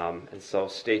 And so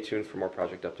stay tuned for more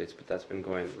project updates, but that's been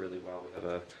going really well. We have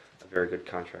a very good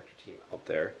contractor team out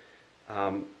there.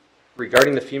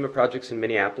 Regarding the FEMA projects in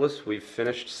Minneapolis, we've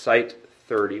finished Site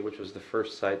 30, which was the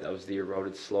first site. That was the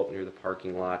eroded slope near the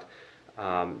parking lot.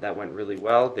 That went really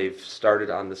well. They've started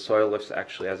on the soil lifts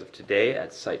actually as of today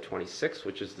at Site 26,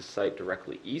 which is the site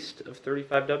directly east of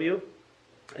 35W.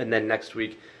 And then next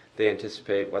week, they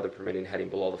anticipate, weather permitting, heading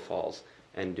below the falls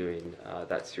and doing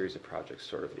that series of projects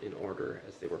sort of in order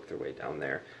as they work their way down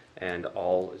there. And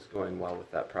all is going well with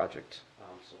that project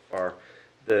so far.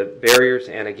 The barriers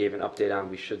Anna gave an update on.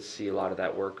 We should see a lot of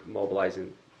that work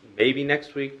mobilizing maybe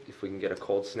next week if we can get a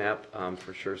cold snap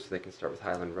for sure, so they can start with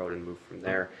Highland Road and move from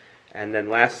there. And then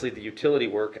lastly, the utility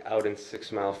work out in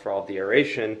 6 Mile for all the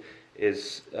aeration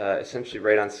is essentially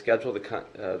right on schedule.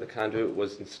 The conduit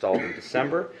was installed in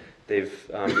December. They've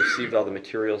received all the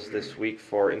materials this week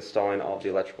for installing all the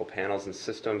electrical panels and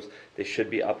systems. They should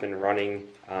be up and running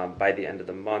by the end of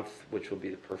the month, which will be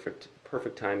the perfect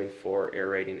timing for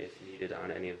aerating if needed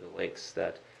on any of the lakes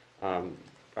that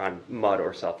on Mud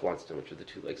or South Blunston, which are the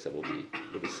 2 lakes that will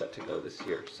be set to go this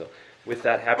year. So With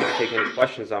that, happy to take any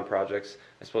questions on projects.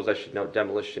 I suppose I should note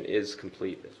demolition is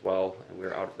complete as well, and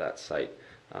we're out of that site,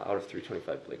 out of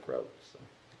 325 Blake Road. So.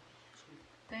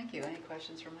 Thank you. Any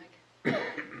questions for Mike?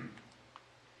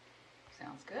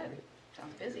 Sounds good.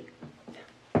 Sounds busy.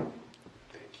 Thank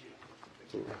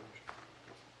you.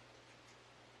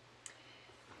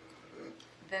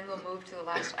 Then we'll move to the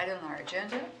last item on our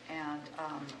agenda, and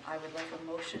I would like a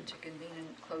motion to convene in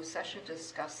closed session to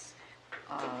discuss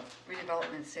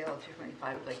redevelopment and sale of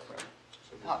 225 Blake Road,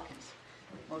 Hopkins.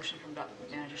 Motion from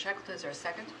Manager Shackleton. Is there a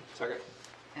second? Second.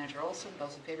 Manager Olson.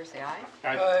 Those in favor say aye.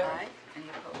 Aye. Aye. Any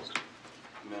opposed?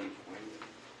 Madam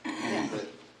Wayne,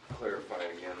 clarify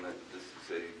again that this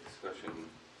is a discussion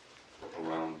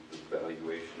around the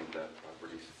valuation of that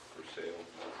property for sale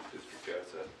as a district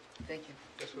asset. Thank you.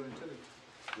 That's what I intended.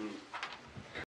 Hmm.